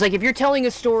Radiolab. It's like if you're telling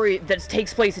a story that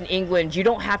takes place in England, you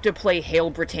don't have to play Hail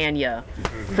Britannia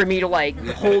for me to like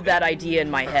hold that idea in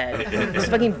my head. It's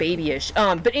fucking babyish.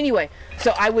 But anyway,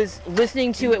 so I was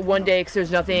listening to it one day because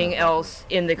there's nothing else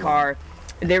in the car.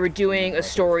 They were doing a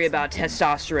story about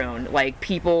testosterone, like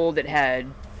people that had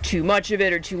too much of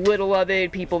it or too little of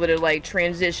it, people that had like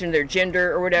transitioned their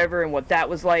gender or whatever, and what that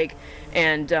was like.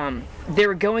 And they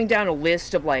were going down a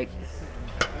list of like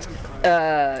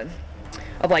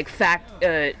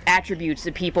attributes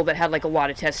of people that had like a lot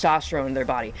of testosterone in their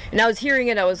body. And I was hearing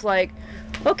it, I was like,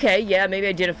 okay, yeah, maybe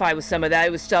identify with some of that.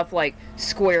 It was stuff like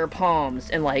square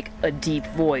palms and like a deep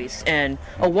voice, and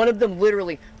one of them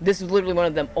this is literally one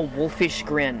of them, a wolfish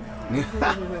grin.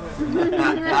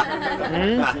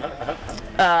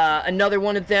 Another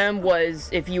one of them was,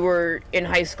 if you were in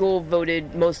high school,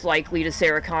 voted most likely to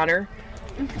Sarah Connor,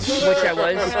 which I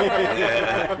was.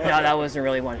 No, that wasn't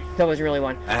really one.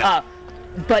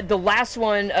 But the last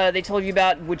one they told you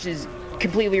about, which is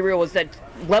completely real, was that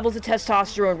levels of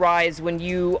testosterone rise when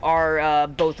you are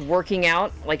both working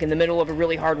out, like in the middle of a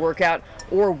really hard workout,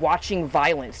 or watching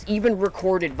violence, even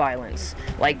recorded violence,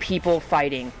 like people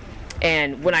fighting.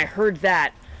 And when I heard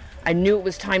that, I knew it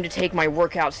was time to take my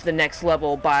workouts to the next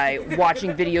level by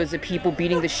watching videos of people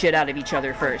beating the shit out of each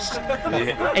other first.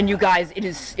 Yeah. And you guys,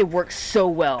 it works so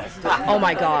well. Oh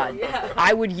my god.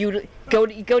 I would go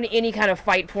to any kind of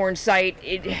fight porn site.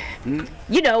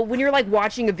 When you're like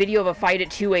watching a video of a fight at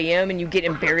 2 a.m. and you get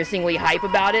embarrassingly hype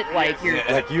about it, like you're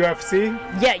like UFC?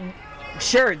 Yeah.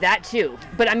 Sure, that too.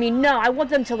 But I mean, no, I want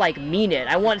them to like mean it.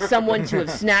 I want someone to have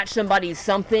snatched somebody's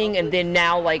something and then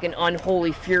now like an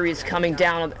unholy fury is coming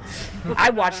down.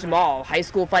 I watched them all. High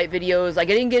school fight videos. Like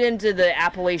I didn't get into the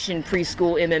Appalachian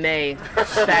preschool MMA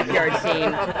backyard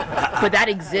scene, but that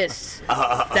exists.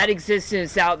 That exists and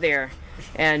it's out there.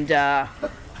 And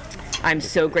I'm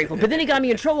so grateful. But then it got me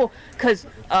in trouble because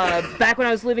back when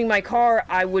I was living my car,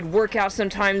 I would work out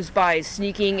sometimes by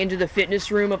sneaking into the fitness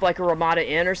room of like a Ramada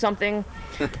Inn or something.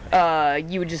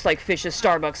 You would just like fish a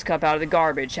Starbucks cup out of the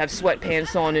garbage, have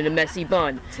sweatpants on and a messy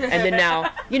bun, and then now,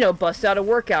 bust out a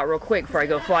workout real quick before I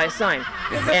go fly a sign.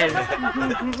 And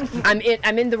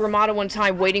I'm in the Ramada one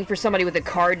time waiting for somebody with a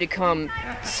card to come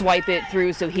swipe it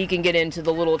through so he can get into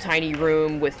the little tiny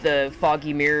room with the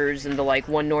foggy mirrors and the like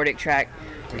one Nordic track.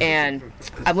 And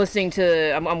I'm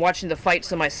watching the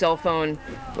fights on my cell phone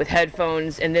with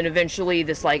headphones, and then eventually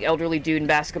this like elderly dude in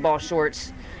basketball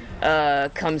shorts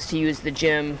comes to use the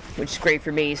gym, which is great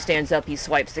for me. He stands up, he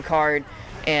swipes the card,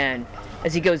 and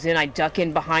as he goes in, I duck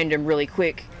in behind him really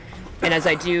quick, and as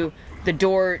I do, the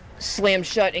door slams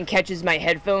shut and catches my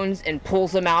headphones and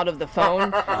pulls them out of the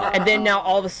phone. And then now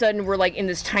all of a sudden we're like in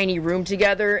this tiny room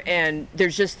together and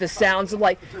there's just the sounds of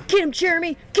like, get him,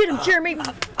 Jeremy, get him, Jeremy.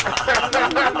 Fuck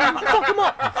him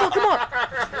up, fuck him up.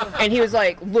 And he was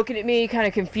like looking at me kind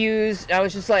of confused. I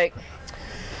was just like,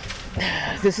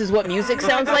 this is what music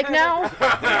sounds like now?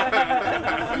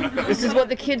 This is what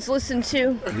the kids listen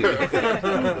to?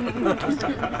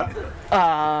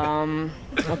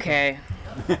 Okay.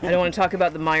 I don't want to talk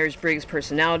about the Myers-Briggs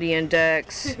Personality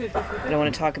Index. I don't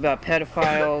want to talk about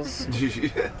pedophiles.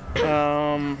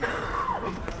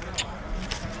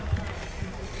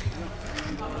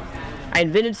 I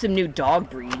invented some new dog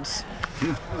breeds,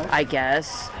 I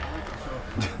guess.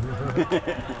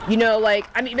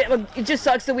 It just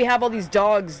sucks that we have all these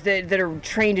dogs that are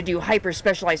trained to do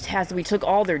hyper-specialized tasks, and we took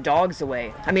all their dogs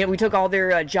away. We took all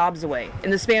their jobs away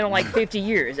in the span of like 50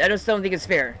 years. I just don't think it's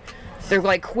fair. They're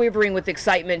like quivering with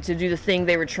excitement to do the thing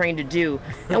they were trained to do,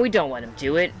 and we don't let them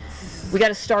do it. We got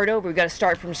to start over. We got to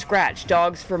start from scratch.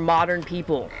 Dogs for modern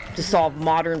people to solve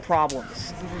modern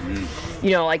problems.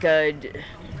 Like a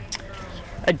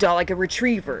dog, like a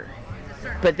retriever,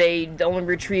 but they only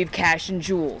retrieve cash and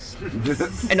jewels,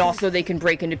 and also they can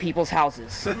break into people's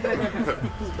houses.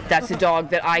 That's a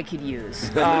dog that I could use.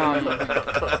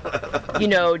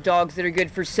 Dogs that are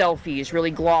good for selfies, really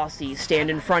glossy,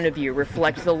 stand in front of you,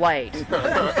 reflect the light.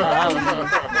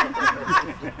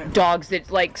 Dogs that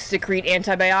like secrete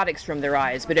antibiotics from their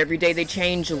eyes, but every day they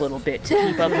change a little bit to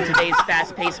keep up with today's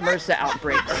fast-paced MRSA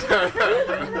outbreaks.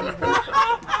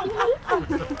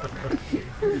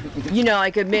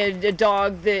 Like a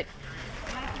dog that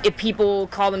if people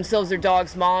call themselves their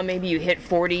dog's mom, maybe you hit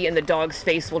 40 and the dog's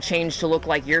face will change to look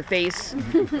like your face.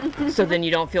 So then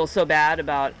you don't feel so bad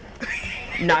about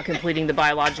not completing the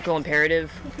biological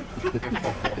imperative.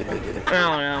 I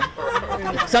don't know.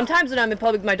 Sometimes when I'm in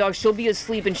public, my dog, she'll be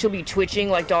asleep and she'll be twitching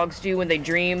like dogs do when they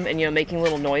dream and, making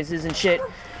little noises and shit.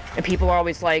 And people are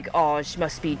always like, oh, she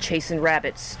must be chasing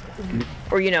rabbits.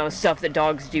 Or, stuff that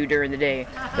dogs do during the day.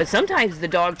 But sometimes the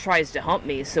dog tries to hump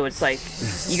me, so it's like,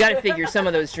 you gotta figure some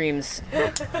of those dreams.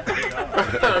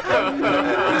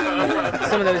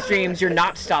 Some of those dreams, you're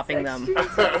not stopping them.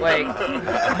 Like,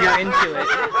 you're into it.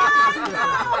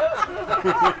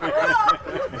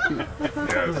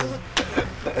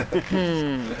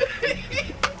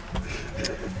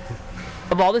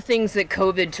 Of all the things that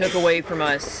COVID took away from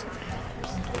us,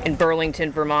 in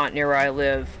Burlington, Vermont, near where I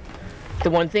live,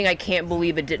 the one thing I can't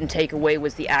believe it didn't take away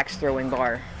was the axe throwing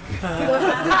bar.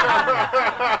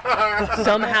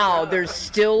 Somehow there's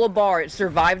still a bar, it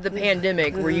survived the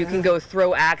pandemic, where you can go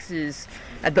throw axes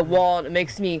at the wall, and it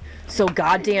makes me so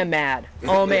goddamn mad.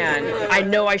 Oh man, I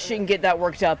know I shouldn't get that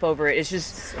worked up over it. It's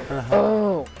just,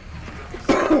 oh.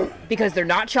 Because they're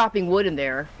not chopping wood in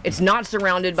there. It's not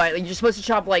surrounded by, you're supposed to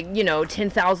chop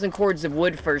 10,000 cords of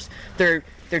wood first. They're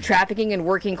trafficking in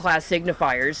working class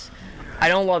signifiers. I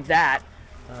don't love that.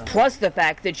 Plus the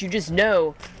fact that you just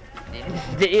know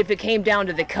that if it came down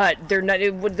to the cut, they're not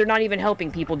even helping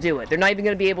people do it. They're not even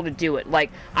going to be able to do it.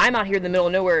 Like, I'm out here in the middle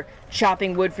of nowhere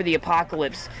chopping wood for the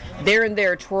apocalypse. They're in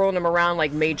there twirling them around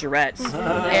like majorettes.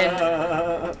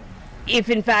 And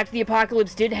if in fact the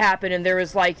apocalypse did happen and there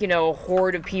was a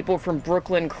horde of people from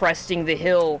Brooklyn cresting the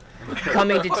hill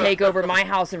coming to take over my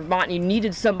house in Vermont, and you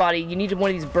needed one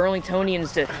of these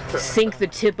Burlingtonians to sink the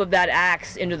tip of that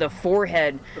axe into the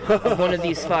forehead of one of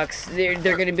these fucks,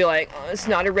 they're going to be like, oh, it's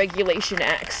not a regulation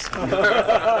axe.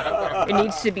 It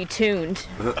needs to be tuned. So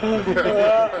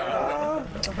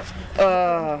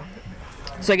I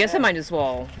guess I might as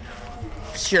well.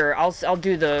 Sure, I'll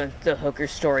do the hooker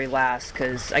story last,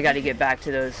 because I got to get back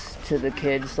to the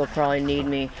kids. They'll probably need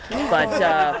me.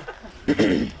 But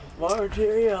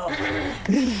Martyrio.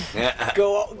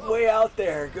 Go way out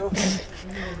there. Go.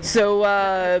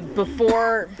 So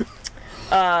before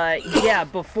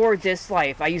this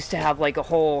life, I used to have a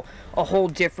whole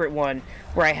different one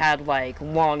where I had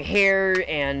long hair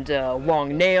and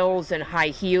long nails and high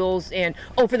heels. And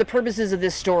for the purposes of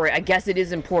this story, I guess it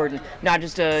is important, not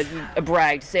just a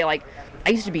brag, to say I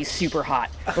used to be super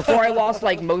hot before I lost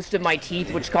most of my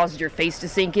teeth, which causes your face to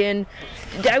sink in.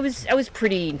 I was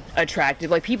pretty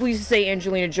attractive. People used to say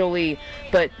Angelina Jolie,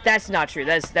 but that's not true.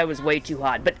 That was way too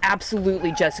hot. But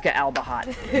absolutely Jessica Alba hot.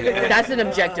 That's an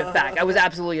objective fact. I was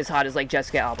absolutely as hot as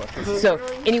Jessica Alba. So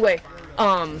anyway,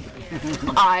 I'm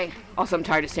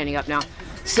tired of standing up now.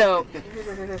 So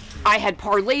I had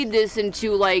parlayed this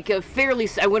into I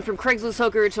went from Craigslist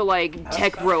hooker to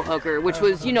tech bro hooker, which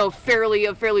was a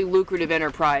fairly lucrative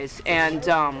enterprise. And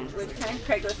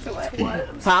Craigslist to what?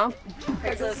 Huh?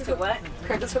 Craigslist to what?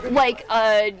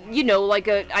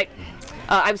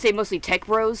 I would say mostly tech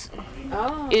bros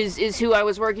is who I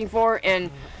was working for. And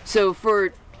so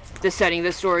for the setting,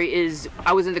 this story is,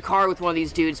 I was in the car with one of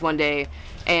these dudes one day,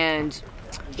 and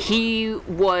he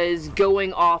was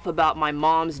going off about my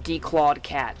mom's declawed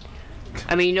cat.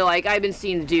 I mean, I've been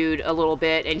seeing the dude a little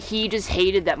bit, and he just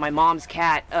hated that my mom's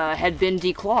cat had been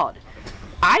declawed.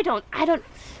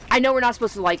 I know we're not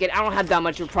supposed to like it. I don't have that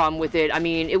much of a problem with it. I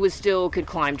mean, it was still could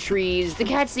climb trees. The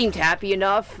cat seemed happy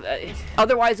enough.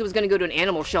 Otherwise, it was going to go to an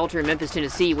animal shelter in Memphis,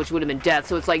 Tennessee, which would have been death.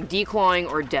 So it's declawing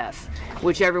or death,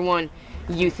 whichever one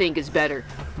you think is better.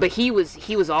 But he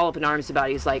was all up in arms about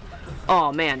it. He's like,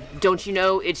 oh man, don't you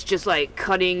know it's just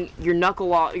cutting your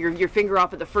knuckle off, your finger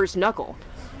off at the first knuckle.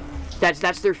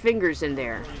 That's their fingers in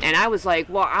there. And I was like,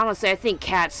 well, honestly, I think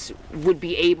cats would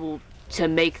be able to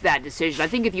make that decision. I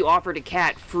think if you offered a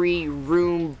cat free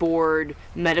room, board,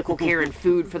 medical care, and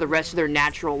food for the rest of their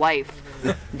natural life,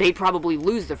 they'd probably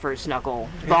lose the first knuckle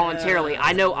voluntarily.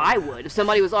 I know I would. If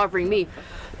somebody was offering me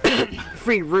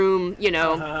free room,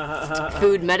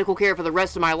 food, medical care for the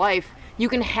rest of my life, you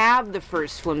can have the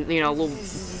first, little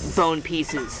bone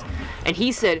pieces. And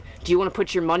he said, do you want to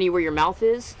put your money where your mouth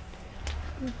is?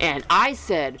 And I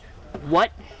said,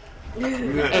 what?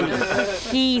 And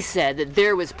he said that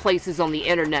there was places on the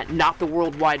internet, not the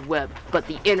World Wide Web, but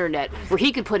the internet, where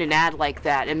he could put an ad like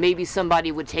that, and maybe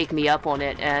somebody would take me up on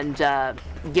it and,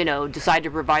 decide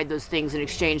to provide those things in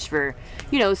exchange for,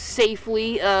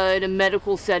 safely in a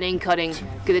medical setting, cutting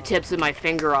the tips of my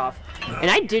finger off. And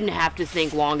I didn't have to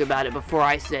think long about it before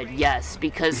I said yes,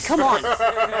 because come on.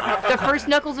 The first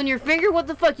knuckles on your finger, what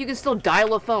the fuck? You can still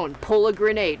dial a phone, pull a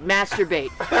grenade,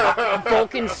 masturbate,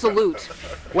 Vulcan salute.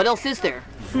 What else is there?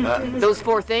 Those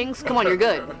 4 things? Come on, you're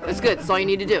good. That's good. That's all you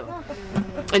need to do.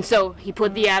 And so he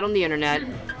put the ad on the internet,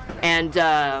 and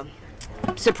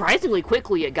surprisingly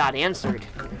quickly it got answered.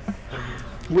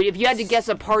 If you had to guess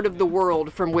a part of the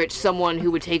world from which someone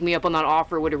who would take me up on that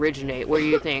offer would originate, where do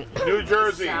you think? New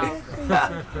Jersey. China?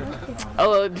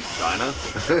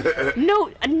 No,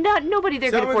 nobody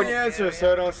there could Tell afford me the answer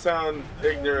so I don't sound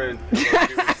ignorant about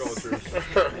people's cultures.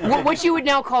 what you would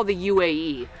now call the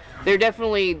UAE. They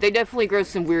definitely grow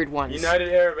some weird ones.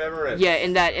 United Arab Emirates. Yeah,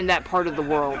 in that part of the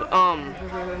world.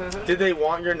 Did they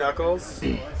want your knuckles?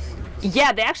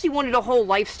 Yeah, they actually wanted a whole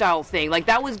lifestyle thing. Like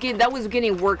that was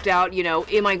getting worked out. You know,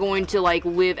 am I going to like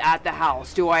live at the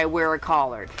house? Do I wear a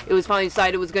collar? It was finally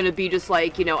decided it was going to be just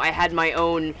like, you know, I had my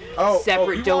own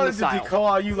separate domicile. Wanted to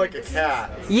declaw you like a cat.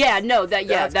 Yeah, no, that's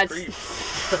yeah,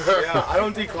 I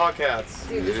don't declaw cats.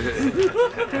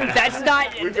 That's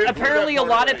not. Apparently, a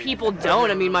lot of people don't.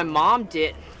 I mean, my mom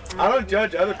did. I don't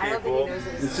judge other people.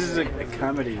 This is a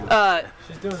comedy.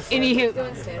 Anywho,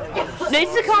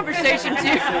 it's a conversation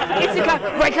too.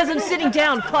 Right, because I'm sitting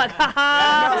down. Fuck,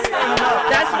 haha.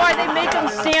 That's why they make them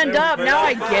stand up. Now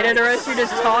I get it, or else you're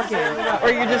just talking,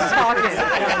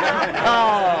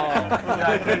 Oh,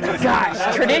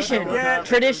 gosh,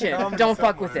 tradition. Don't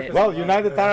fuck with it. Well, United Arab